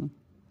Ram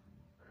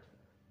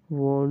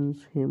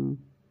warns him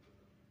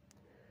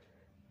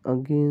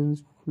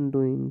against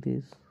doing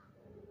this,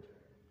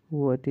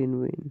 but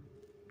in vain.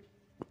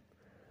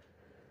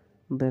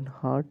 Then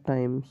hard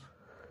times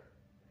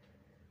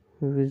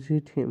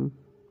visit him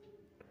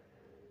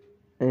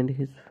and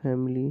his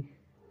family,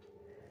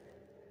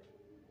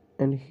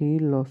 and he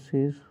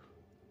loses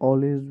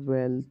all his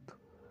wealth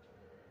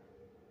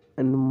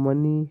and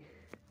money,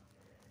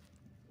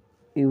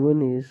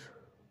 even his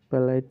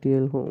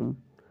palatial home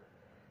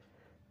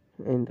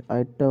and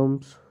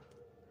items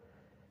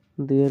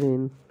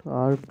therein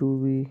are to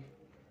be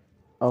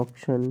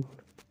auctioned.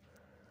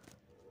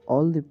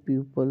 All the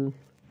people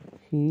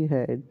he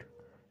had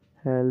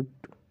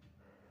helped,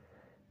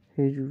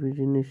 his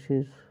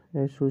businesses,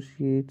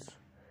 associates,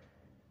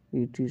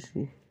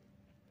 etc.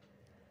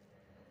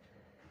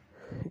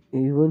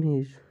 Even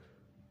his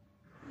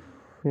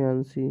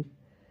fiancée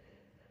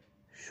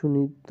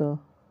Sunita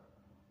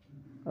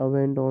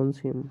abandons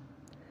him,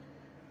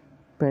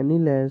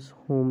 penniless,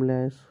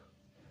 homeless,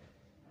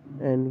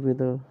 and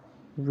with a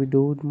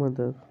widowed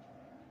mother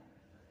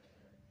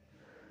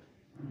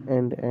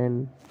and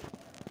an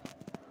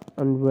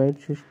unwed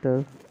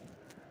sister.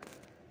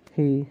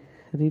 He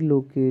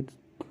relocates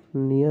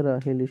near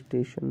a hill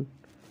station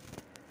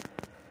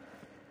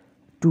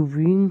to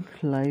wing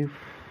life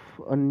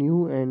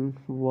anew and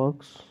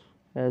works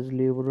as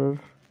laborer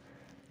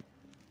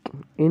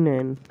in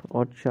an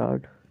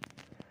orchard.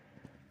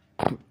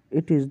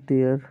 It is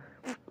there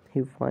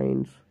he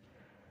finds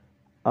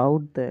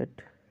out that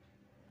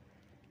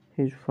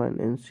his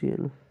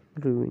financial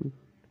ruin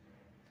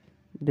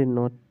did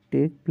not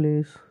take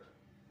place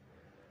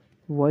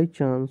by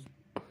chance,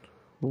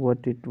 but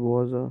it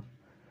was a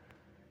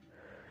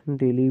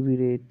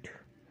deliberate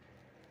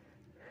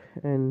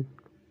and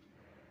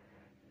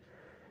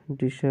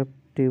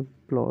deceptive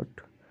plot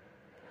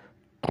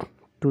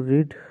to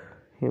rid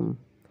him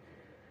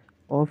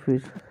of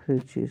his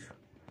riches.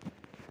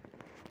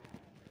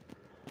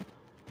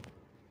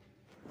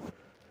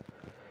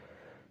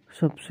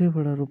 सबसे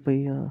बड़ा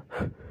रुपया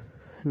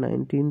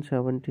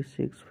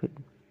 1976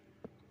 film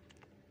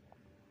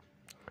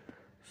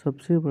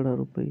सबसे बड़ा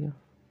रुपया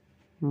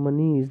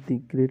Money is the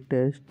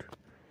Greatest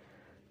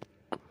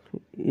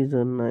is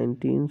a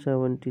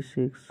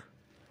 1976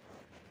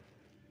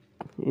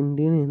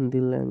 Indian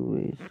Hindi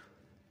language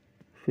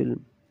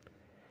film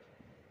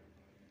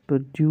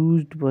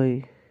produced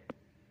by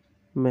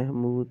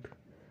Mehmood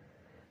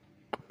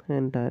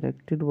and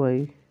directed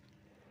by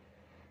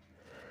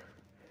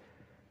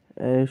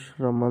Ash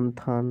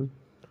Ramanthan.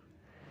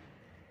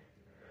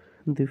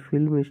 The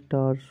film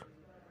stars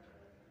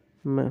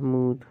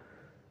Mehmood,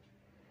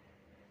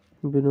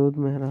 Vinod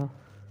Mehra,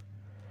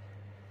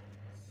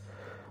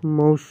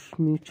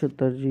 Mausmi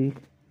Chatterjee,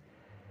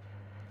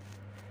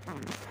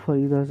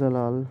 Farida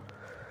Jalal,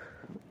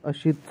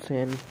 Ashit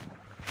Sen,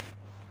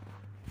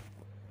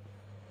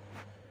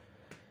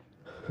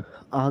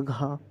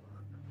 Agha,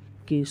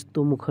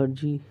 Kesto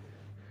Mukherjee,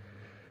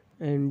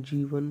 and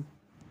Jeevan.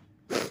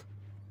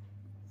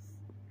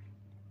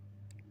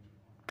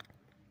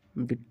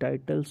 The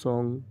title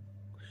song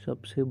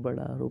Sabse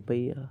Bada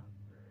Rupaiya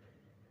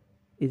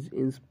is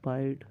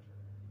inspired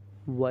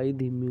by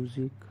the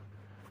music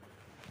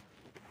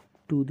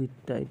to the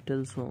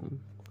title song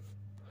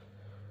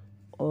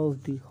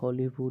of the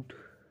Hollywood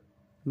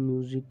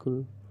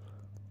musical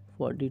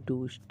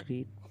 42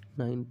 Street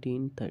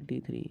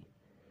 1933.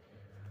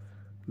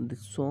 The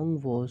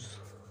song was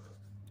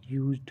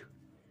used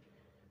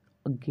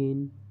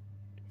again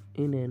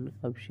in an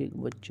Abhishek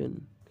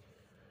Bachchan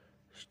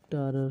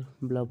starrer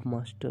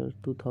blockbuster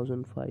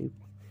 2005.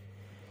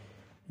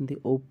 In the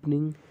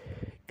opening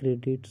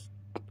credits,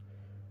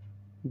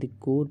 the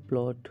core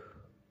plot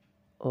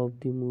of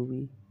the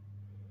movie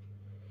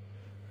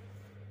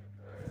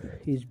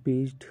is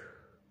based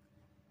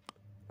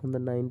on the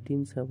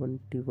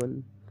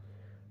 1971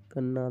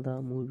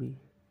 Kannada movie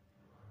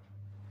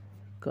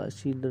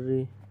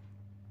Kasidare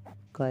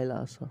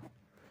Kailasa,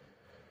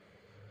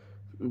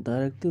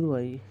 directed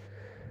by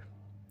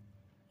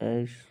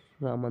S.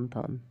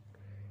 Ramanthan,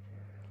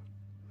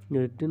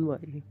 written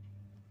by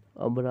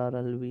Abrar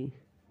Alvi,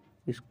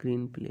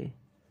 screenplay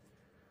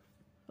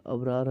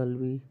Abrar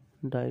Alvi,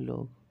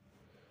 dialogue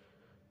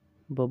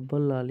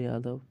Babban Lal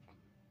Yadav,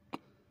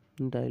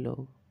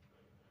 dialogue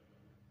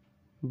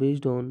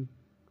based on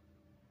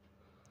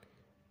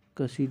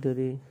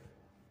Kasidare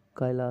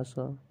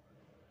Kailasa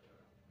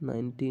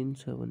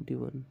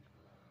 1971,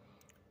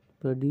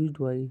 produced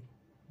by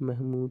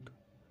Mehmood,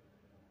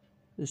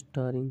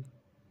 starring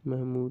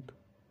Mehmood,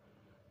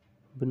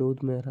 Vinod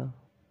Mehra,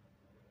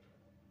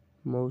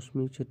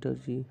 Mausmi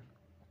Chatterjee,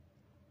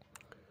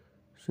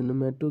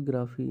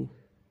 cinematography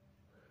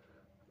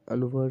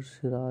Anwar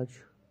Siraj,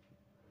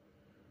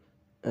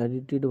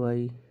 edited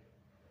by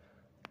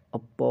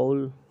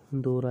Paul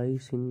Dorai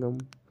Singham,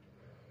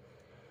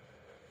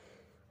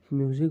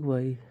 music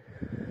by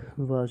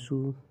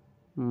Vasu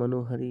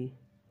Manohari,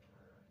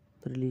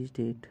 release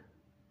date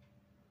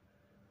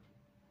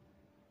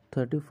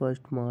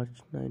 31st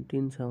March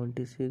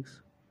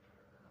 1976,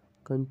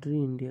 country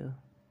India,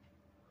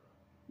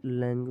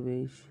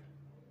 language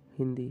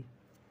Hindi,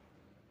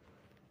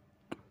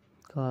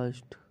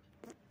 cast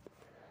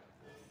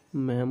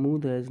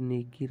Mehmood as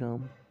Neki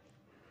Ram,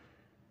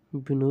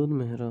 Vinod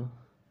Mehra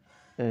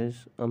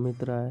as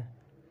Amit Rai,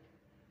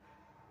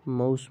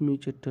 Mausmi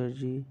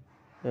Chatterjee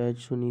as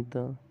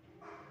Sunita,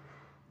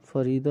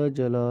 Farida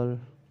Jalal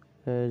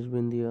as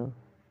Bindia,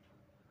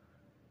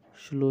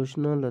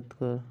 Shloshna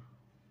Latkar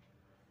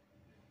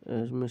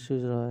as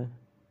Mrs. Rai,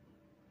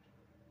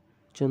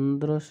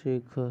 Chandra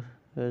Shekhar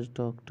as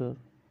Doctor,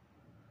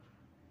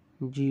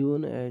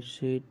 Jeevan as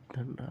Seth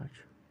Dhanraj.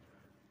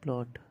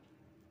 Plot: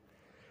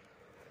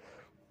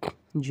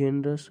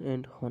 generous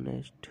and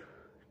honest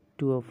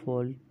to a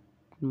fault,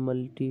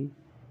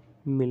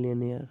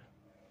 multi-millionaire.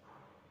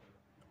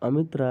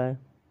 Amit Rai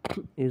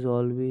is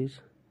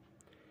always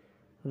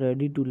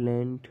ready to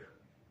lend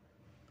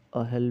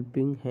a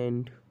helping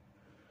hand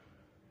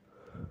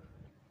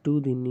to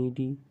the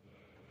needy.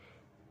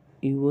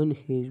 Even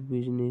his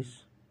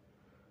business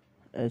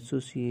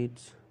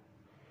associates,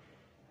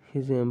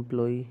 his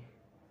employee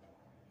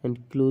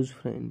and close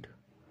friend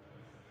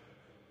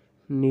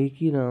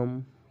Neki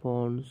Ram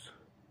warns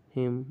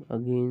him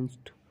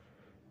against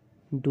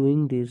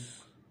doing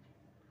this,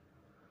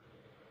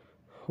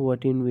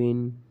 but in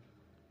vain.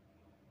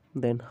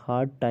 Then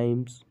hard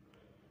times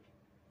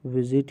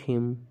visit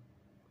him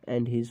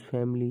and his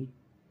family,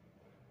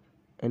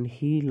 and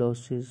he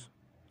loses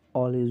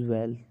all his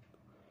wealth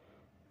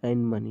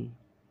and money,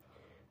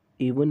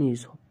 even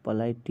his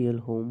palatial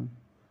home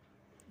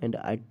and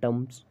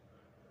items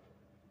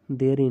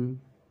therein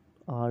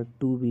are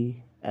to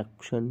be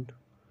auctioned.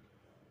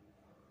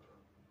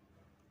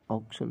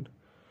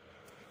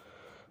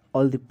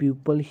 All the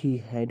people he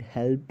had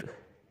helped,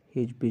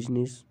 his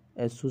business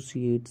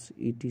associates,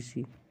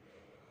 etc.,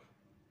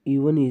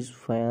 even his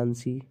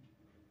fiancée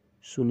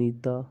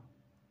Sunita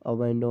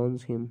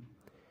abandons him,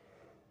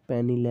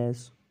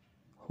 penniless,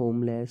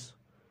 homeless,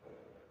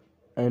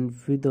 and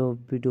with a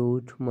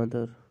widowed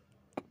mother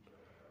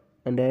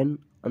and an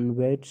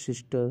unwed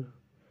sister.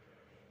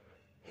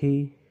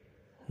 He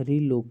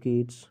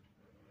relocates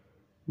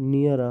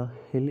near a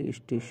hill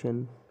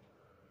station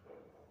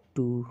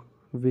to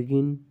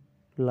begin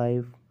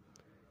life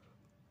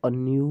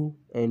anew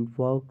and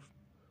works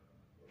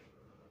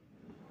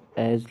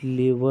as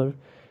labor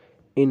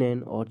in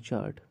an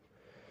orchard.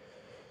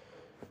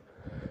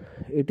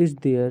 It is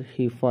there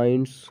he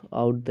finds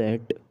out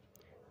that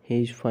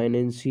his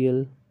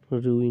financial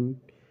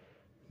ruin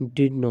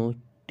did not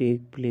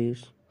take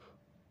place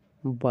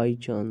by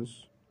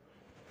chance,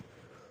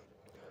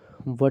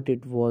 but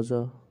it was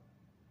a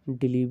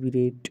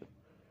deliberate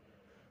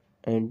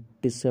and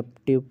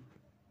deceptive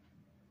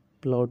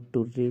plot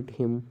to rid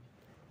him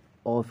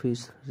of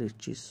his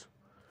riches.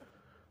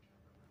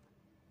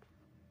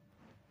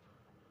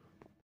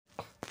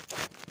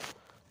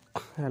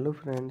 Hello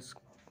friends,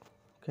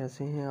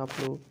 कैसे हैं आप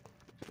लोग?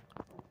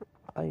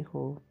 I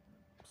hope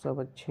सब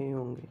अच्छे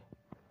होंगे।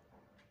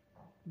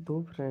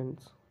 दो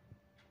friends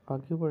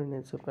आगे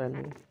बढ़ने से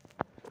पहले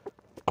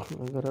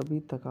अगर अभी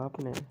तक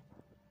आपने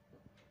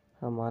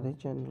हमारे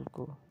चैनल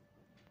को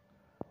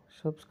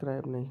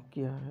सब्सक्राइब नहीं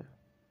किया है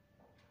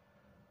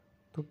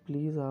तो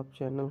प्लीज़ आप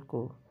चैनल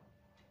को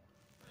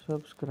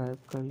सब्सक्राइब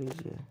कर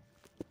लीजिए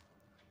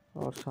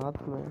और साथ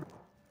में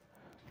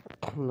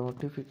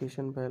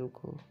नोटिफिकेशन बेल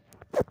को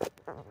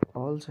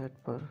ऑल सेट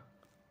पर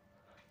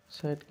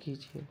सेट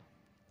कीजिए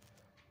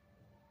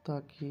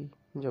ताकि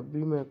जब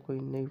भी मैं कोई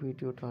नई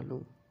वीडियो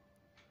डालूं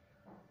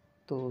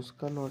तो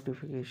उसका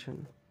नोटिफिकेशन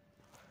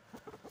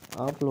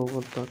आप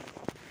लोगों तक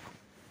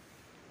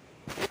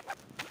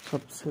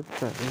सबसे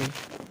पहले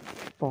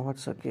पहुंच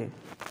सके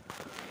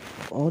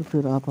और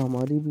फिर आप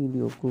हमारी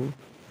वीडियो को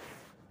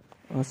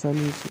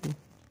आसानी से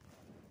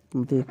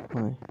देख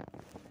पाएँ।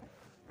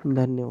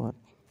 धन्यवाद।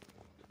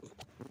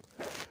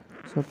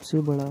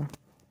 सबसे बड़ा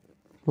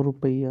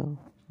रुपया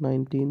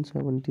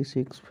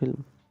 1976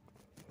 फिल्म।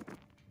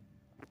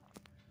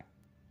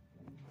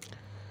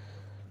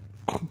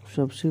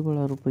 सबसे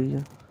बड़ा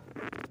रुपया।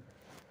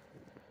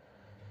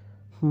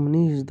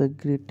 Money is the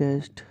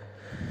greatest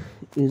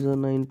is a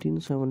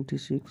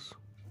 1976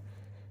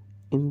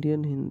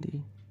 Indian Hindi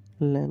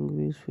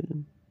language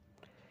film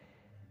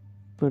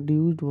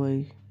produced by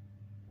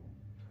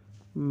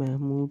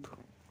Mehmood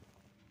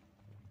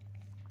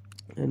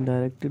and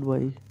directed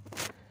by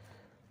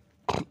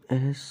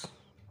S.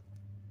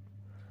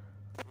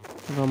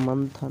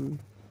 Ramanthan.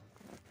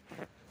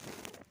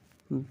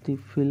 The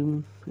film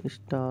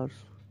stars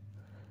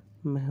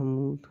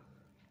Mehmood,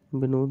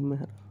 Vinod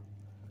Mehra,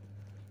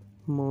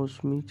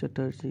 Mausami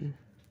Chatterjee,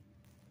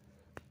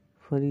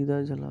 Farida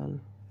Jalal,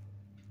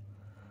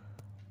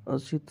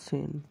 Asit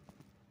Sen,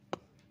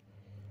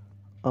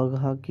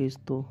 अगहा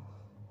केस्तो,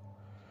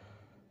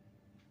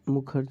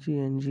 Mukherjee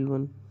and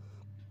जीवन।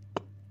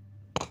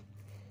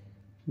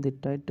 द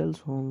टाइटल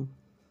सॉन्ग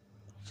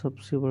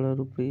सबसे बड़ा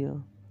रुपया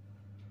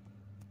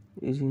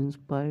is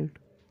inspired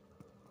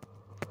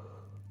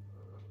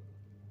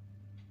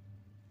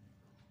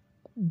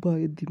by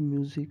the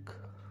music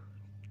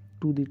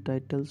to the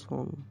title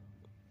song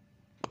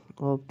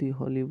of the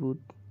Hollywood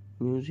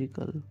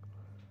musical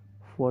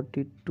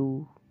 42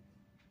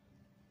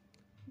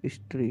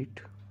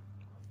 Street.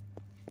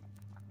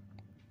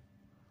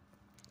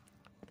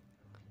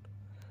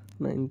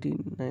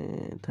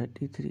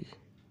 1933.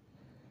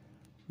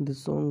 The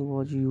song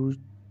was used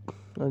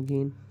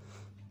again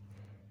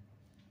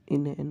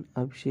in an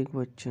Abhishek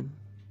Bachchan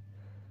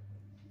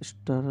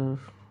starrer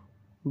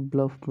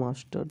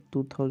Bluffmaster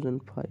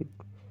 2005.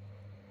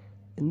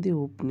 In the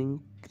opening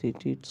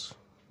credits,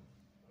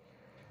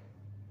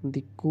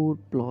 the core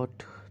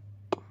plot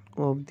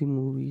of the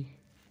movie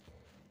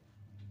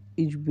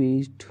is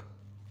based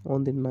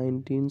on the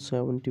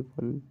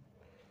 1971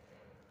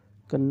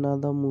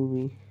 Kannada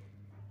movie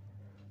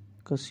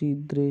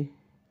Kasidre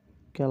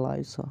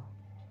Kalaisa,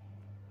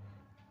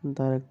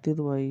 directed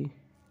by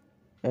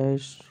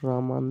S.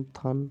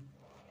 Ramanthan,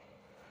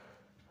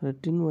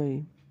 written by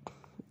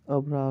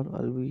Abrar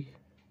Alvi,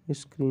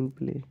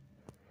 screenplay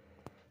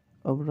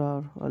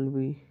Abrar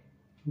Alvi,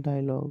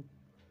 dialogue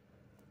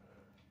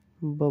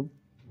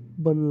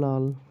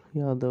Babbanlal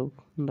Yadav,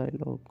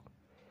 dialogue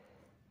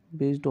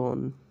based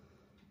on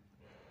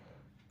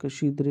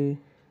Kashidre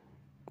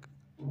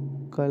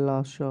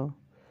Kailasha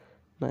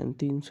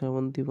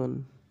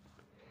 1971,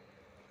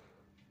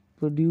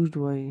 produced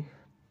by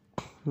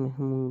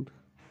Mehmood,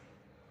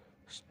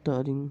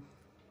 starring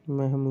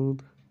Mehmood,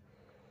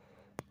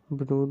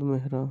 Vinod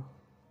Mehra,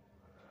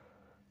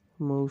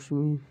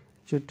 Mausami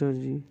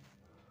Chatterjee.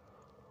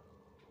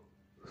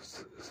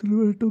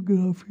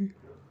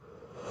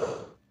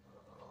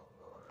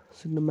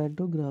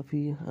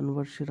 Cinematography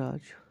Anwar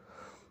Siraj,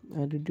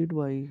 edited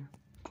by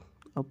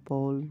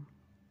Apol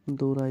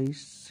Dorai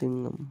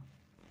Singham,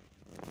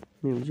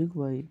 music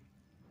by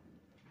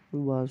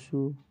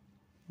Vasu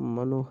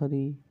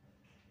Manohari,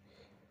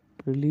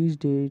 release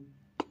date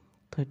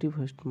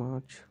 31st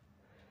March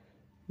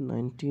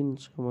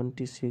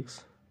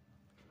 1976,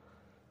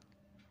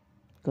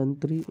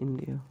 country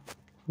India,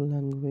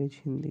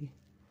 language Hindi,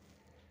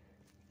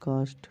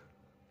 cast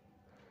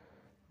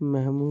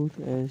Mehmood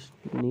as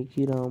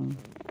Niki Ram,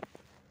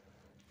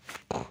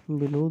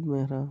 Vinod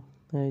Mehra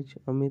as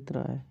Amit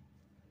Rai,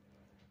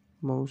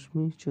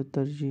 Mausami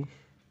Chatterjee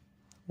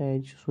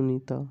as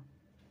Sunita,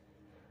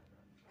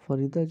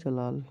 Farida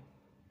Jalal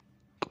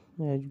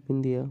as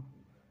Bindia,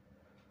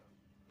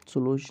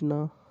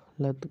 Sulochana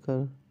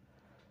Latkar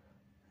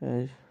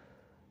as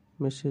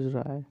Mrs.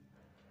 Rai,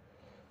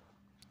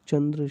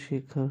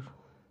 Chandrasekhar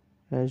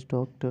as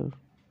Doctor,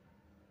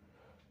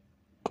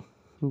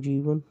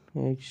 Jeevan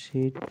as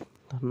Seth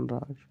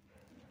Dhanraj.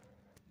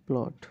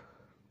 Plot: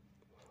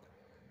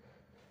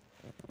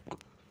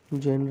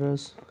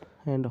 generous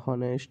and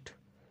honest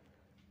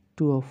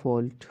to a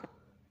fault,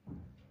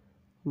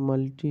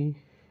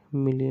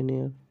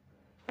 multi-millionaire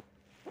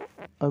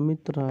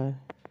Amit Rai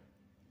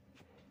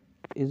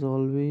is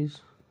always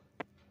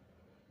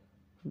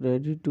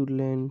ready to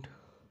lend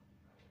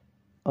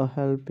a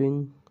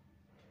helping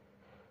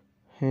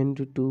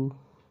hand to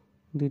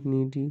the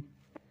needy.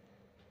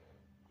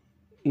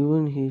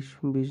 Even his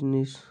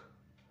business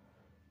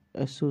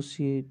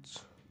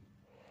associates,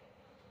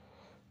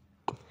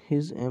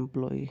 his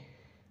employee,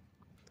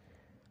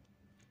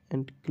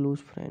 and close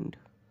friend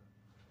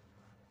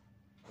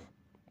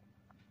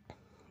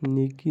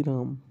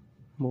Nikiram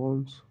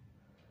warns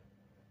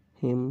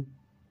him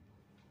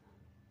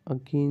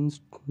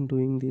against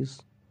doing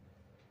this,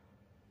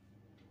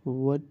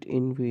 what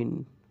in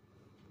vain.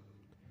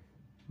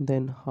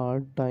 Then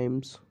hard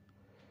times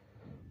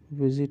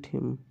visit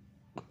him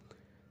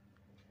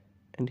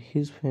and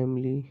his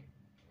family,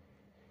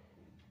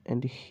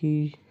 and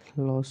he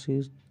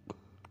loses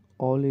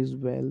all his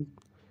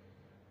wealth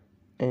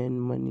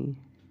and money,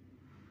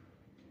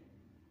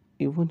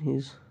 even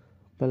his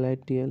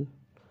palatial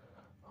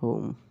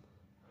home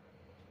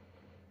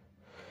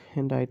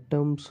and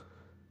items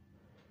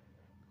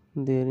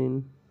therein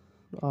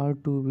are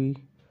to be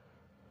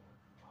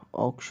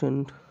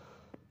auctioned.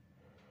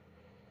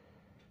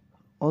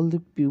 All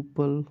the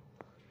people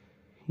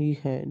he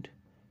had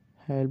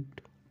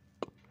helped,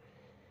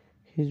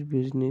 his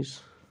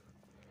business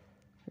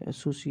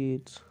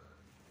associates,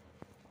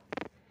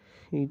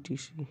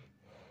 etc.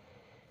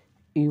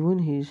 Even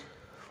his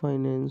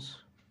finance,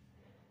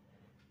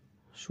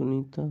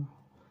 Sunita,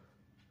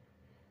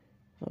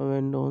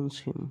 abandons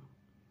him,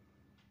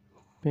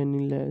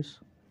 penniless,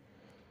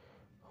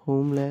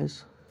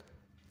 homeless,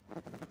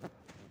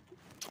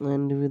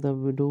 and with a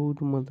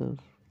widowed mother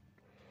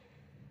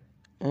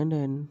and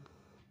an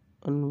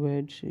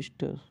unwed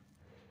sister.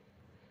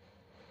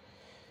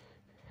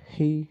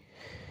 He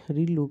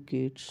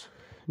relocates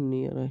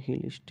near a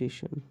hill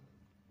station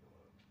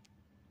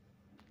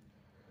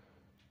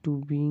to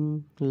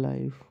being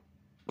life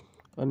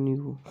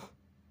anew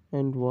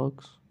and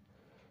works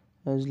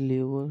as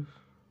labor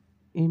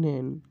in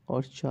an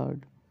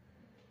orchard.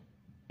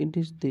 It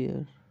is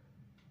there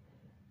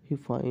he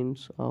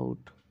finds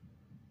out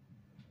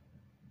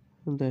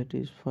that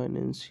his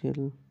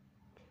financial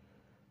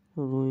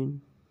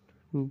ruin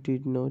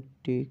did not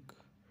take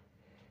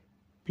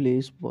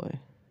place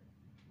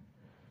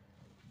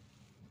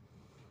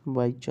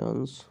by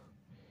chance,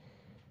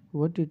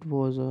 but it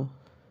was a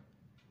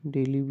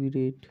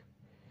deliberate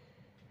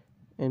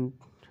and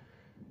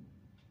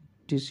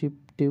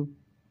deceptive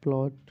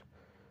plot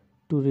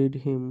to rid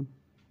him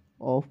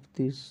of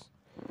this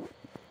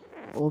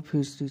of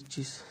his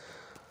riches.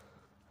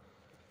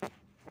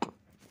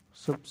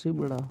 सबसे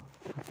बड़ा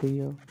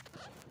रुपया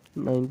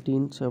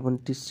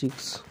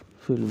 1976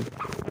 film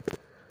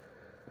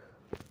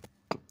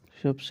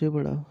सबसे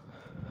बड़ा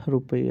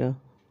रुपया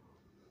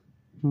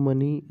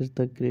Money is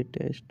the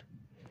Greatest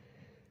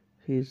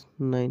is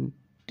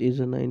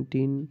a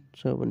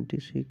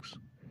 1976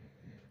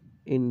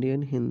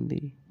 Indian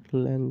Hindi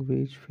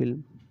language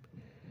film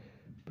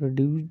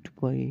produced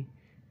by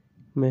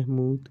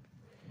Mehmood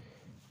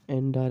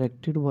and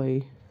directed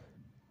by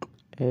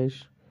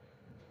S.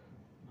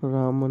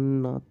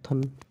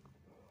 Ramanathan.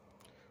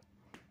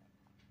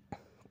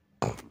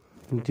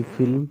 The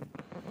film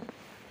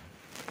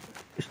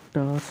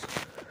stars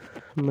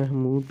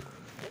Mehmood,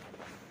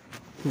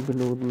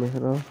 Vinod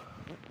Mehra,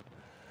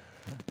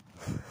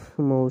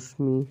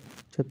 Mausmi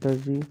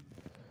Chatterjee,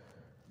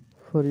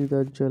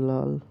 Farida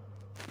Jalal,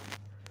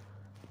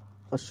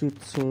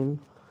 Ashit Sen,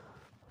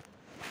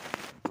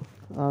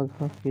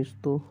 Agha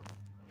Kisto,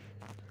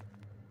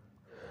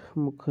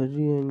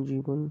 Mukherjee and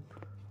Jeevan.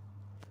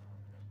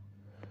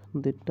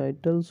 The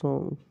title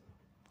song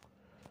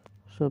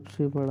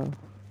सबसे बड़ा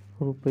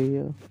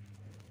रुपया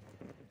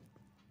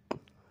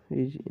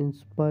is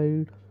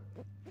inspired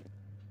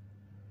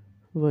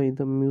by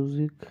the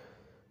music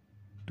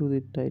to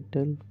the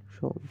title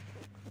song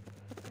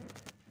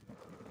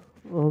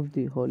of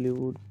the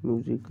Hollywood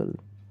musical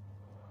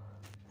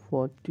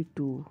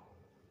 42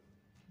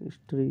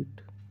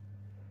 Street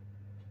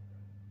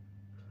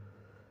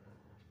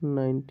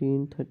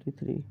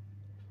 1933.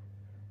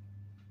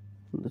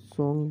 The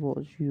song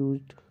was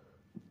used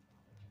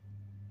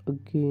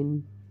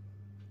again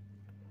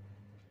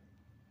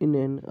in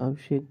an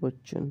Abhishek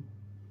Bachchan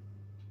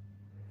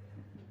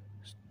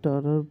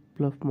Starrer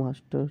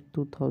Bluffmaster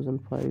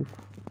 2005.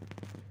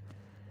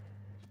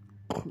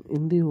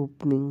 In the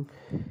opening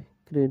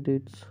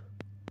credits,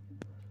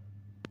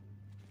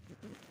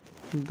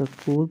 the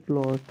core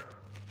plot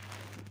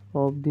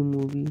of the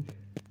movie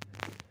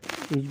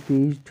is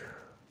based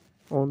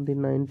on the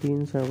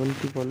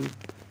 1971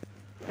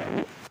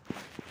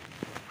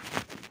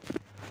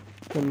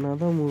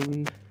 Kannada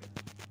movie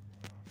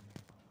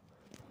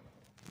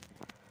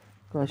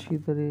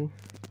Kashidare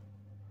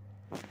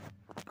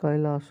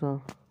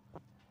Kailasa,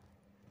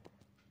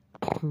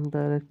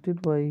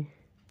 directed by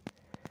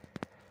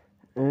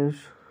S.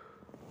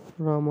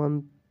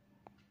 Ramanathan,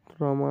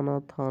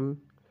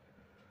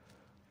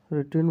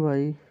 written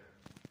by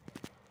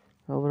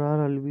Abrar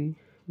Alvi,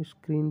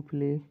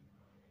 screenplay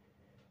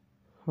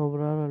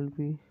Abrar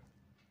Alvi,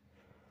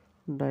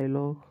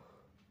 dialogue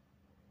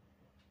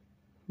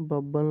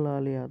Babban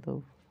Lal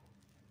Yadav,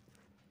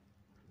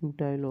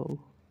 dialogue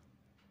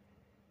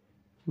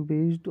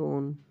based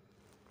on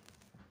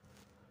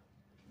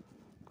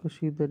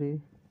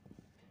Kashidare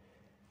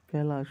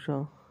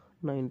Kailasha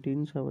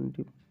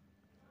 1970,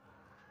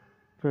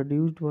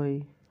 produced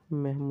by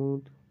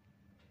Mehmood,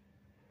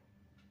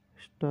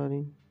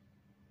 starring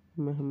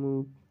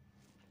Mehmood,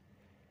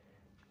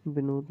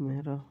 Vinod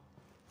Mehra,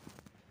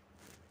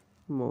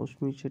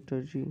 Mausmi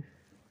Chatterjee,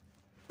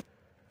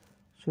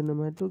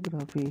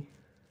 cinematography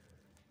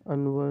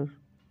Anwar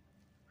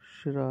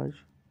Siraj,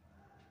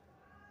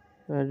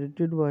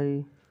 edited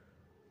by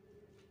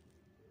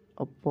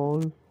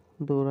Apol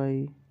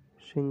Dorai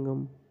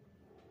Singham,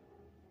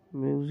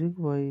 music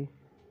by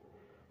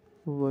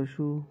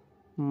Vashu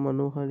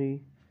Manohari,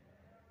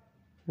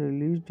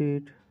 release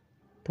date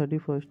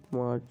 31st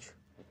March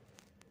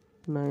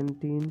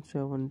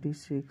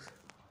 1976,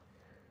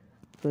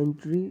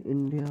 country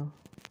India,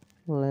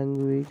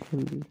 language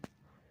Hindi,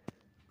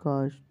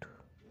 cast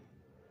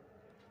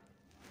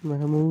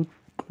Mehmood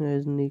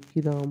as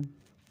Neki Ram,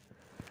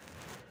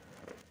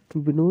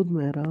 Vinod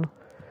Mehra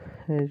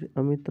as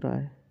Amit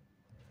Rai,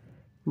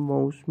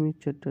 Mausmi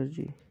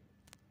Chatterjee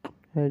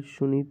as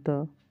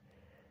Sunita,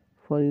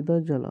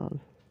 Farida Jalal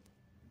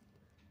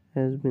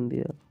as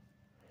Bindia,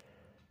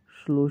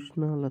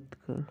 Shloshna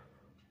Latkar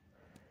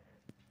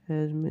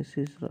as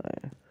Mrs.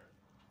 Rai,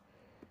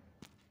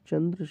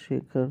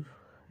 Chandrasekhar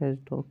as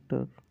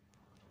Doctor,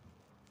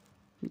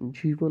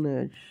 Jeevan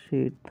as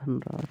Seth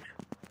Dhanraj.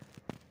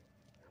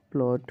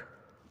 Plot: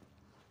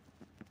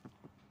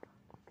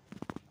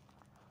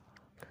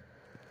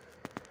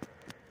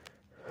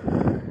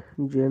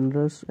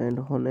 generous and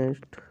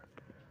honest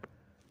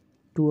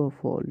to a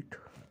fault,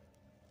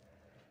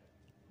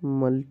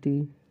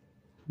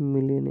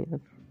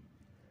 multi-millionaire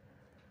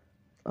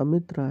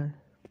Amit Rai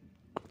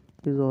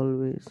is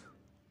always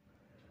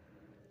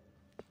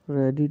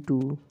ready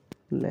to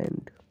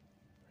lend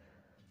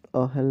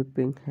a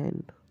helping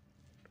hand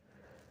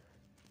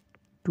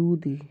to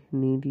the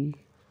needy.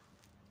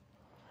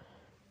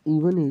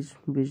 Even his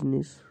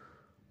business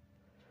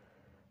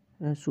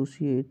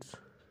associates,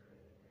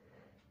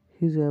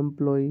 his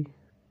employee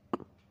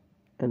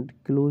and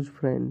close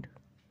friend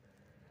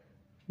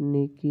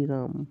Neki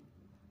Ram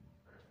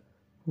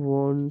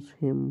warns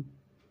him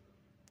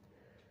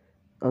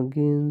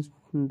against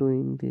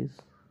doing this,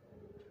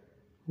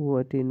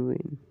 but in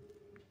vain.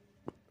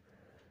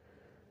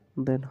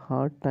 Then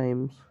hard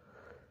times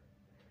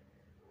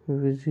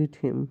visit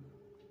him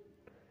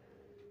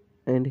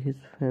and his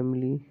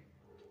family,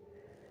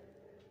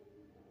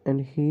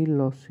 and he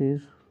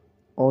loses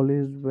all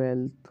his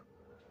wealth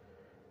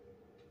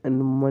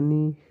and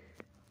money,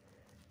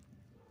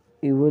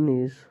 even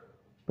his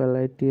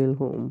palatial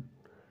home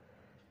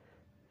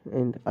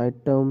and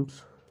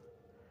items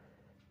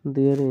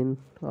therein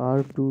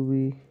are to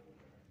be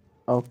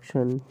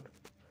auctioned.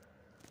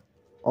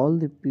 All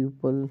the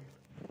people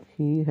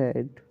he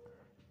had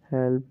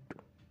helped,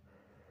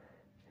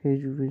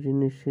 his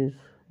businesses,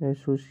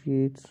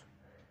 associates,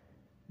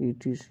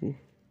 etc.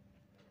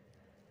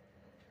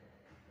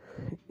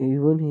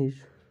 Even his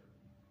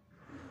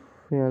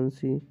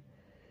fiancée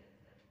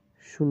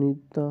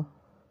Sunita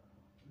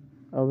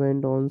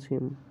abandons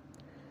him,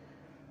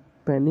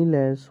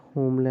 penniless,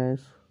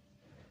 homeless,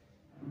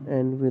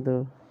 and with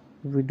a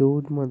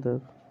widowed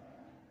mother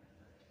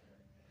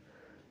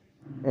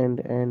and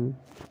an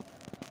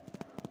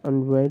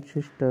unwed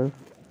sister.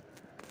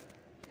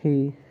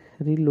 He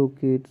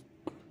relocates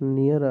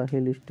near a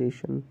hill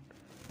station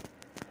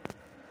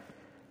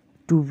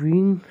to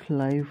begin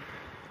life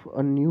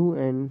anew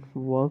and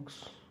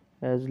works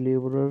as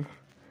laborer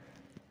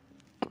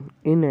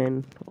in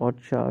an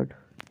orchard.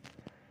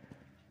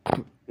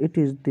 It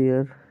is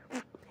there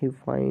he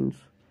finds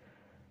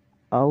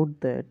out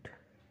that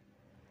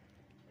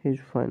his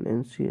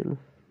financial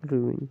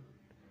ruin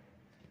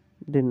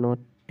did not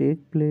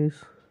take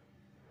place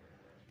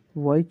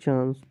by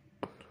chance,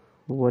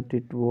 but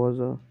it was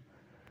a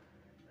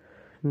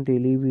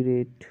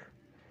deliberate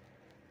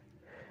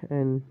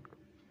and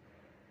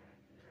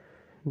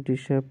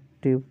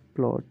deceptive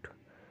plot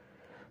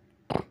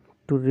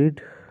to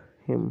rid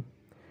him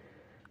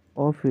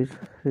of his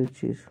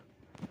riches.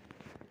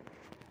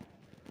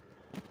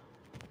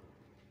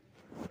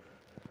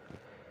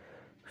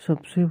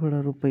 सबसे बड़ा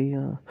रुपया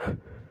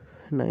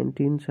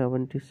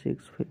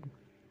 1976 film.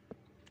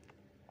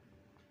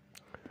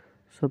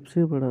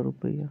 सबसे बड़ा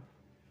रुपया,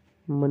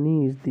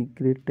 Money is the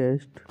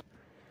Greatest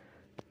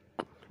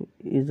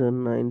is a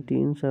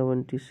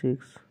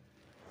 1976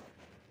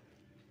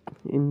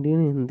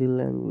 Indian Hindi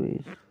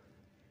language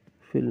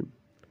film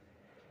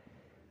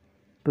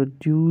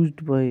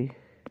produced by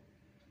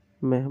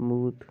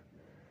Mehmood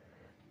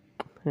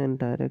and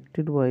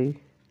directed by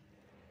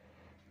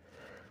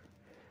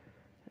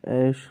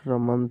Ash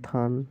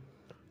Ramanthan.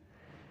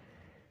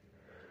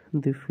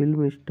 The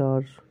film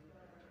stars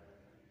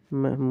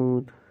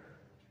Mehmood,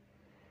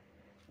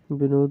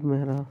 Vinod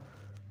Mehra,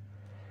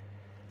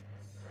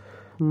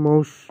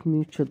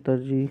 Mausmi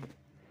Chatterjee,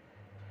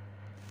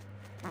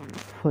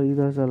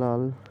 Farida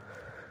Jalal,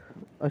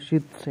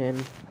 Ashit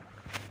Sen,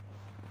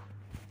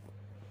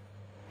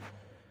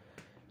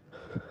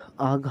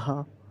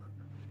 Agha,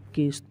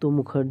 Kesto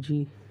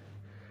Mukherjee,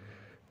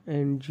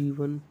 and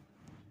Jeevan.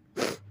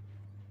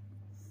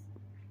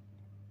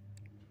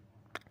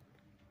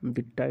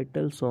 The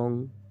title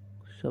song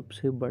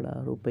Sabse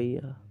Bada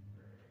Rupaiya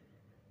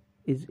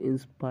is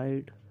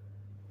inspired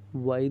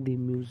by the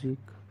music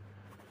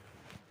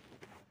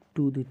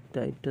to the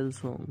title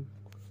song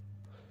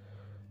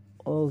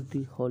of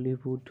the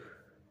Hollywood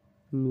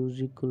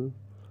musical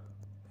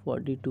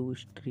 42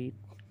 Street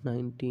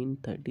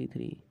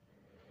 1933.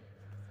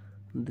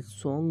 The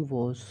song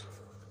was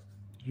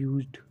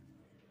used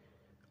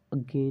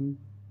again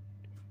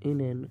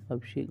in an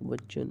Abhishek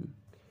Bachchan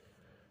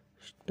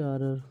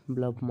starrer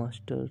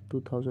blockbuster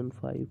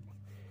 2005.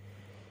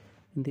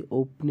 In the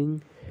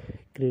opening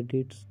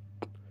credits,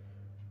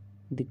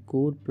 the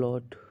core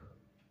plot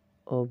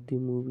of the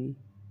movie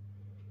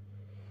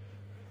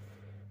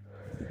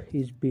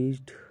is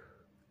based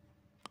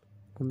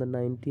on the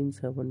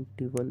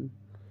 1971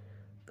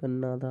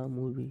 Kannada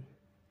movie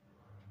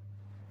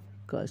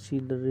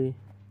Kasidare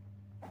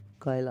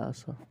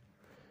Kailasa,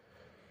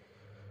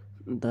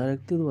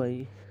 directed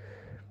by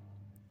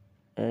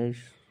S.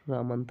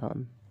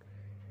 Ramanthan,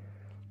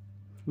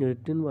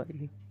 written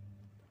by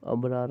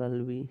Abrar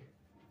Alvi,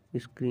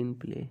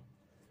 screenplay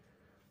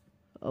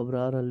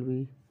Abrar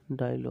Alvi,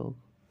 dialogue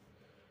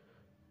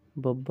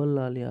Babban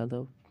Lal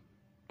Yadav,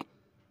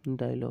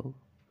 dialogue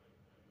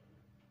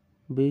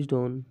based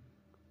on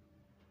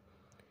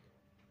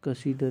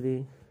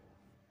Kasidare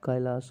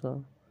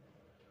Kailasa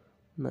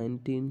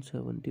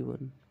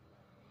 1971,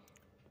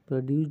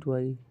 produced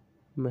by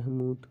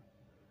Mehmood,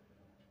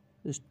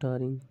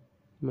 starring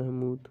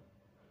Mehmood,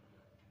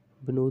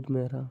 Vinod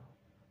Mehra,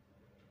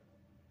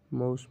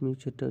 Mausmi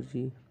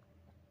Chatterjee,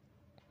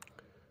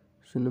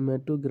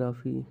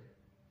 cinematography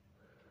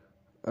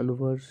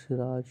Anwar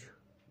Siraj,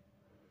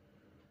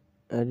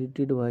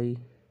 edited by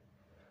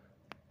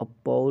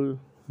Paul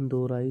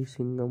Dorai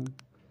Singham,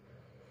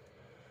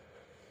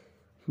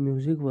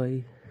 music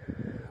by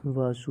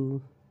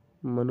Vasu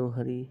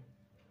Manohari.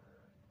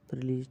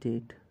 Release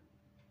date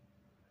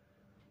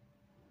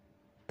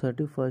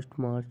 31st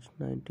March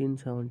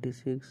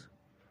 1976.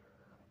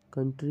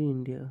 Country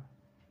India.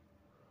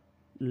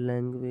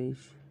 Language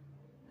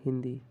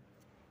Hindi.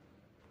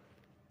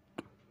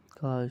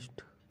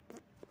 Cast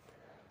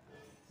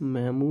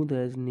Mehmood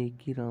as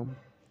Neki Ram,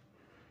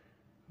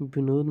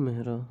 Vinod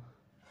Mehra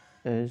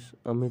as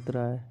Amit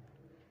Rai,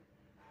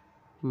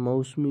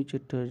 Mausmi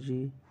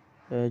Chatterjee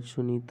as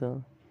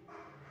Sunita,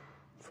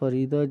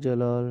 Farida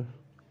Jalal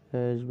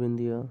as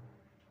Bindiya,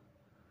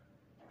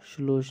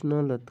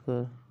 Shlochna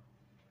Latkar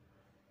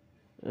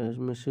as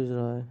Mrs.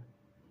 Rai,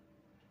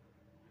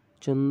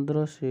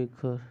 Chandra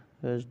Shekhar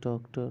as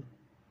Doctor,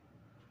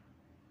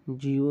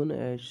 Jeevan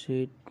as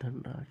Seth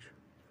Dhanraj.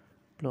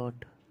 Plot: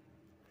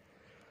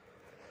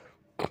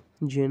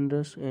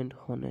 generous and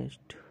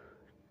honest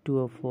to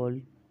a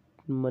fault,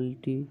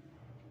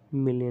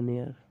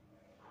 multi-millionaire.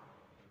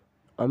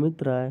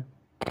 Amit Rai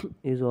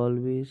is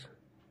always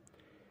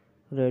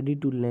ready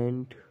to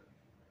lend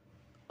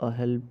a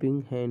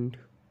helping hand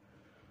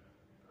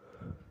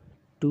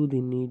to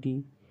the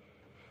needy.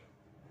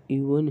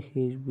 Even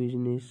his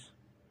business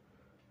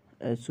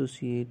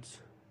associates,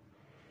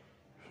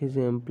 his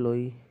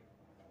employee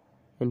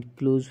and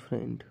close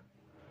friend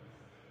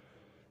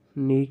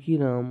Neki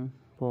Ram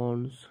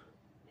warns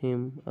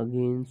him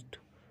against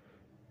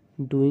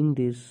doing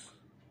this,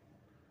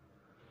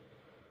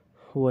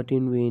 but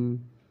in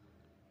vain.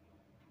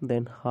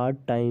 Then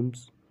hard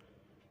times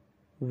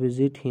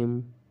visit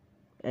him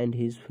and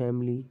his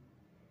family,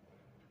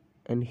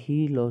 and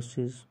he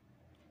loses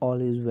all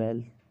his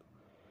wealth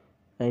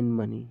and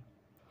money,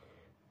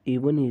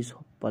 even his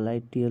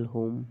palatial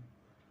home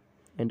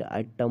and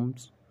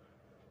items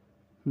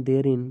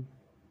therein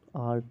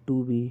are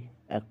to be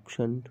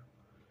auctioned.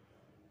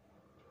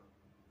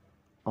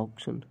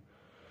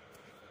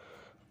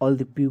 All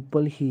the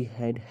people he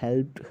had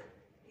helped,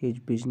 his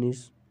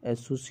business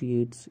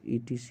associates,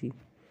 etc.,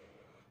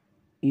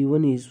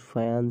 even his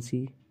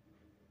fiancée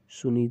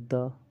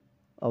Sunita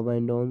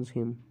abandons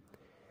him,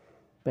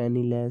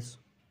 penniless,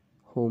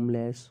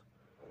 homeless,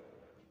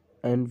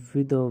 and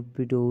with a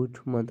widowed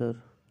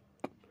mother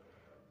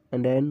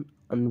and an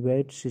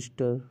unwed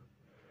sister.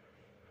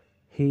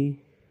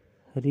 He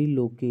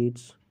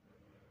relocates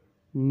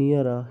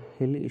near a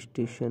hill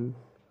station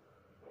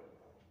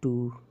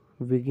to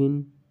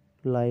begin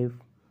life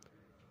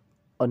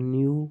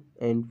anew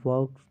and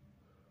works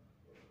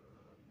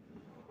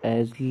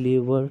as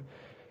labor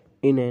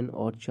in an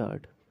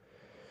orchard.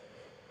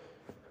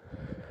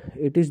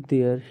 It is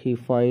there he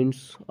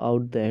finds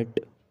out that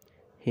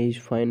his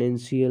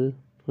financial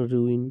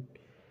ruin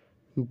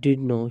did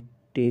not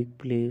take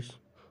place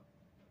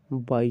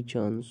by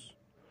chance,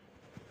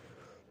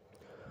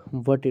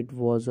 but it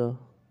was a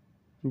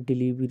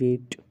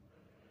deliberate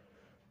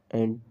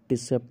and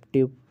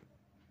deceptive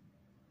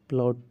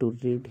plot to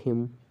rid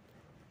him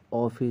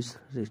of his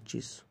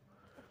riches.